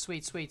 sweet,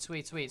 sweet, sweet,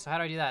 sweet, sweet. So how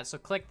do I do that? So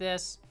click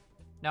this.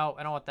 No,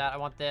 I don't want that. I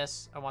want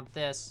this. I want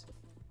this.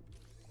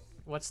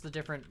 What's the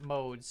different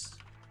modes?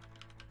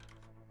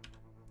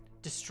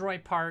 Destroy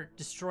part,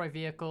 destroy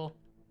vehicle.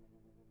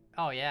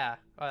 Oh, yeah.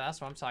 Oh, that's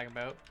what I'm talking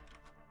about.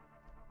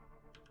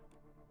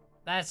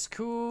 That's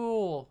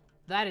cool.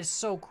 That is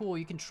so cool.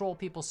 You can troll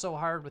people so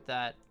hard with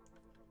that.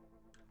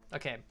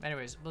 Okay,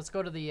 anyways, let's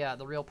go to the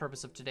real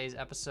purpose of today's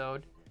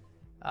episode.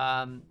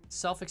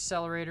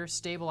 Self-accelerator,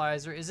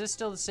 stabilizer. Is this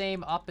still the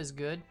same? Up is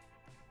good.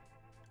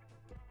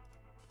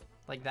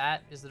 Like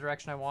that is the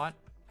direction I want.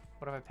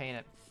 What if I paint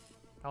it?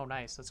 Oh,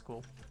 nice. That's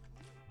cool.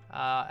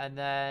 And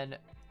then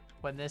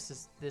when this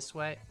is this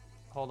way,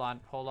 hold on.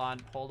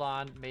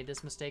 Made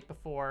this mistake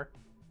before.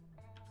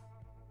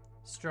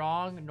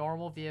 Strong,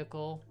 normal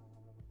vehicle,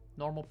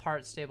 normal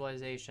part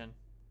stabilization.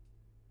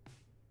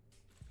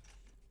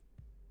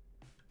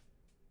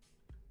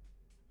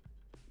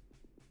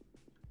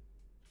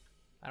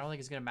 I don't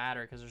think it's gonna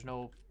matter because there's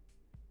no...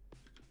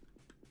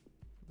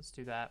 Let's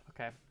do that.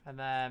 Okay. And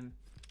then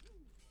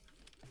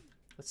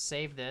let's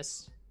save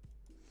this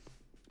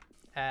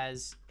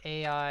as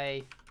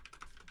AI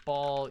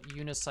Ball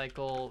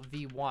Unicycle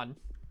V1.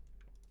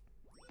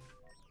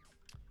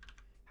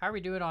 How are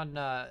we doing on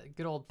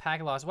good old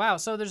packet loss? Wow,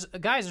 so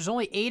there's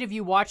only 8 of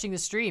you watching the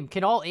stream.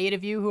 Can all 8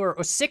 of you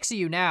or 6 of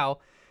you now,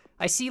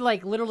 I see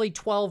like literally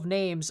 12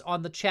 names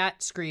on the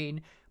chat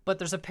screen, but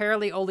there's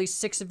apparently only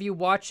 6 of you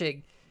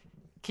watching.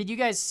 Can you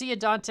guys see it,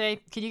 Dante?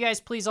 Can you guys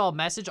please all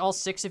message? All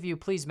 6 of you,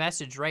 please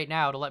message right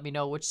now to let me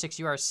know which 6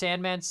 you are.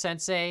 Sandman,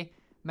 Sensei,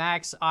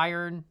 Max,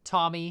 Iron,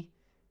 Tommy,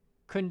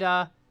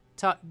 Kunda.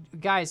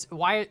 Guys,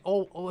 why?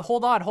 Oh,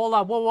 hold on.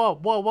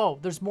 Whoa.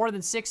 There's more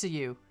than 6 of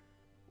you.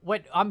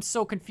 What? I'm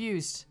so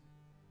confused.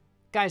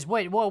 Guys,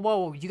 wait.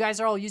 Whoa. You guys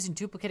are all using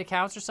duplicate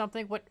accounts or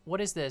something? What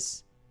is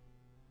this?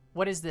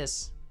 What is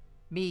this?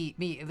 Me,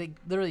 like,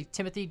 literally,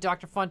 Timothy,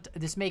 Dr. Funt,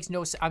 this makes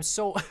no sense. I'm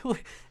so,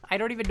 I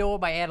don't even know what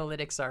my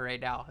analytics are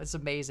right now. It's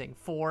amazing.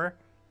 4,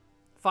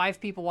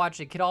 5 people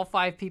watching. Can all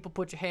 5 people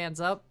put your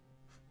hands up?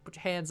 Put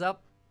your hands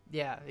up.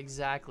 Yeah,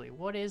 exactly.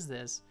 What is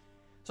this?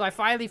 So I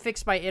finally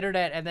fixed my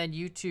internet, and then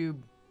YouTube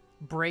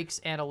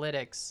breaks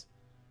analytics.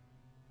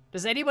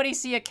 Does anybody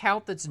see a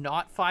count that's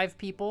not 5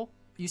 people?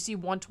 You see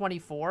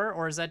 124,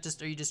 or is that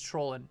just, are you just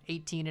trolling?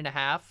 18 and a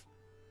half?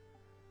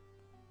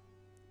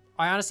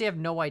 I honestly have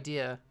no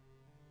idea.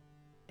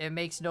 It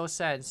makes no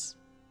sense.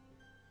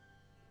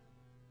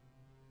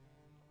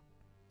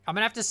 I'm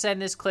gonna have to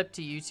send this clip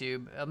to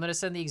YouTube. I'm gonna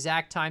send the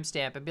exact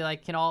timestamp and be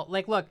like, can all,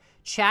 like, look,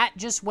 chat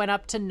just went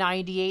up to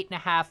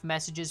 98.5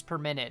 messages per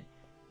minute.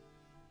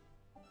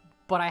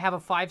 But I have a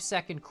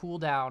 5-second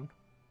cooldown.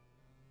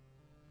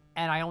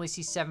 And I only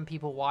see 7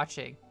 people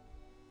watching.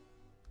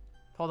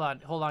 Hold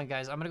on,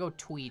 guys. I'm gonna go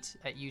tweet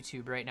at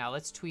YouTube right now.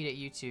 Let's tweet at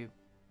YouTube.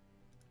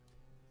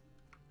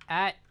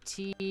 At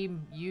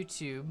Team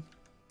YouTube.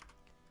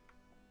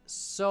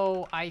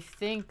 So I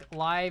think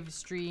live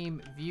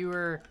stream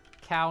viewer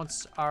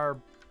counts are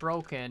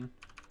broken.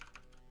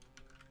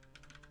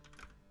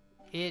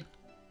 It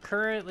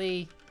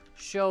currently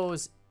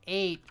shows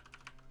 8,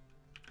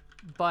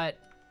 but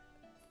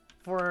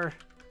for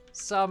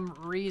some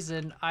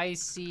reason I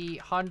see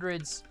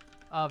hundreds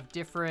of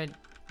different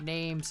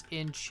names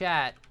in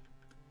chat.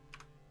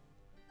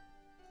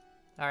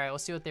 All right, we'll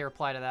see what they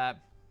reply to that.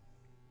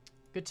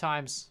 Good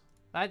times.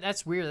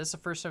 That's weird. That's the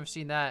first time I've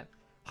seen that.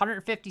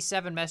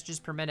 157 messages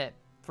per minute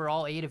for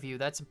all 8 of you.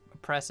 That's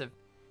impressive.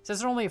 It says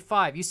there's only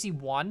 5. You see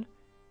 1,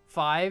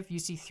 5, you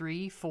see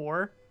 3,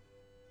 4.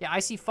 Yeah, I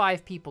see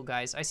 5 people,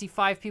 guys. I see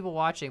 5 people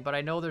watching, but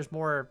I know there's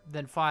more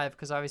than 5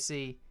 because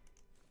obviously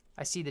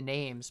I see the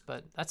names,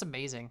 but that's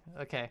amazing.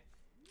 Okay.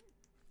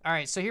 All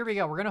right, so here we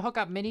go. We're going to hook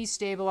up mini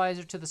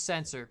stabilizer to the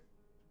sensor.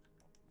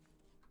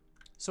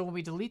 So when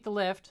we delete the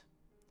lift,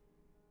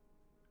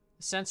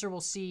 the sensor will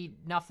see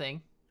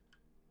nothing.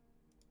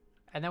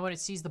 And then when it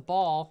sees the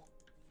ball,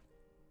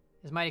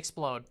 it might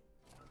explode.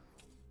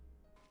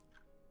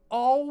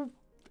 Oh.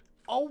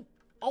 Oh.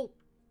 Oh.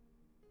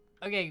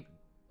 Okay.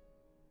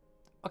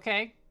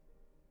 Okay.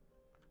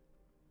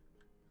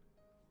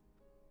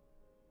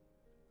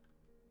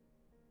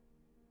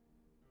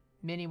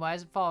 Mini, why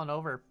is it falling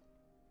over?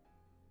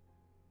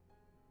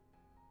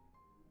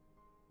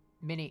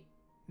 Mini.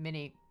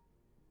 Mini.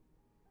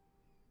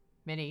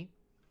 Mini.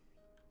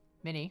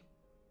 Mini.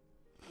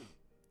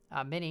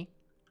 Mini.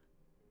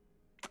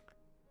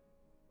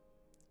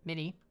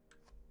 Mini.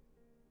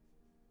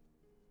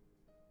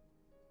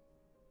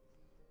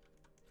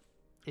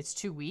 It's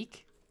too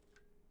weak.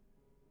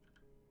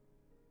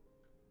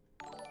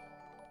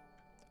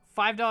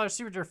 $5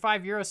 super or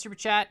 €5 super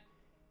chat.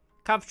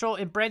 Comp Patrol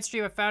in Brent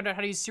stream. I found out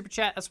how to use super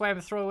chat. That's why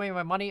I'm throwing away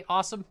my money.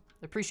 Awesome.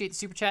 Appreciate the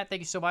super chat. Thank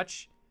you so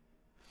much.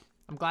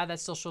 I'm glad that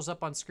still shows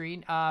up on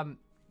screen.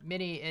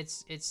 Mini,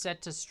 it's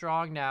set to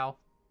strong now.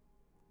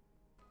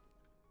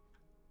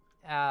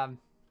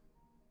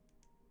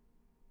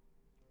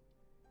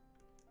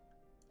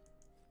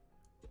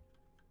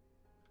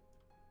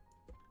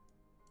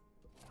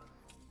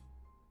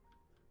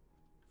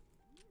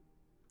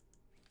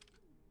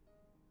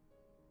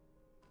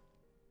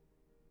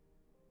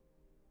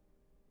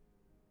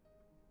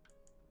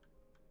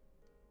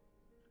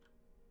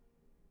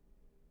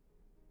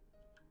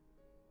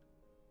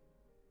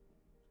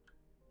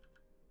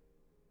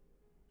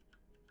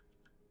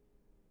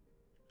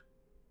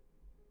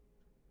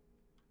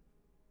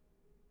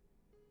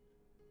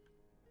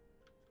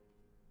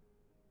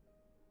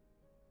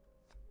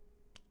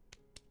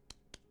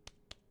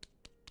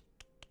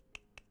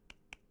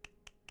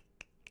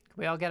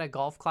 Can we all get a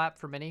golf clap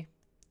for Mini,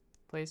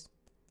 please?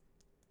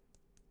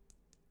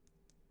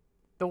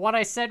 The one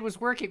I said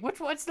was working.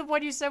 What's the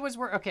one you said was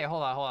working? Okay,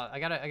 hold on. I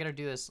gotta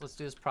do this. Let's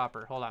do this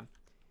proper. Hold on.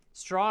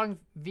 Strong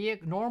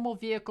normal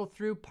vehicle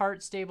through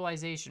part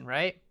stabilization,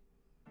 right?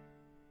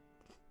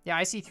 Yeah,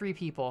 I see 3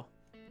 people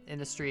in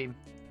the stream.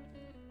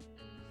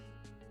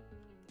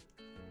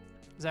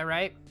 Is that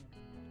right?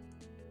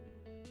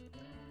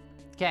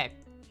 Okay,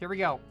 here we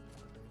go.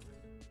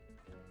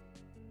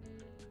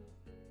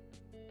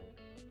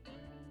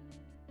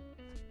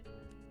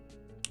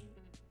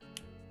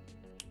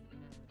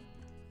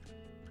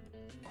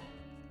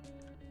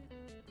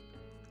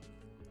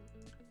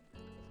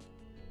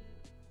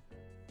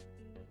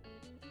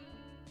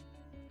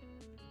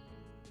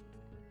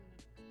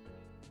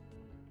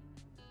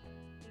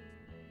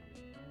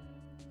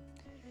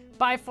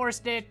 Bye,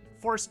 Forced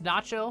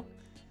Nacho.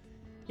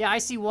 Yeah, I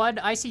see 1.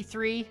 I see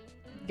 3.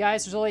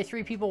 Guys, there's only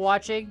 3 people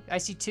watching. I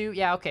see 2.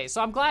 Yeah, okay.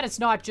 So I'm glad it's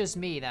not just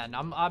me then.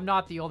 I'm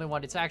not the only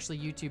one. It's actually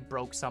YouTube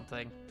broke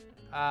something.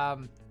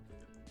 I'm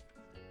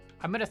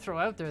gonna throw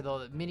out there though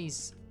that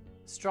Mini's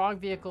strong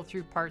vehicle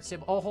through part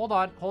stable. Oh, hold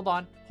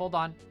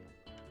on.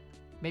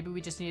 Maybe we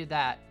just needed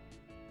that.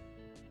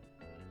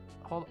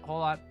 Hold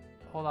on.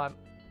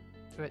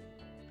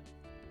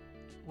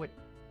 What?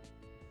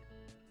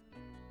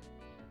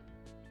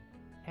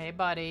 Hey,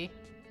 buddy.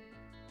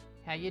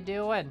 How you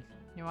doing?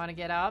 You want to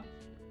get up?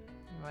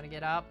 You want to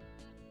get up?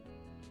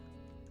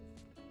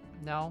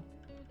 No?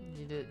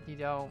 You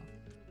don't.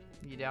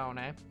 You don't,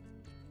 eh?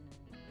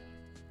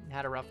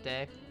 Had a rough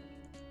day.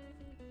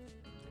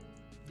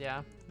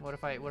 Yeah. What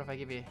if I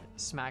give you a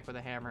smack with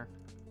a hammer?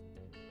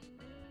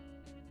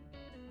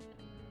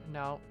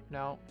 No,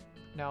 no,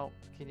 no.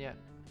 Can you?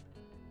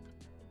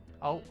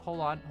 Oh,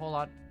 hold on.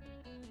 Hold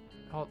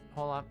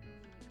on.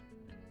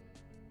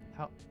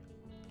 How?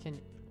 Can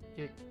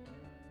you?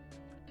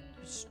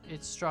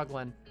 It's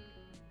struggling.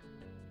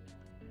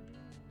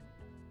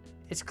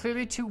 It's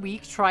clearly too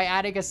weak. Try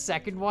adding a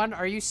second one.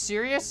 Are you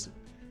serious?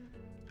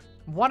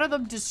 One of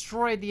them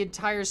destroyed the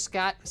entire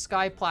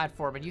sky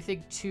platform, and you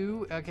think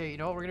two? Okay, you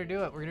know what? We're gonna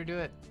do it. We're gonna do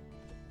it.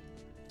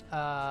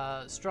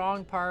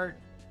 Strong part,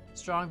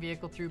 strong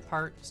vehicle through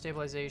part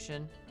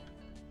stabilization.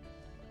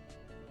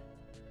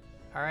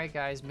 All right,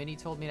 guys. Minnie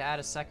told me to add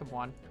a second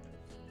one.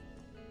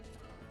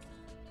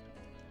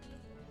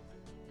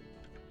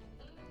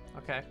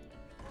 Okay.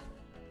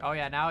 Oh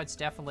yeah, now it's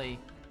definitely.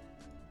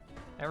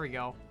 There we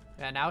go.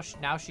 Yeah,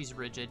 now she's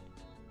rigid.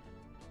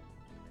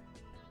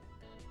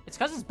 It's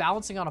because it's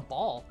balancing on a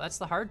ball. That's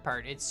the hard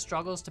part. It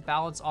struggles to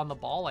balance on the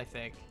ball, I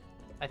think.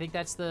 I think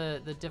that's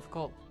the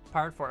difficult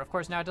part for it. Of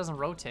course, now it doesn't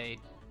rotate.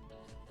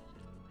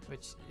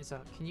 Which is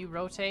a... Can you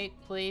rotate,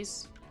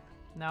 please?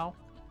 No?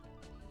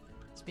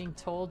 It's being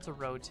told to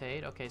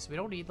rotate. Okay, so we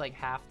don't need, like,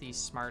 half these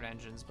smart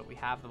engines, but we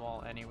have them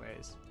all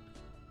anyways.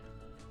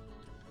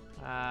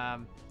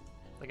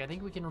 Like, I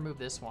think we can remove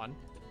this one.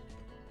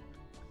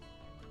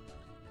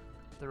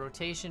 The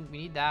rotation, we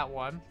need that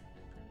one.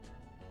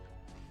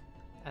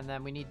 And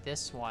then we need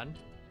this one.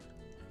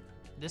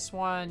 This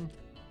one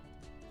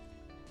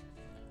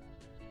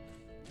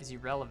is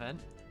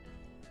irrelevant.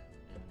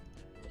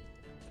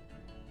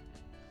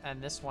 And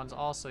this one's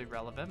also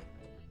irrelevant.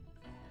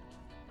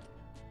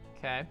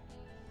 Okay.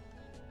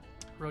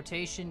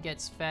 Rotation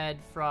gets fed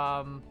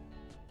from...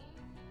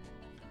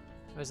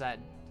 What is that?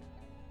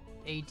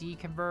 AD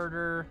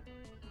converter.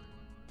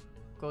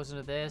 Goes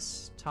into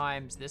this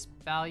times this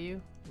value.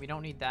 We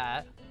don't need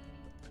that.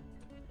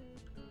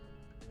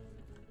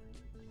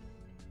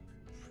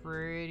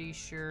 Pretty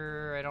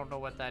sure I don't know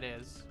what that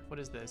is. What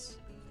is this?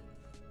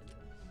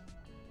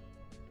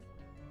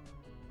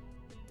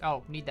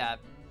 Oh, need that.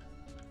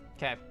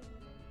 Okay.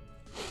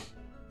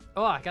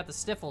 Oh, I got the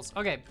sniffles.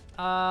 Okay.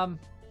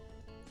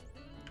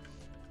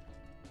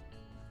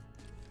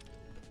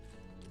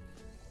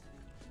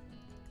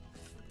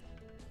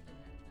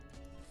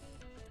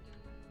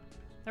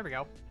 There we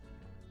go.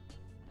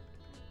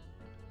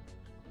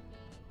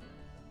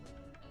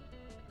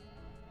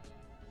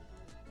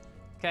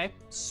 Okay,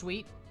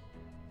 sweet.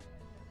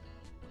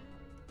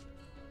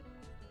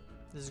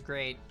 This is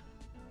great.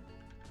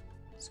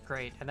 It's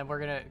great. And then we're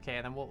gonna, okay,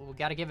 and then we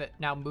gotta give it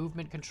now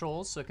movement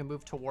controls so it can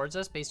move towards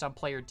us based on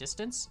player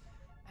distance.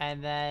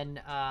 And then,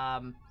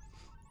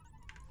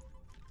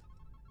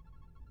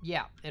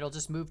 yeah, it'll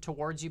just move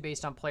towards you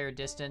based on player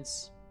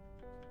distance.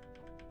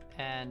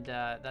 And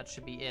that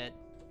should be it.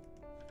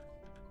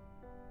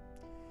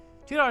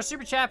 $2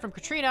 super chat from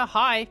Katrina.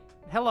 Hi.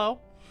 Hello.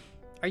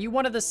 Are you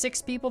one of the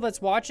 6 people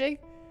that's watching?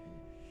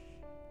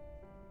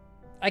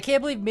 I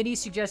can't believe Minnie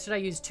suggested I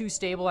use 2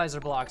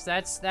 stabilizer blocks.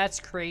 That's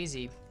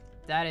crazy.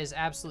 That is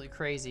absolutely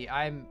crazy.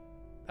 I'm...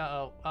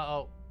 Uh-oh.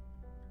 Uh-oh.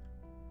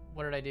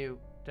 What did I do?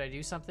 Did I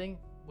do something?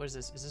 What is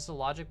this? Is this a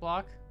logic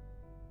block?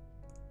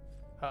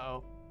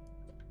 Uh-oh.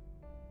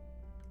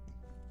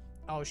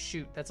 Oh,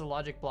 shoot. That's a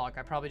logic block.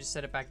 I probably just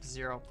set it back to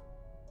 0.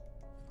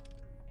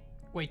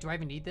 Wait, do I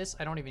even need this?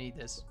 I don't even need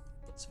this.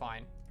 It's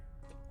fine.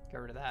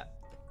 Get rid of that.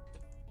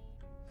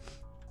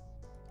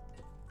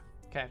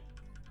 Okay.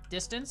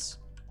 Distance.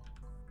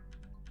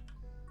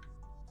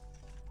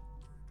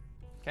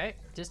 Okay,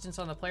 distance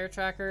on the player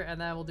tracker, and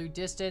then we'll do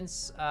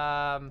distance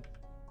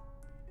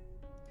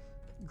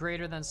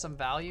greater than some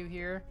value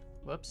here.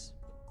 Whoops.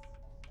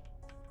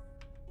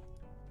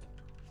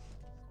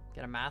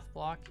 Get a math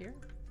block here.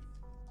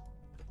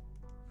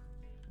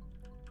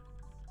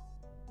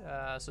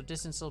 So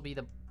distance will be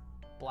the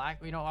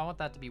black. You know, I want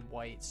that to be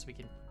white so we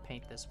can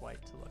paint this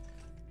white to look.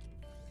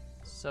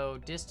 So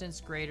distance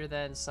greater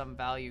than some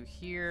value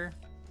here.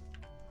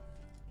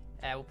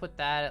 And we'll put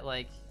that at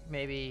like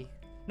maybe...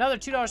 Another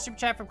 $2 super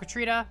chat from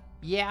Katrina.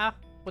 Yeah.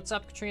 What's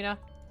up, Katrina?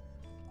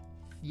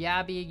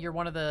 Yeah, being you're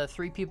one of the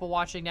 3 people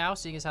watching now,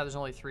 seeing as how there's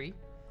only 3.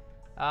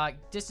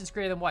 Distance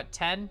greater than what?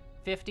 10?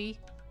 50?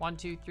 1,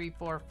 2, 3,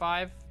 4,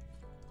 5.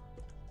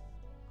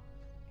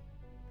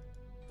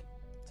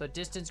 So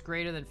distance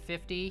greater than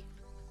 50.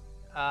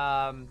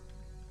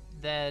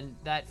 Then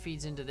that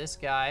feeds into this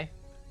guy,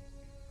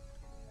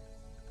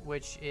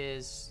 which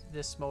is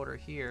this motor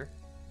here.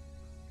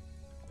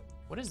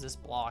 What is this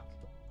block?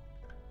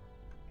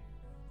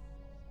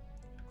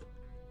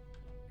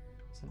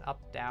 It's an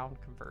up-down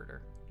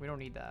converter. We don't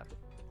need that.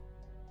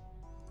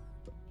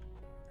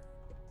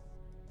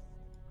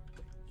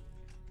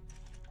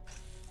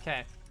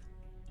 Okay.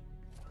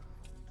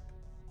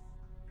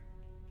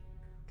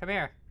 Come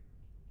here.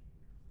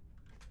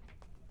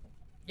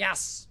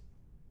 Yes!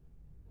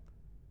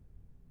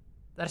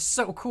 That is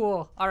so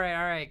cool. All right,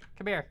 all right.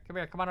 Come here, come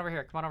here. Come on over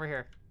here. Come on over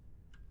here.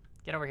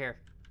 Get over here.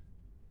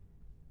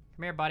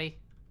 Come here, buddy.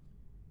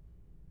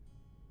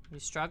 You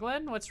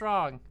struggling? What's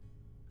wrong?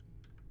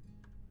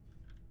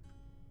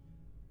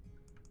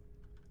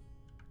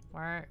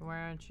 Where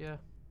aren't you?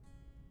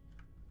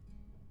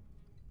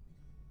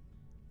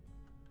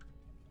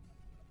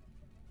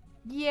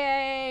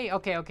 Yay!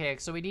 Okay, okay.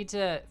 So we need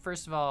to,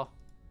 first of all,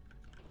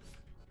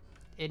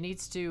 it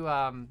needs to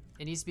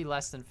be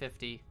less than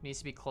 50. It needs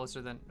to be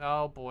closer than,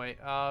 oh boy.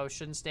 Oh,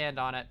 shouldn't stand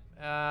on it.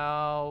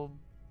 Oh,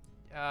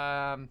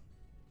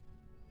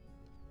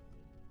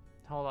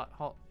 hold on,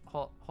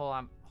 hold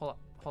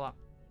on.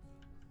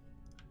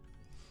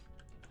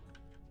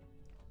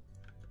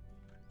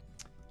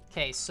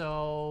 Okay,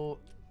 so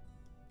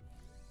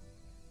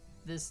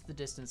this is the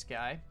distance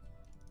guy.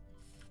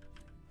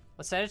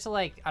 Let's set it to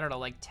like, I don't know,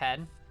 like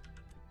 10.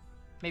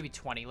 Maybe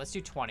 20. Let's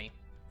do 20.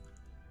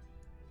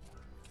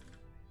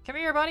 Come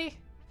here, buddy.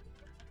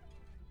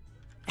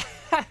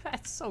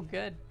 That's so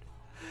good.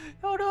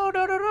 Oh, no,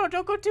 no, no, no.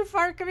 Don't go too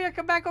far. Come here.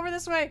 Come back over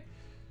this way.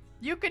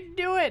 You can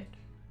do it.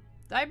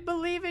 I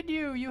believe in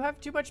you. You have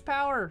too much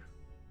power.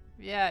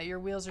 Yeah, your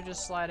wheels are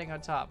just sliding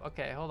on top.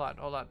 Okay, hold on,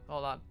 hold on,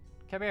 hold on.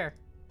 Come here.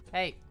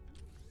 Hey.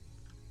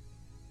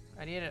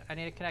 I need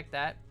to connect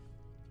that.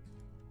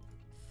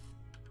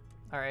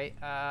 All right.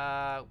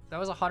 That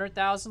was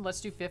 100,000.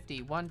 Let's do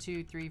 50. 1,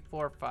 2, 3,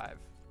 4, 5.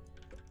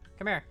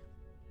 Come here.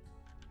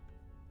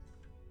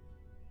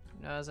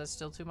 No, is that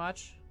still too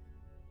much?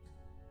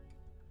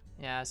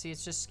 Yeah, see,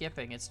 it's just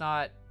skipping. It's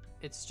not,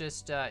 it's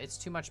just, it's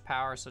too much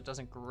power, so it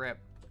doesn't grip.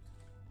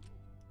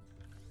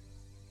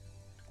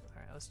 All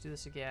right, let's do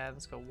this again.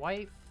 Let's go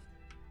white.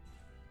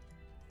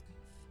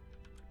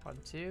 1,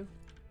 2.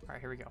 All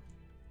right, here we go.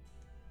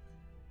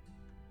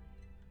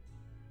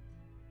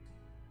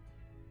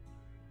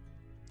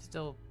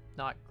 Still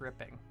not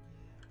gripping.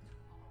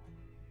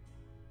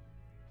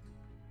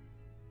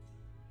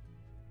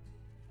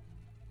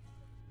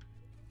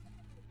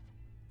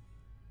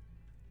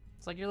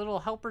 It's like your little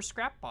helper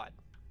scrap bot.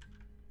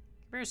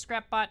 Come here,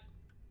 scrap bot.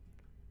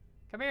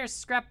 Come here,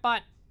 scrap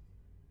bot.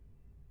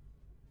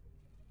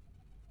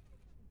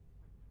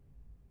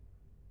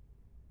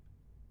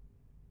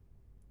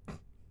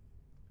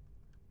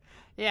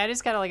 Yeah, it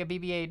is kind of like a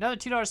BB-8. Another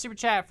 $2 super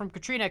chat from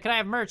Katrina. Can I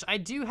have merch? I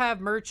do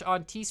have merch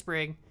on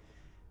Teespring,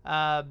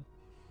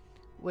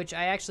 which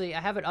I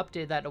haven't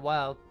updated that in a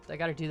while. I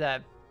gotta do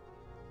that.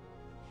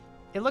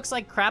 It looks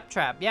like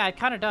Claptrap. Yeah, it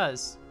kind of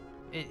does.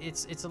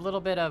 It's a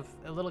little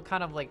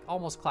kind of like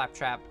almost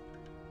Claptrap.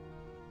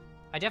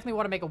 I definitely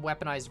want to make a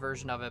weaponized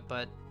version of it,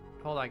 but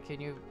hold on, can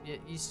you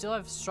still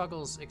have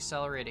struggles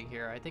accelerating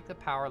here. I think the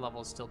power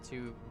level is still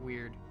too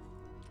weird.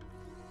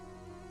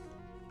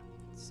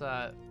 It's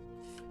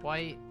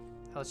white.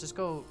 Let's just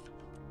go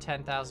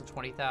 10,000,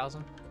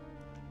 20,000.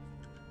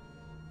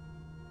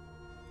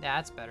 Yeah,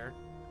 that's better.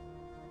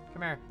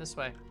 Come here, this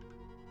way.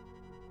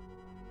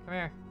 Come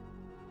here.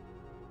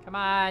 Come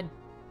on.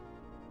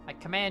 I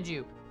command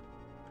you.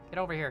 Get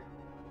over here.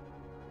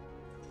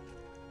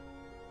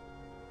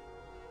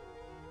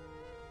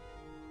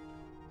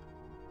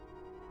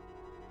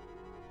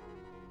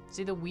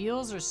 See, the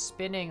wheels are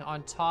spinning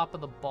on top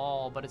of the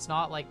ball, but it's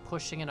not like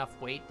pushing enough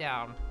weight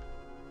down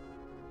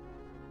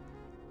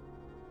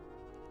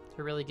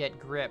to really get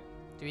grip.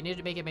 Do we need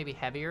to make it maybe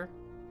heavier?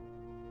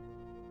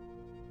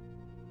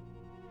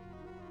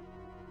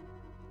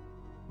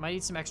 Might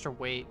need some extra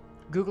weight.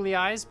 Googly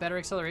eyes, better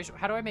acceleration.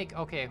 How do I make,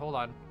 okay, hold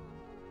on.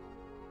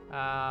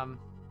 How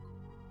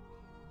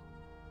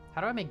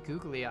do I make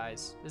googly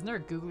eyes? Isn't there a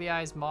googly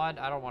eyes mod?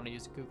 I don't want to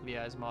use googly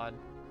eyes mod.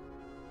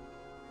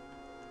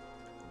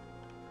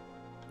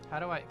 How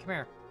do I, come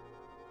here.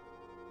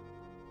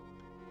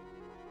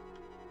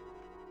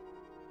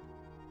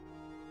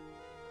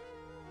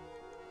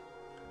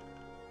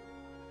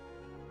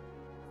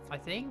 I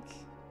think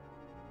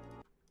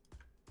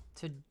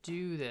to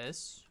do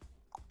this,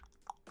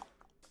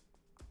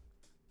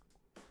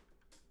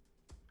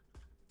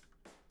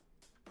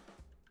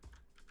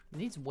 it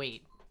needs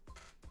weight.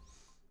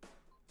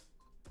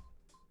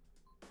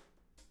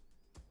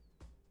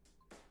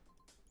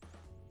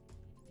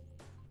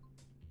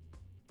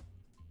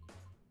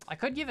 I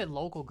could give it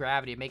local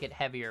gravity, make it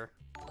heavier.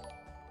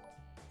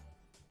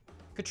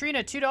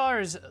 Katrina,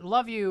 $2.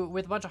 Love you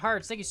with a bunch of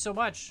hearts. Thank you so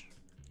much.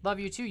 Love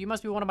you too. You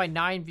must be one of my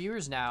 9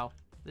 viewers now.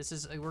 This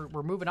is,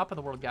 we're moving up in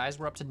the world, guys.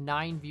 We're up to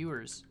 9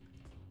 viewers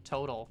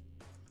total.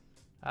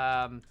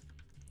 I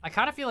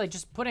kind of feel like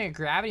just putting a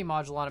gravity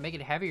module on it, make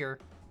it heavier.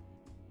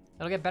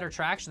 It'll get better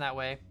traction that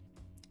way.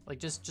 Like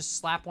just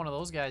slap one of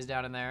those guys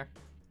down in there.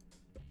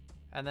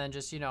 And then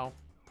just, you know,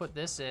 put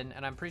this in.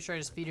 And I'm pretty sure I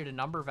just feed it a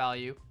number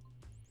value.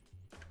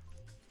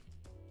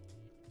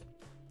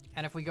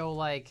 And if we go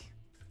like,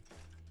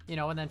 you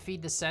know, and then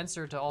feed the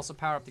sensor to also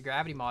power up the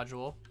gravity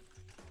module.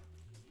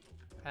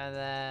 And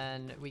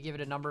then we give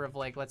it a number of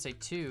like, let's say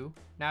 2.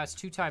 Now it's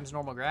 2 times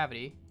normal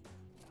gravity.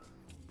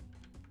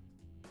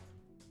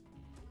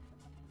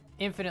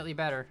 Infinitely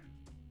better.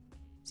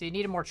 So you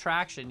needed more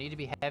traction, need to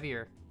be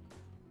heavier.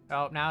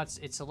 Oh, now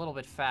it's a little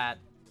bit fat.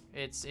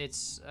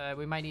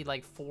 We might need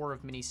like 4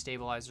 of mini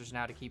stabilizers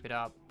now to keep it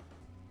up.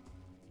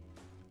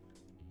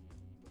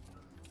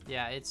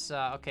 Yeah, it's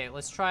okay.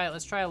 Let's try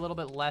a little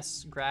bit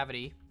less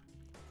gravity.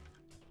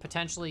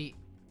 Potentially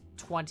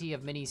 20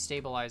 of mini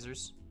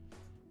stabilizers.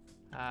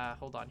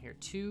 Hold on here.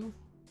 2.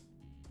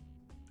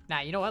 Nah,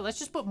 you know what? Let's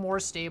just put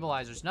more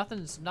stabilizers.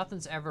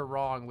 Nothing's ever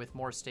wrong with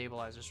more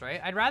stabilizers, right?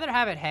 I'd rather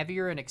have it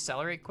heavier and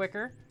accelerate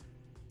quicker.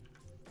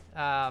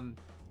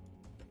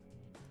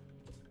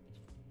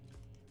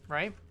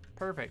 Right?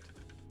 Perfect.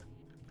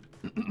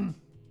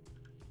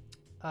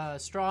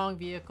 Strong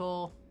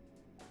vehicle.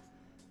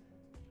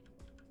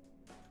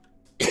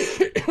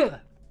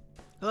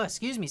 Oh,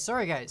 excuse me.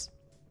 Sorry, guys.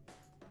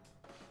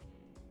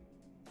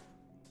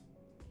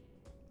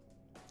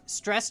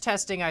 Stress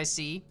testing, I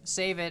see.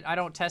 Save it. I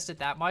don't test it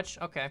that much.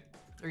 Okay.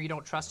 Or you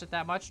don't trust it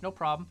that much. No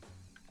problem.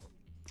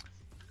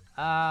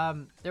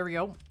 There we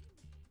go.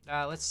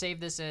 Let's save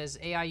this as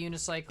AI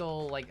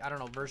Unicycle, like, I don't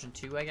know, version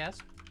 2, I guess.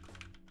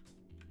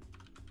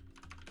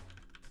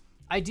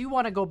 I do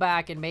want to go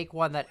back and make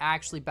one that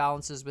actually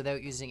balances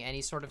without using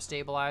any sort of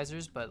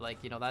stabilizers, but, like,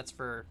 you know, that's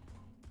for...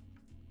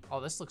 Oh,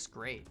 this looks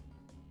great.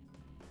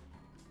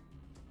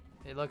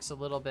 It looks a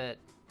little bit...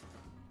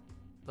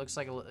 Looks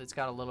like it's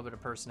got a little bit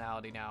of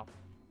personality now.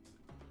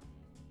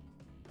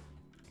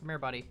 Come here,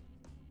 buddy.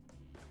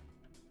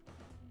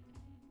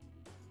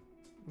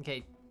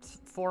 Okay,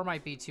 4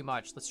 might be too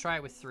much. Let's try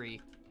it with 3.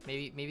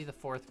 Maybe the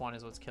 4th one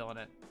is what's killing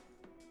it.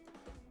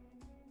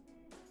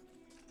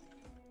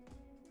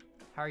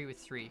 How are you with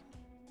 3?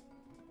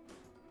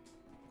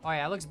 Oh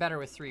yeah, it looks better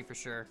with 3 for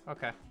sure.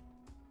 Okay.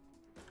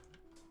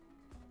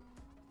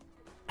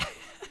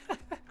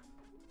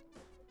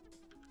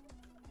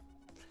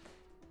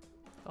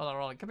 Hold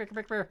on. Come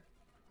here.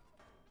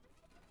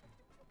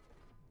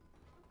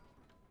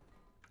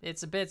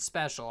 It's a bit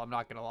special, I'm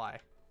not gonna lie.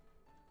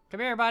 Come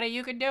here, buddy,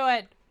 you can do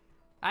it!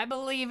 I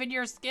believe in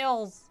your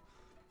skills!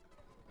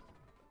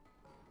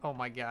 Oh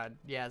my god,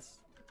 yes.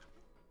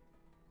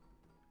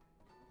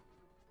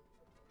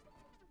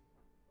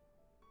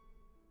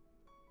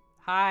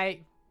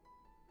 Hi.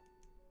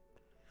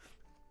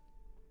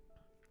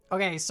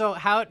 Okay, so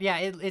how, yeah,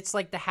 it's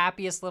like the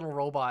happiest little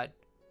robot.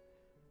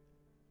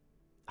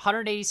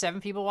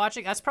 187 people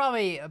watching. That's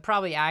probably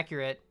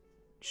accurate.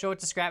 Show it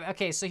to Scrap.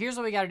 Okay, so here's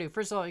what we gotta do.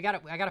 First of all, I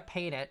gotta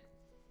paint it.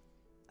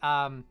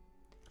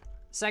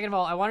 Second of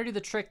all, I want to do the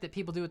trick that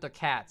people do with their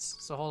cats.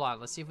 So hold on.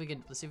 Let's see if we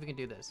can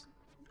do this.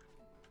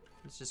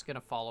 It's just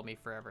gonna follow me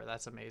forever.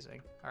 That's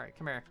amazing. All right,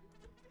 come here.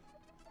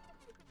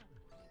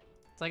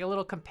 It's like a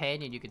little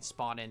companion you can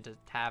spawn in to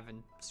have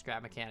in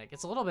Scrap Mechanic.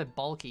 It's a little bit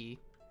bulky.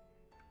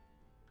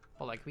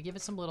 Hold on, can we give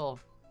it some little...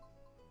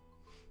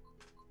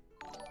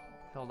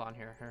 Hold on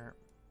here.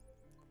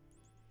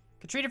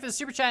 Katrina for the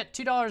super chat,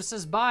 $2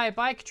 says bye.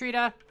 Bye,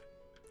 Katrina.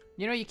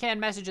 You know you can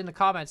message in the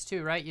comments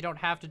too, right? You don't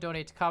have to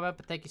donate to comment,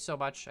 but thank you so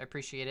much. I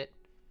appreciate it.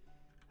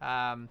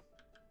 I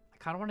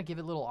kind of want to give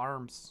it little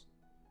arms.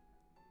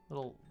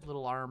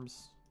 Little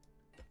arms.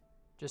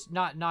 Just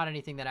not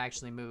anything that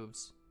actually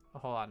moves. Oh,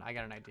 hold on, I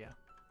got an idea.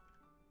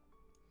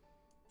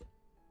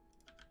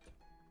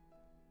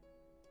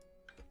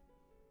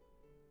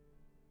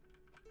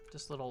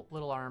 Just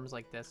little arms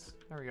like this.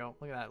 There we go.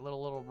 Look at that,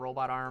 little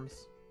robot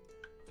arms.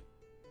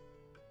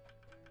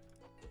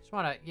 Just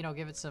want to, you know,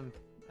 give it some,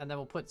 and then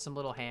we'll put some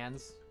little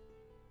hands.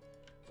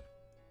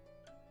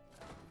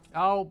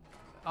 Oh.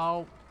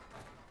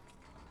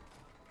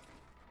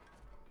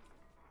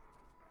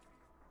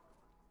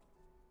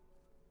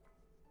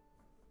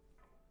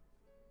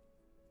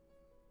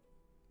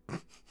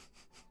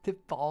 The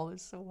ball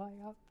is so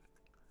high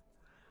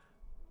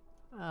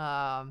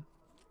up.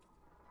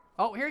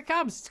 Oh, here it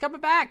comes. It's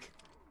coming back.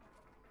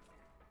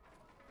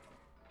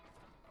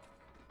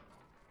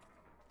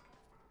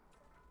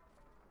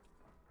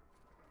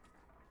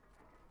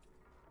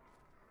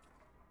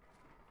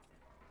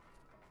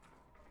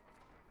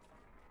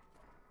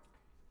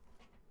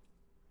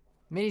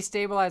 Mini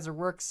stabilizer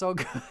works so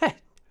good.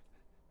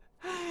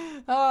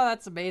 Oh,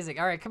 that's amazing.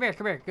 All right, come here.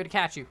 Good to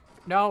catch you.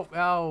 No,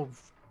 oh,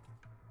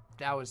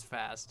 that was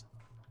fast.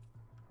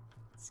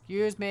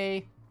 Excuse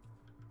me.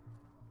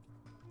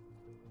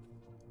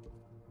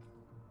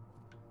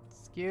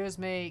 Excuse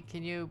me,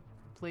 can you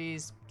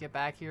please get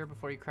back here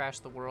before you crash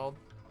the world?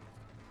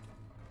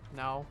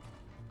 No.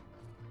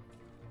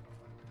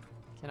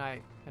 Can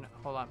I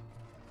hold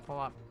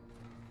on.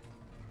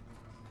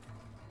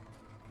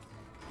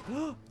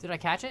 Did I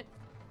catch it?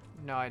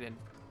 No, I didn't.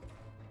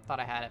 Thought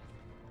I had it.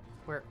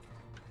 Where?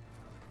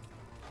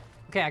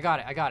 Okay, I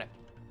got it.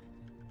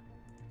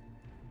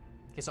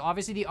 Okay, so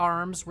obviously the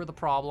arms were the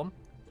problem.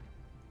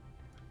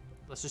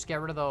 Let's just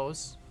get rid of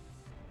those.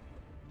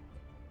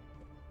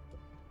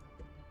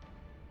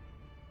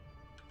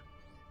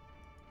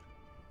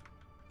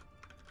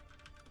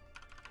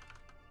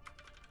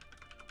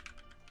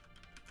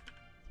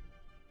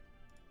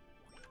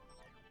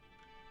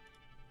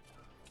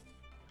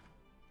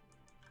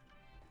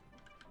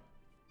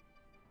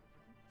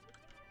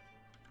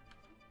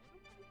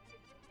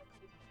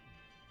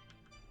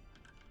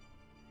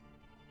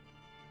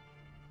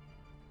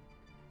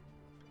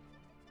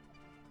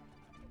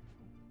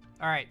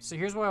 All right, so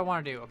here's what I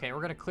want to do. Okay,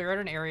 we're gonna clear out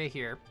an area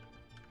here.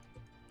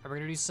 And we're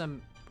gonna do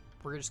some.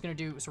 We're just gonna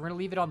do. So we're gonna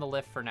leave it on the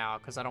lift for now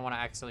because I don't want to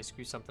accidentally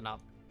screw something up.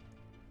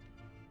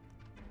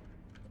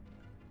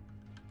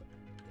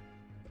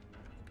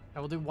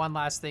 And we'll do one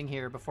last thing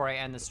here before I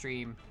end the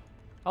stream.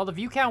 Oh, the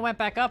view count went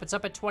back up. It's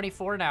up at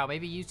 24 now.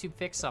 Maybe YouTube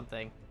fixed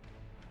something.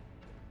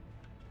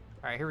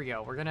 All right, here we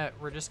go.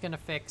 We're just gonna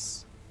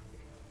fix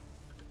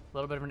a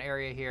little bit of an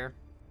area here.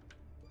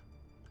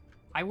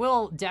 I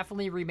will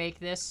definitely remake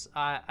this.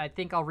 I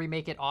think I'll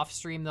remake it off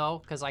stream though,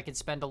 because I could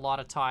spend a lot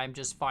of time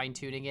just fine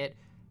tuning it.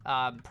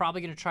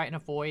 Probably gonna try and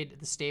avoid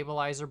the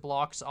stabilizer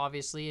blocks,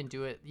 obviously, and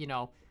do it, you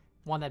know,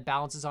 one that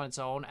balances on its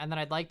own. And then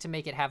I'd like to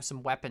make it have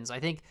some weapons. I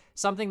think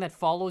something that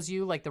follows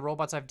you, like the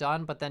robots I've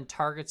done, but then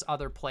targets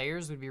other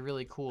players would be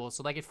really cool.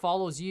 So like it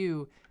follows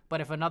you,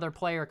 but if another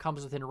player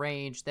comes within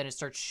range, then it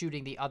starts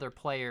shooting the other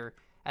player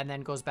and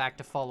then goes back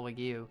to following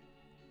you.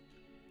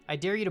 I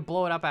dare you to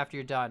blow it up after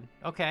you're done.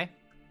 Okay,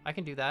 I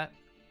can do that.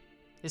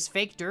 Is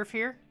fake Durf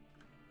here?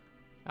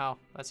 Oh,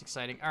 that's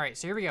exciting. All right,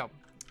 so here we go.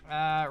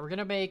 We're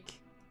gonna make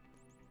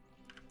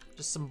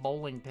just some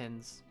bowling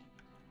pins.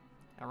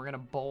 And we're gonna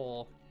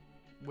bowl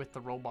with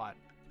the robot.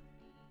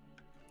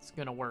 It's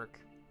gonna work.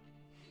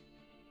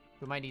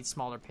 We might need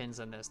smaller pins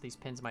than this. These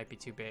pins might be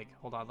too big.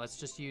 Hold on, let's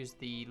just use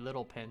the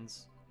little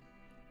pins.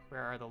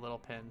 Where are the little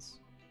pins?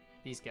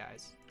 These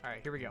guys. All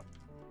right, here we go.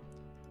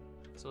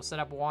 So we'll set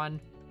up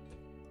one.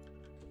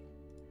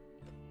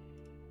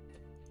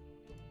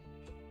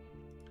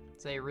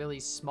 It's a really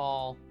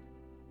small.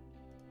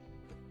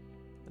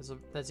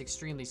 That's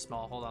extremely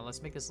small. Hold on,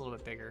 let's make this a little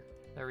bit bigger.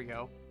 There we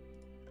go.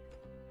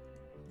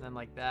 And then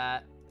like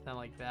that, then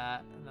like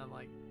that, and then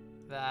like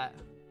that.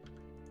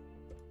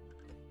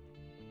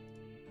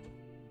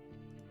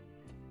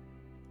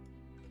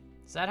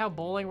 Is that how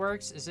bowling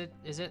works? Is it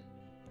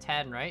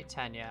 10, right?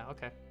 10, yeah,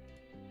 okay.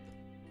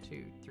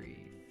 2, 3,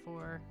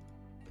 4.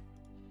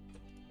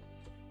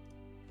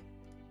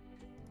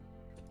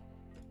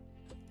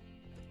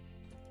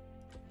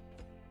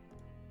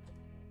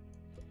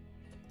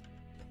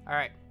 All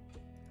right.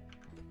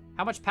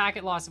 How much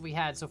packet loss have we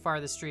had so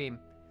far this stream?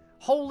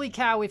 Holy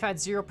cow, we've had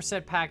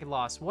 0% packet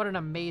loss. What an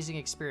amazing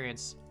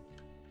experience.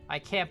 I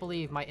can't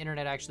believe my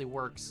internet actually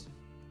works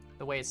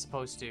the way it's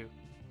supposed to.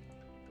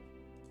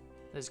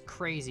 That's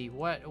crazy.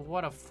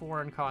 What a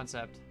foreign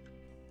concept.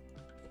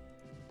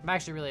 I'm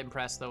actually really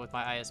impressed though with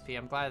my ISP.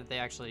 I'm glad that they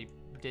actually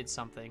did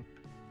something.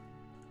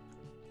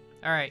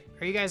 All right,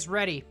 are you guys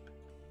ready?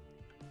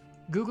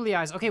 Googly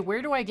eyes. Okay,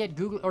 where do I get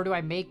Google, or do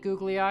I make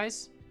googly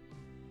eyes?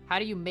 How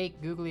do you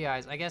make googly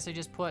eyes? I guess I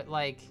just put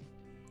like,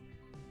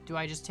 do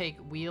I just take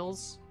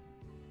wheels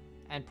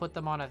and put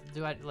them on a,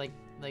 do I like,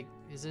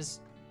 is this,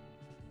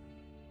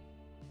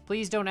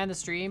 please don't end the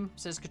stream,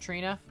 says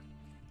Katrina.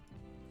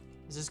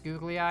 Is this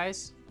googly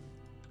eyes?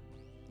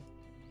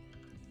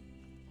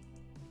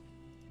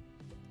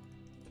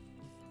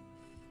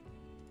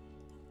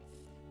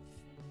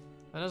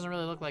 That doesn't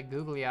really look like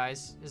googly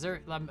eyes. Is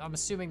there, I'm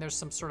assuming there's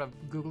some sort of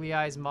googly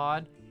eyes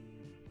mod.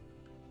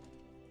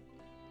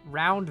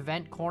 Round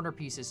vent corner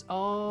pieces.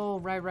 Oh,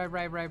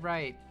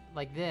 right.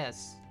 Like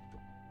this.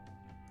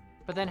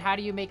 But then how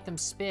do you make them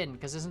spin?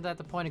 Because isn't that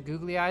the point of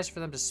googly eyes,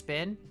 for them to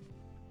spin?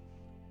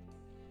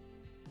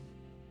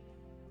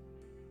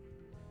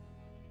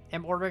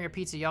 I'm ordering a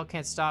pizza. Y'all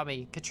can't stop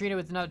me. Katrina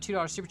with another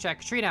 $2 super chat.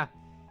 Katrina,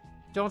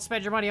 don't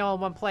spend your money all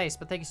in one place,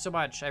 but thank you so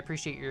much. I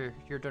appreciate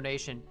your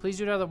donation. Please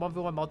do another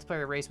 1v1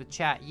 multiplayer race with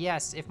chat.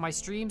 Yes, if my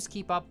streams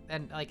keep up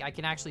and like I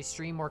can actually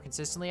stream more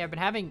consistently. I've been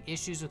having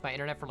issues with my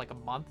internet for like a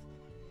month.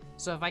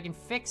 So if I can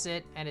fix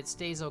it and it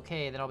stays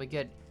okay, then I'll be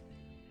good.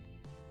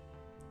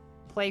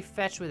 Play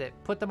fetch with it.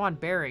 Put them on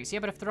bearings. Yeah,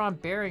 but if they're on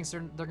bearings,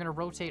 they're gonna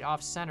rotate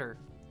off center.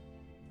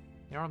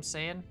 You know what I'm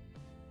saying?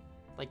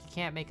 Like you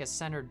can't make a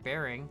centered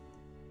bearing,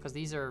 because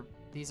these are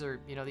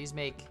you know, these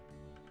are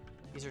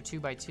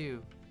 2x2.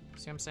 See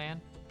what I'm saying?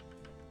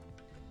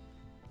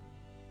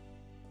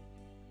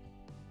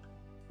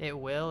 It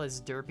will,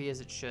 as derpy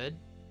as it should.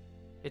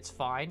 It's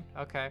fine.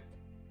 Okay.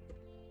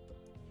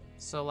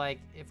 So, like,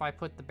 if I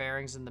put the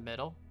bearings in the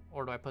middle,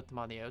 or do I put them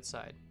on the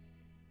outside?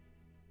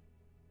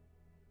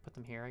 Put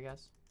them here, I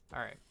guess. All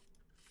right.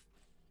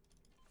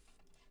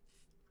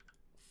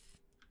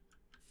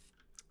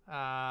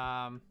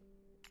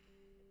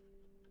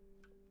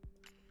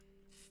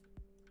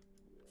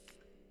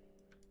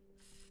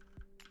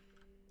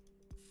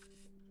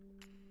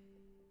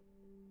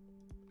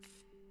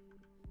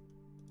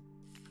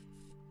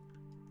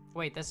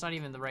 Wait, that's not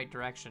even the right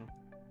direction.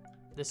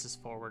 This is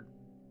forward.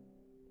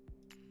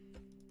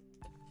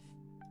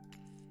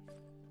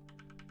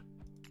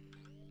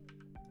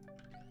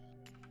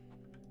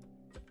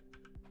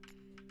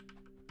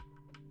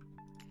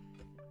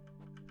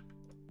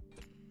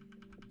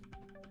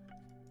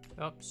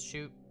 Oops,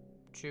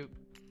 shoot,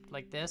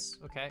 like this,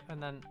 okay,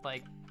 and then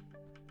like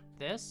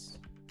this.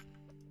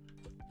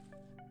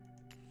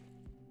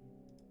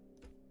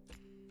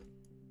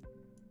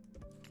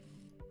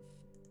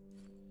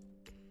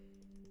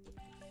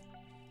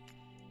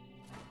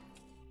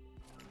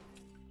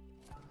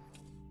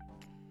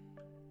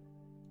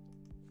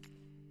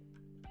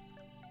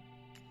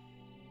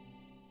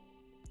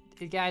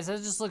 Guys,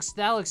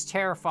 that looks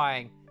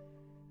terrifying.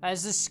 That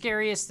is the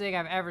scariest thing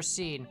I've ever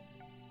seen.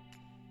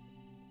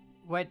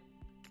 What?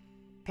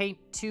 Paint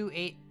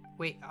 2-8.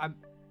 Wait,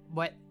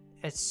 what?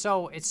 It's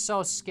so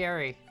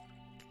scary.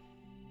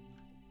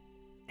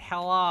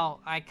 Hello,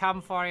 I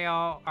come for you.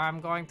 I'm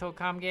going to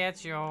come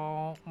get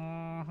you.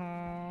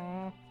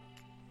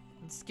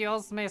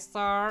 Excuse me,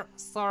 sir.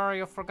 Sir,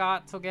 you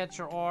forgot to get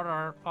your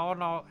order. Oh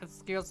no,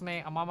 excuse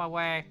me, I'm on my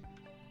way.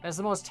 That's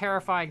the most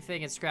terrifying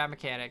thing in Scrap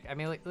Mechanic. I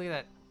mean, look at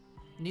that.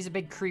 He needs a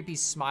big creepy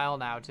smile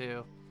now,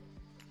 too.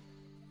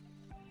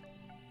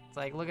 It's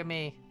like, look at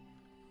me.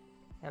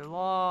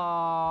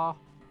 Hello.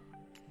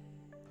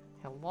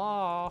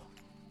 Hello.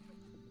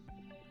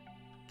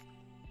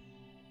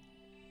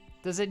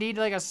 Does it need,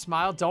 like, a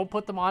smile? Don't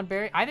put them on,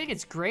 Barry. I think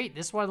it's great.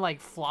 This one, like,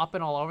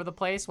 flopping all over the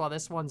place while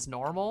this one's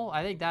normal.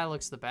 I think that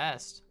looks the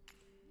best.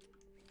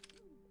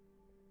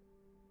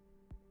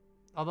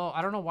 Although,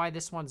 I don't know why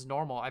this one's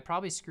normal. I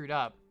probably screwed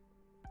up.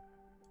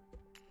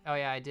 Oh,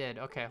 yeah, I did.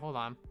 Okay, hold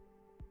on.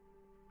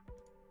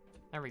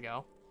 There we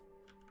go.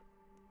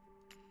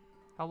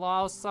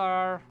 Hello,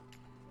 sir.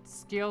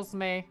 Excuse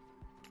me.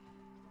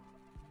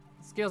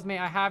 Excuse me,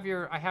 I have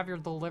your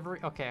delivery.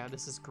 Okay,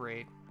 this is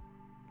great.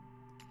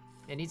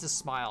 It needs a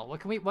smile. What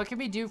can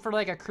we do for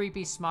like a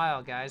creepy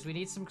smile, guys? We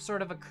need some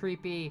sort of a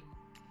creepy,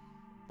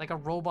 like a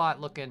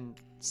robot looking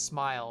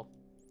smile.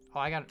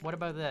 Oh, what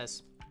about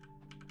this?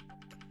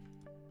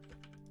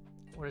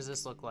 What does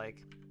this look like?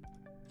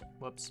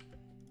 Whoops.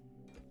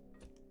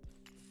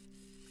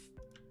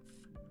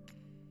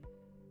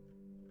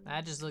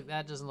 That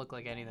doesn't look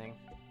like anything.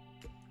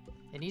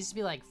 It needs to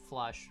be like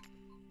flush.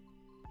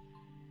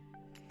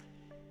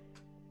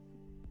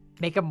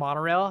 Make a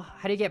monorail?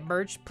 How do you get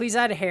merch? Please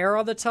add hair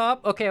on the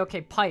top.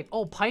 Okay, pipe.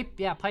 Oh, pipe.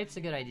 Yeah, pipe's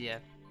a good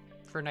idea.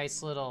 For a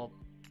nice little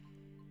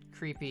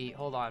creepy,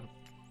 hold on.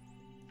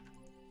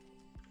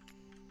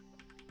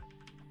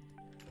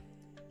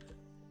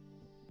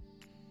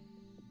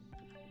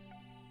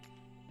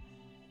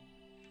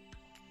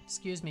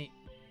 Excuse me,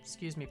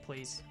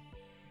 please.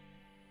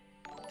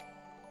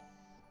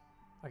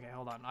 Okay,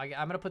 hold on.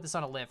 I'm gonna put this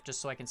on a lift just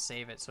so I can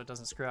save it so it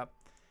doesn't screw up.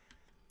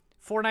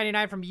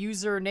 $4.99 from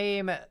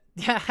username.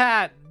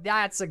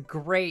 That's a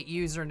great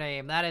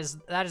username. That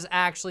is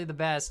actually the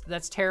best.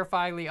 That's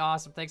terrifyingly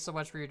awesome. Thanks so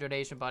much for your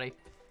donation, buddy.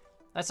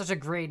 That's such a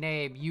great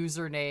name.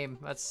 Username.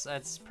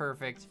 That's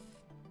perfect.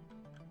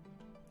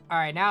 All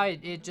right, now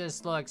it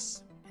just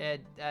looks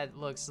it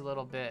looks a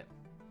little bit.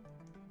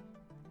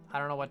 I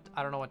don't know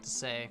what to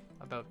say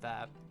about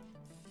that.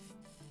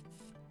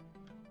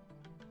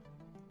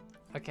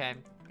 Okay,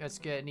 that's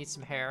good. It needs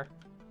some hair.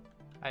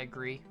 I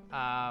agree.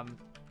 Let's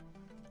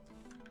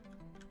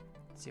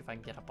see if I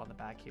can get up on the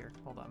back here.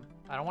 Hold on.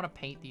 I don't want to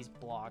paint these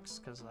blocks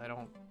because I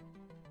don't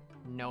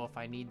know if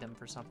I need them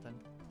for something.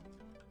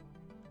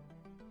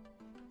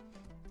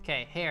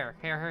 Okay, hair.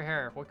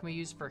 What can we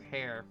use for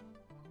hair?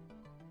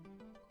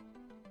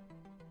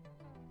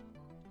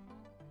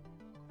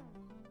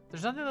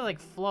 There's nothing that like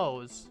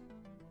flows.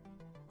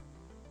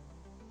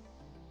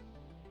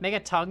 Make a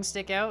tongue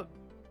stick out.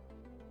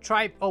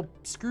 Try, oh,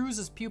 screws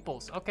as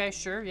pupils. Okay,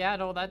 sure, yeah,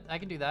 no, that, I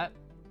can do that.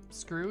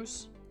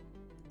 Screws.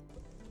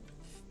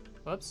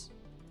 Whoops.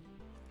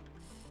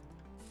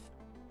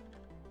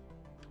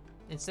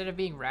 Instead of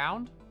being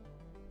round?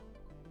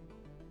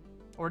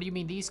 Or do you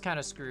mean these kind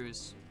of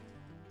screws?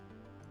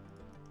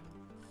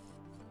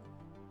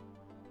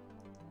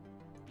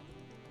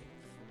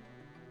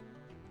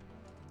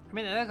 I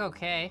mean, they look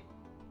okay.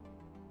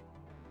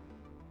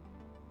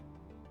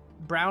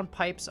 Brown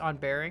pipes on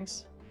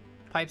bearings.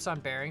 Pipes on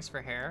bearings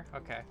for hair.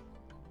 Okay.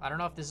 I don't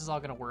know if this is all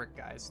gonna work,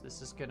 guys.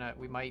 This is gonna,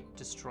 we might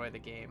destroy the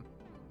game.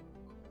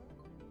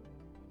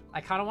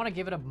 I kind of want to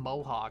give it a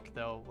mohawk,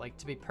 though. Like,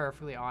 to be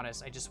perfectly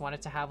honest, I just want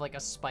it to have, like, a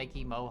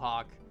spiky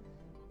mohawk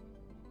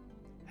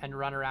and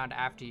run around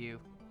after you.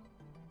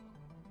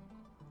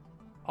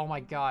 Oh my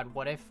god,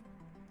 what if...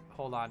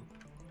 Hold on.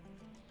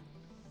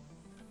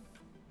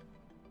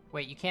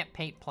 Wait, you can't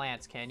paint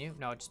plants, can you?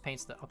 No, it just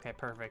paints the... Okay,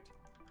 perfect.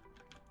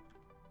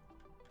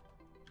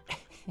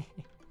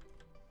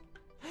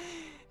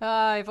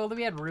 If only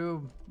we had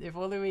room. If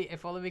only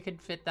we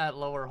could fit that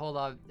lower. Hold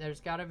on. There's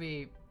gotta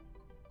be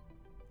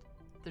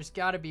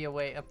a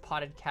way, a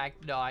potted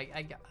cactus. No,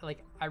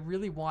 I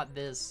really want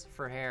this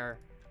for hair.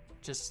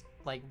 Just,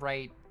 like,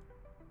 right.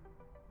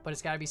 But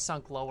it's gotta be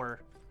sunk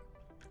lower.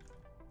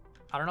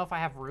 I don't know if I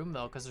have room,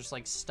 though, because there's,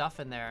 like,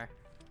 stuff in there.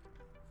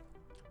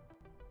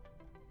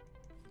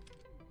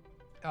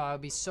 Oh, it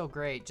would be so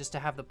great just to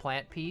have the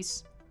plant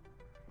piece.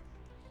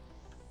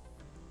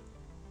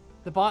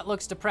 The bot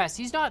looks depressed.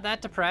 He's not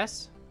that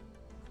depressed.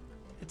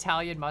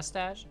 Italian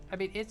mustache. I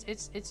mean,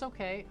 it's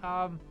okay.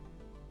 I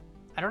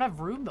don't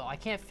have room, though. I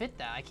can't fit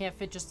that. I can't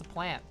fit just the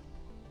plant.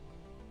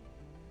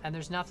 And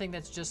there's nothing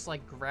that's just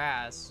like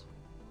grass.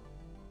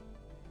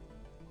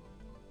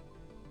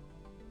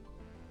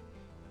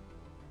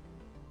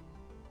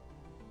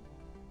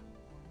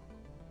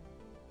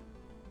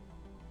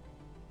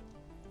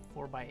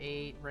 Four by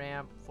 8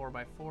 ramp,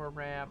 4x4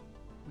 ramp,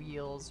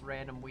 wheels,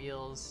 random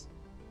wheels.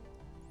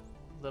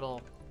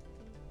 little...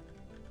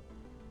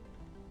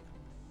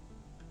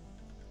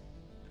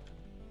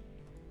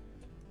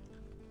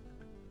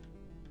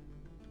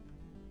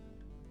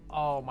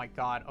 Oh my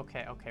god.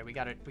 Okay, okay, we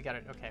got it. We got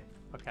it. Okay,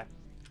 okay.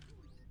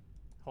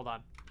 Hold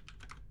on.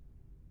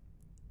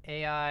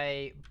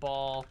 AI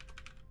ball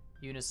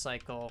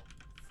unicycle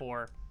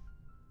 4.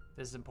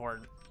 This is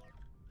important.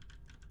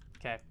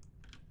 Okay.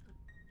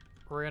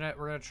 We're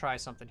gonna try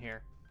something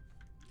here.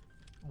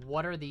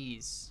 What are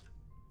these?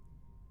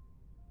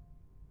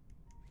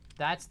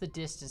 That's the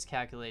distance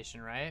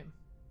calculation, right?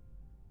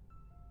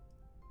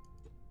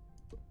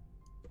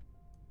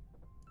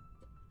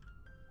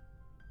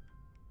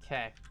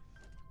 Okay.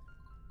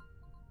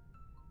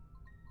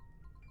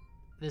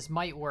 This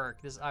might work.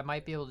 I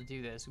might be able to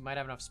do this. We might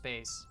have enough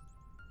space.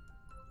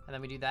 And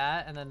then we do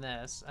that, and then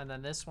this. And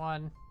then this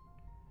one,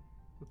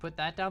 we put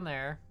that down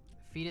there,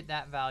 feed it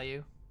that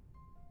value,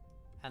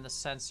 and the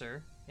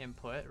sensor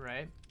input,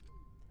 right?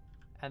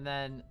 And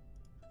then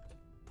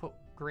put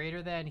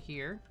greater than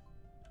here.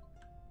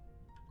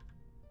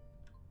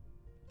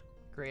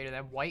 Greater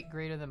than, white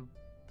greater than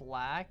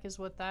black is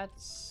what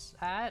that's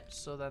at.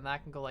 So then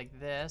that can go like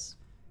this.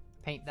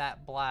 Paint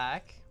that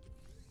black.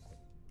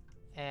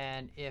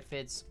 And if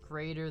it's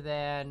greater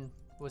than,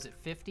 was it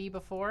 50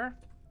 before?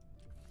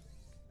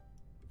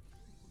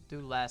 Do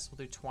less, we'll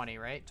do 20,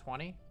 right?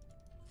 20.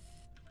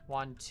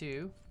 1,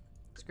 2.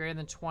 If it's greater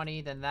than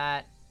 20, then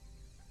that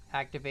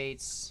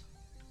activates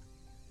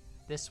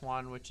this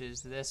one, which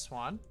is this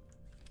one.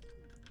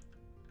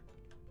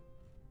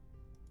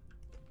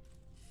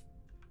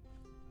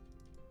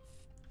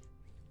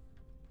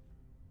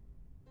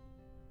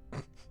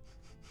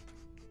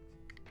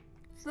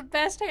 It's the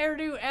best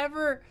hairdo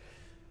ever.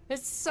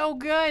 It's so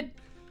good.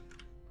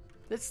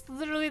 It's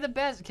literally the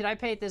best. Can I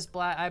paint this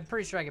black? I'm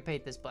pretty sure I can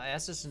paint this black.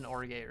 That's just an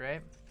OR gate,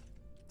 right?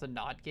 It's a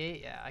NOT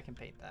gate. Yeah, I can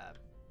paint that.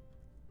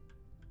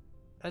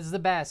 That's the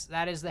best.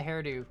 That is the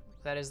hairdo.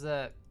 That is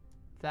the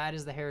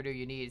hairdo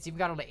you need. It's even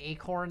got a little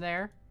acorn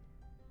there.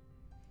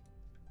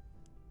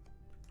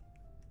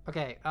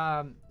 Okay,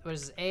 what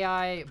is this?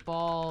 AI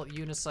ball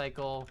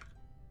unicycle.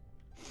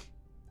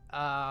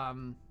 I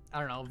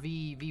don't know,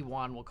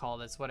 V1 we'll call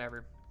this,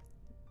 whatever.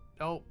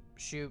 Oh,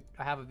 shoot,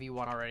 I have a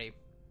V1 already.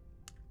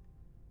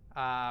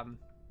 I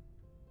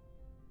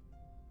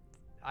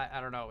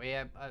don't know,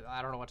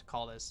 I don't know what to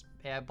call this.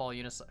 AI ball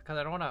unicycle, because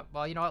I don't want to,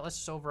 well, you know what, let's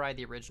just override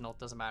the original, it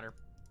doesn't matter.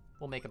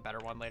 We'll make a better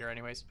one later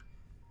anyways.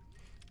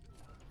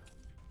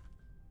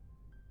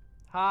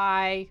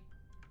 Hi.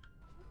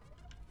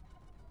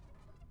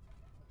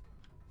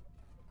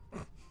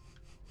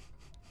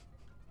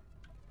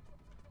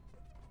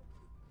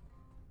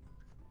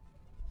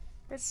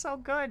 It's so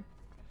good.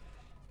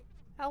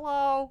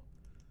 Hello.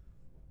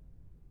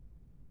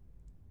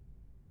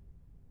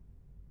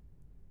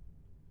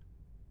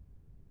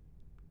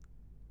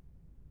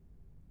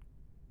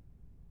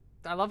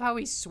 I love how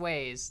he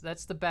sways.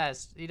 That's the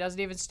best. He doesn't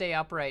even stay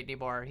upright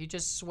anymore. He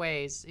just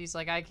sways. He's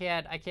like, I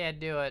can't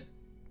do it.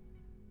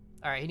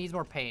 All right, he needs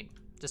more paint.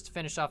 Just to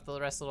finish off the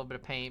rest, a little bit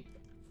of paint.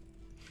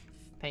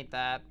 Paint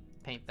that.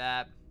 Paint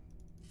that.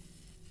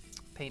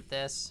 Paint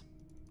this.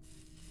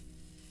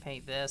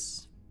 Paint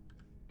this.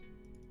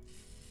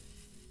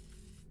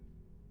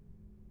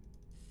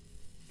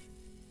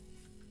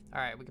 All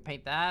right, we can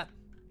paint that.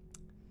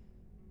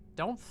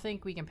 Don't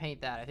think we can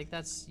paint that. I think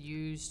that's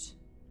used.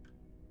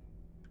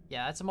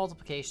 Yeah, that's a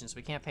multiplication, so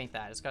we can't paint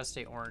that. It's got to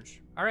stay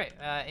orange. All right,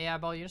 AI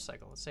ball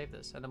unicycle. Let's save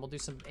this, and then we'll do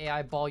some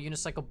AI ball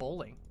unicycle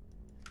bowling.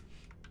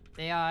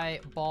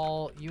 AI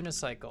ball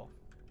unicycle.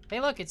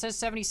 Hey, look, it says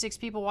 76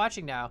 people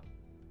watching now.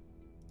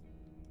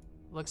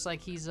 Looks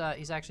like he's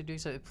actually doing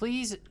something.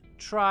 Please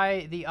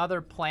try the other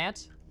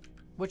plant.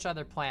 Which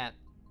other plant?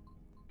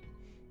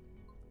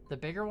 The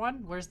bigger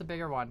one? Where's the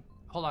bigger one?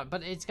 Hold on,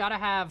 but it's gotta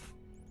have,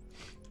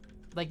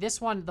 like this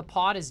one, the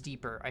pod is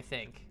deeper, I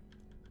think.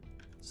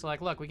 So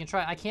like, look, we can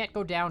try, I can't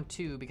go down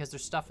 2 because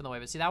there's stuff in the way,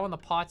 but see that one, the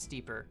pot's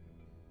deeper.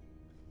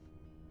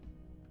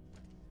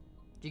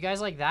 Do you guys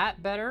like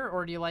that better,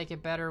 or do you like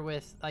it better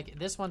with, like,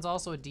 this one's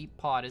also a deep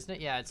pod, isn't it?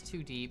 Yeah, it's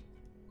 2 deep.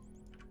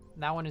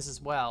 And that one is as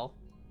well.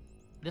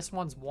 This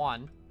one's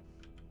 1.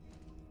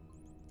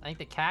 I think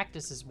the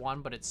cactus is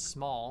 1, but it's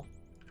small.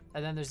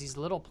 And then there's these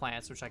little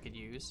plants, which I could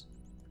use.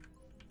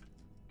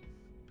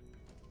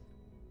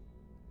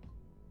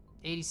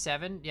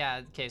 87?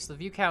 Yeah, okay, so the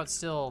view count's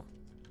still,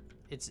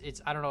 it's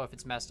I don't know if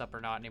it's messed up or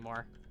not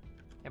anymore.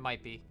 It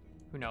might be.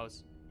 Who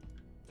knows?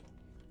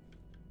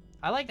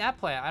 I like that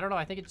plant. I don't know,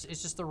 I think it's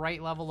just the right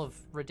level of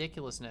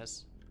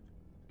ridiculousness.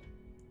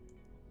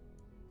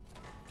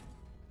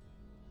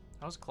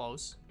 That was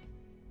close.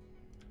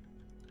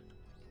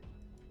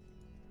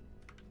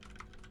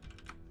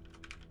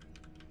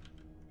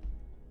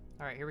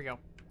 All right, here we go.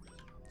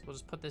 So we'll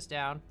just put this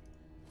down.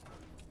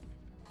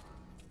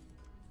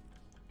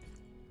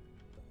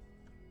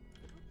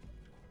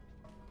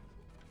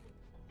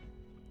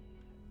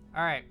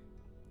 All right,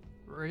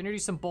 we're gonna do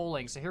some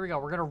bowling. So here we go.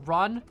 We're gonna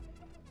run.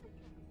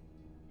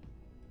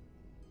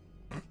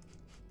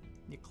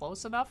 You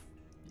close enough?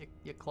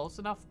 You close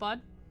enough,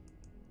 bud?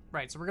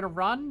 Right, so we're gonna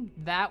run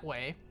that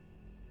way.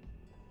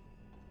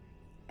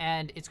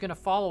 And it's gonna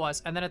follow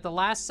us. And then at the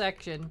last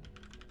section,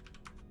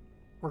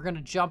 we're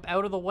gonna jump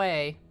out of the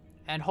way.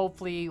 And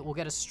hopefully we'll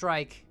get a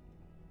strike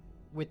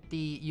with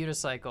the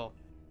unicycle.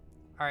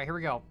 All right, here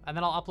we go. And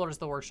then I'll upload it to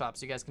the workshop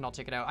so you guys can all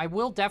check it out. I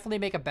will definitely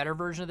make a better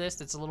version of this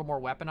that's a little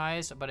more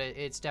weaponized, but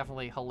it's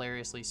definitely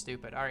hilariously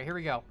stupid. All right, here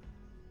we go.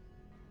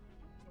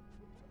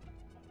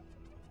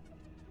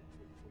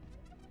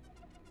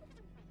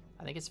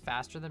 I think it's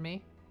faster than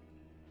me.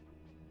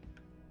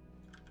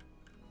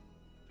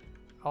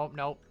 Oh,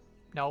 nope.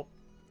 Nope.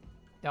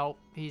 Nope.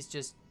 He's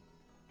just...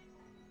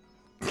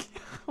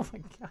 Oh my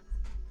god.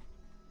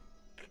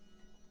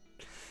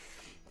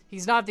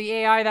 He's not the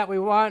AI that we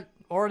want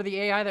or the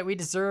AI that we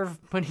deserve,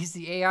 but he's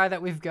the AI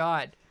that we've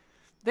got.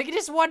 Look at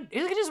his one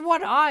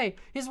eye.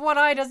 His one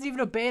eye doesn't even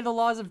obey the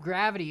laws of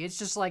gravity. It's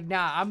just like,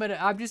 nah,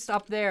 I'm just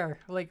up there.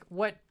 Like,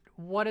 what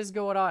is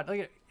going on? Look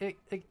at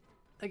it.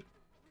 Like,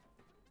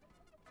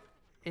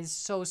 it's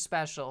so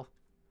special.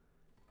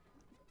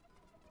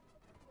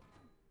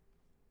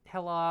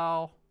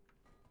 Hello.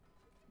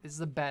 This is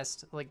the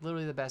best, like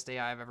literally the best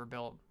AI I've ever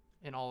built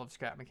in all of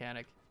Scrap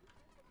Mechanic.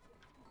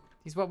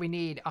 He's what we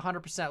need,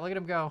 100%. Look at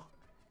him go.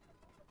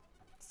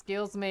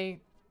 Excuse me.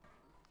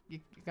 You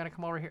gotta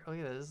come over here. Look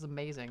at this. This is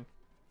amazing.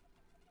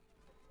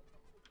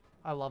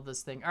 I love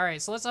this thing. All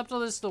right, so let's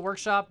upload this to the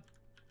workshop.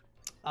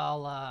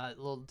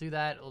 We'll do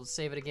that. We'll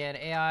save it again.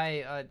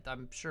 AI,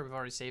 I'm sure we've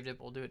already saved it,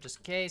 but we'll do it just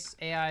in case.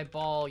 AI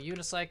ball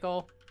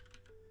unicycle.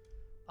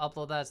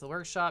 Upload that to the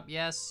workshop.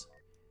 Yes.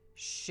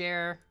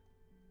 Share.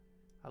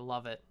 I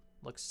love it.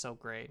 Looks so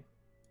great.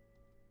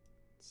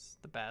 It's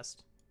the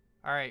best.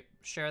 All right,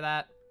 share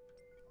that.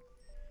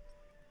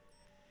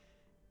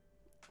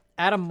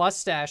 Add a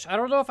mustache. I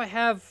don't know if I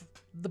have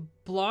the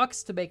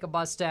blocks to make a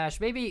mustache.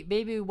 Maybe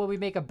when we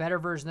make a better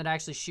version that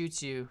actually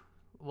shoots you,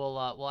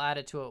 we'll add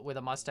it to it with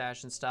a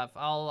mustache and stuff.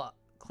 I'll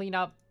clean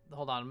up.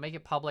 Hold on, make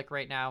it public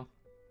right now.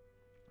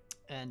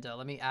 And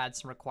let me add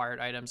some required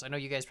items. I know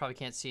you guys probably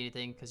can't see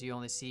anything because you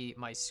only see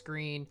my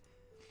screen.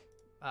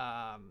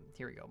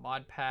 Here we go.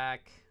 Mod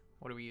pack.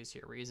 What do we use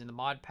here? We're using the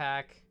mod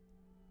pack.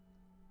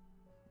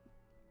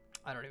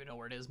 I don't even know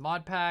where it is.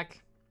 Mod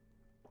pack.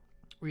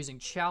 We're using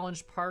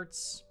challenge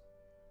parts.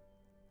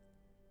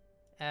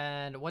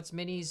 And what's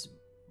Mini's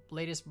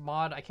latest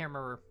mod? I can't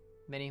remember.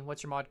 Mini,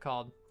 what's your mod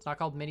called? It's not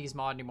called Mini's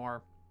mod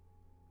anymore.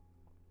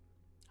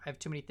 I have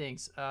too many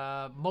things.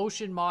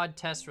 Motion mod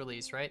test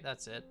release, right?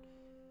 That's it.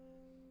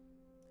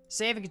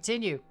 Save and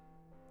continue.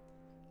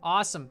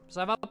 Awesome.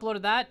 So I've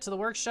uploaded that to the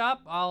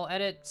workshop. I'll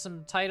edit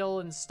some title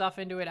and stuff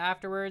into it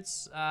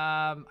afterwards.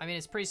 I mean,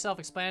 it's pretty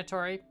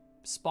self-explanatory.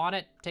 Spawn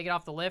it, take it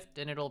off the lift,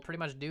 and it'll pretty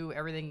much do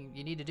everything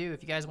you need to do.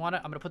 If you guys want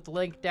it, I'm going to put the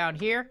link down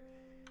here.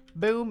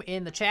 Boom,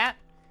 in the chat.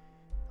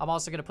 I'm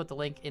also going to put the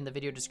link in the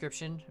video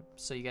description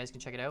so you guys can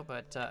check it out.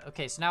 But,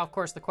 okay, so now, of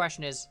course, the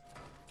question is...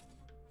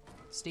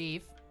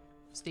 Steve,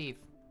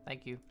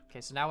 thank you. Okay,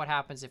 so now what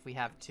happens if we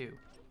have 2?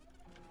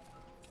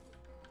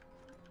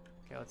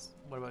 Okay,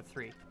 what about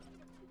 3?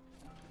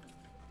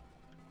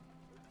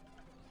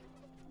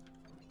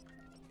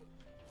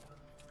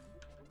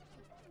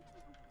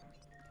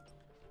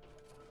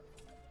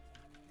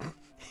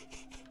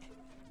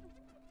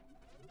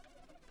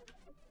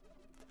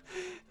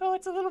 Oh,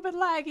 it's a little bit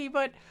laggy,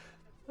 but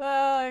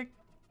all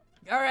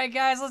right,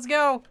 guys, let's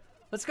go.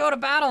 Let's go to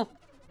battle.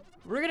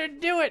 We're gonna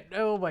do it.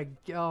 Oh my,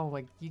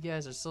 you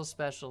guys are so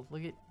special.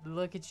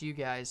 Look at you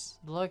guys.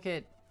 Look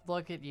at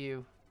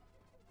you.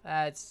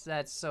 That's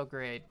so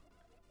great.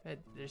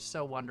 They're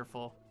so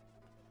wonderful.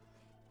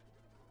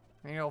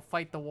 We're gonna go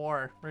fight the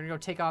war. We're gonna go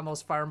take on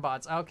those farm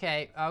bots.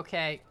 Okay.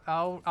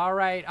 Oh, all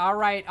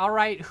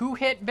right. Who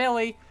hit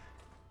Billy?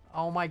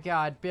 Oh my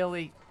God,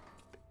 Billy.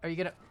 Are you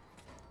gonna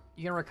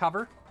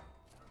recover?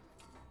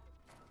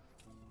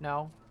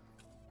 No.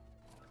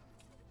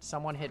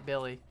 Someone hit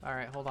Billy. All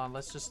right, hold on.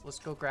 Let's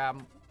go grab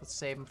him. Let's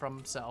save him from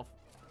himself.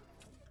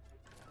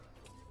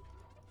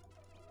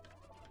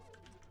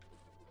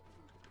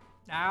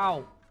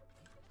 Ow.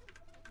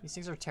 These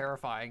things are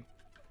terrifying.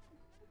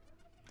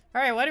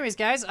 All right, well, anyways,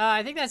 guys,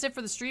 I think that's it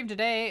for the stream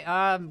today.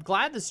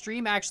 Glad the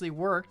stream actually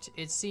worked.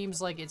 It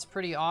seems like it's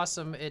pretty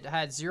awesome. It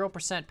had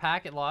 0%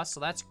 packet loss, so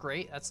that's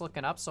great. That's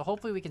looking up. So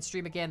hopefully we can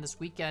stream again this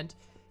weekend.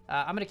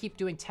 I'm going to keep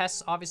doing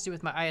tests, obviously,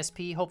 with my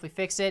ISP. Hopefully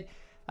fix it.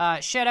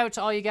 Shout out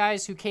to all you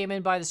guys who came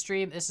in by the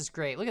stream. This is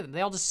great. Look at them.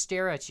 They all just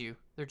stare at you.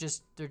 They're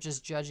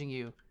just judging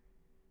you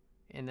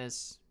in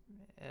this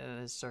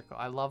circle.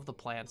 I love the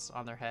plants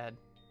on their head.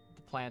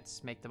 The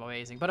plants make them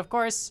amazing. But, of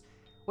course...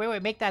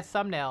 Wait, make that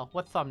thumbnail.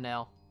 What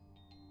thumbnail?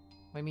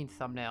 What do you mean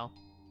thumbnail?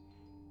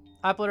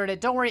 I uploaded it.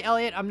 Don't worry,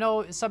 Elliot. I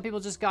know some people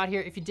just got here.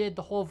 If you did,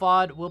 the whole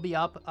VOD will be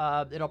up.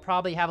 It'll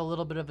probably have a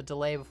little bit of a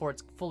delay before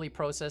it's fully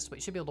processed, but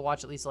you should be able to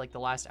watch at least like the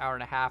last hour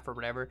and a half or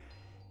whatever.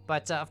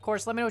 But, of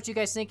course, let me know what you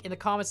guys think in the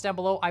comments down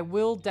below. I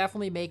will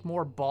definitely make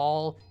more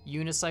ball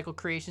unicycle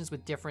creations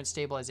with different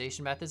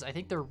stabilization methods. I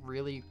think they're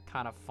really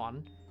kind of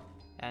fun.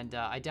 And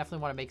I definitely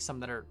want to make some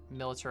that are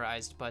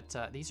militarized, but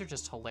these are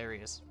just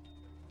hilarious.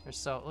 They're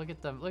so, look at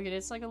them. Look at it.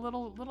 It's like a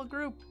little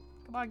group.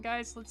 Come on,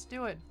 guys, let's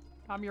do it.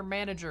 I'm your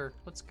manager.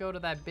 Let's go to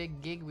that big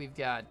gig we've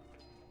got.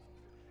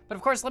 But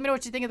of course, let me know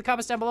what you think in the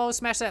comments down below.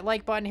 Smash that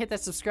like button, hit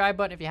that subscribe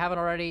button if you haven't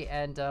already,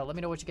 and let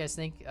me know what you guys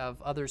think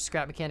of other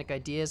scrap mechanic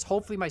ideas.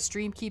 Hopefully my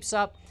stream keeps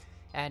up,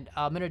 and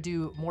I'm gonna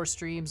do more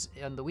streams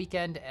on the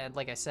weekend, and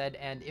like I said,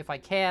 and if I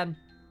can,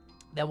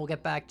 then we'll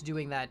get back to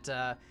doing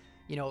that,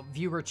 you know,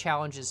 viewer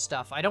challenges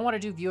stuff. I don't want to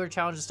do viewer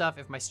challenges stuff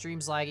if my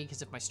stream's laggy,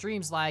 because if my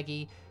stream's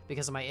laggy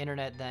because of my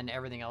internet, then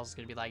everything else is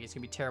gonna be laggy. It's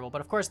gonna be terrible.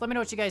 But of course, let me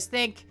know what you guys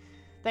think.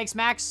 Thanks,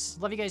 Max.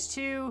 Love you guys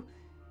too.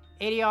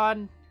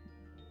 Adeon.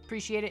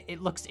 Appreciate it.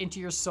 It looks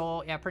into your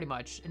soul. Yeah, pretty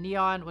much.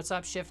 Neon, what's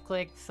up? Shift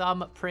click.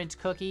 Thumbprint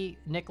cookie.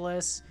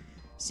 Nicholas.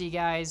 See you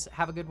guys.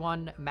 Have a good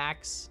one.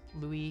 Max,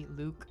 Louis,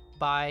 Luke.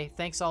 Bye.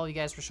 Thanks all of you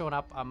guys for showing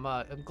up. I'm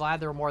glad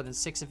there were more than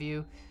 6 of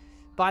you.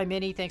 Bye,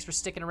 Minnie. Thanks for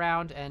sticking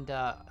around. And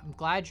I'm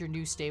glad your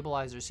new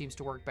stabilizer seems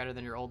to work better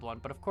than your old one.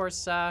 But of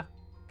course,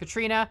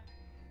 Katrina,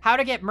 how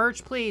to get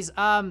merch, please.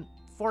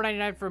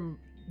 $4.99 from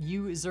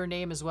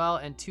username as well,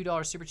 and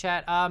 $2 super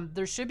chat.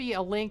 There should be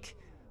a link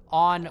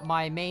on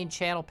my main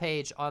channel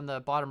page on the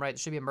bottom right. There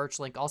should be a merch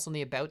link also in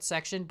the about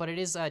section, but it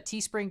is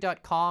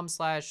teespring.com/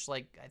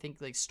 like I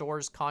think like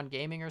stores con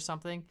gaming or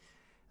something.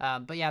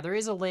 But yeah, there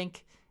is a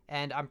link,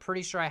 and I'm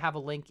pretty sure I have a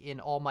link in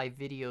all my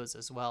videos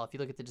as well. If you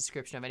look at the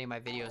description of any of my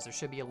videos, there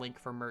should be a link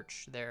for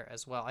merch there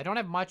as well. I don't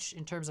have much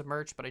in terms of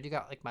merch, but I do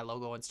got like my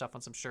logo and stuff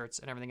on some shirts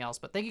and everything else.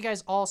 But thank you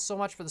guys all so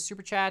much for the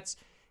super chats,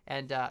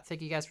 and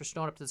thank you guys for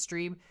showing up to the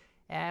stream,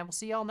 and we'll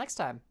see y'all next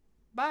time.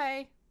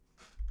 Bye.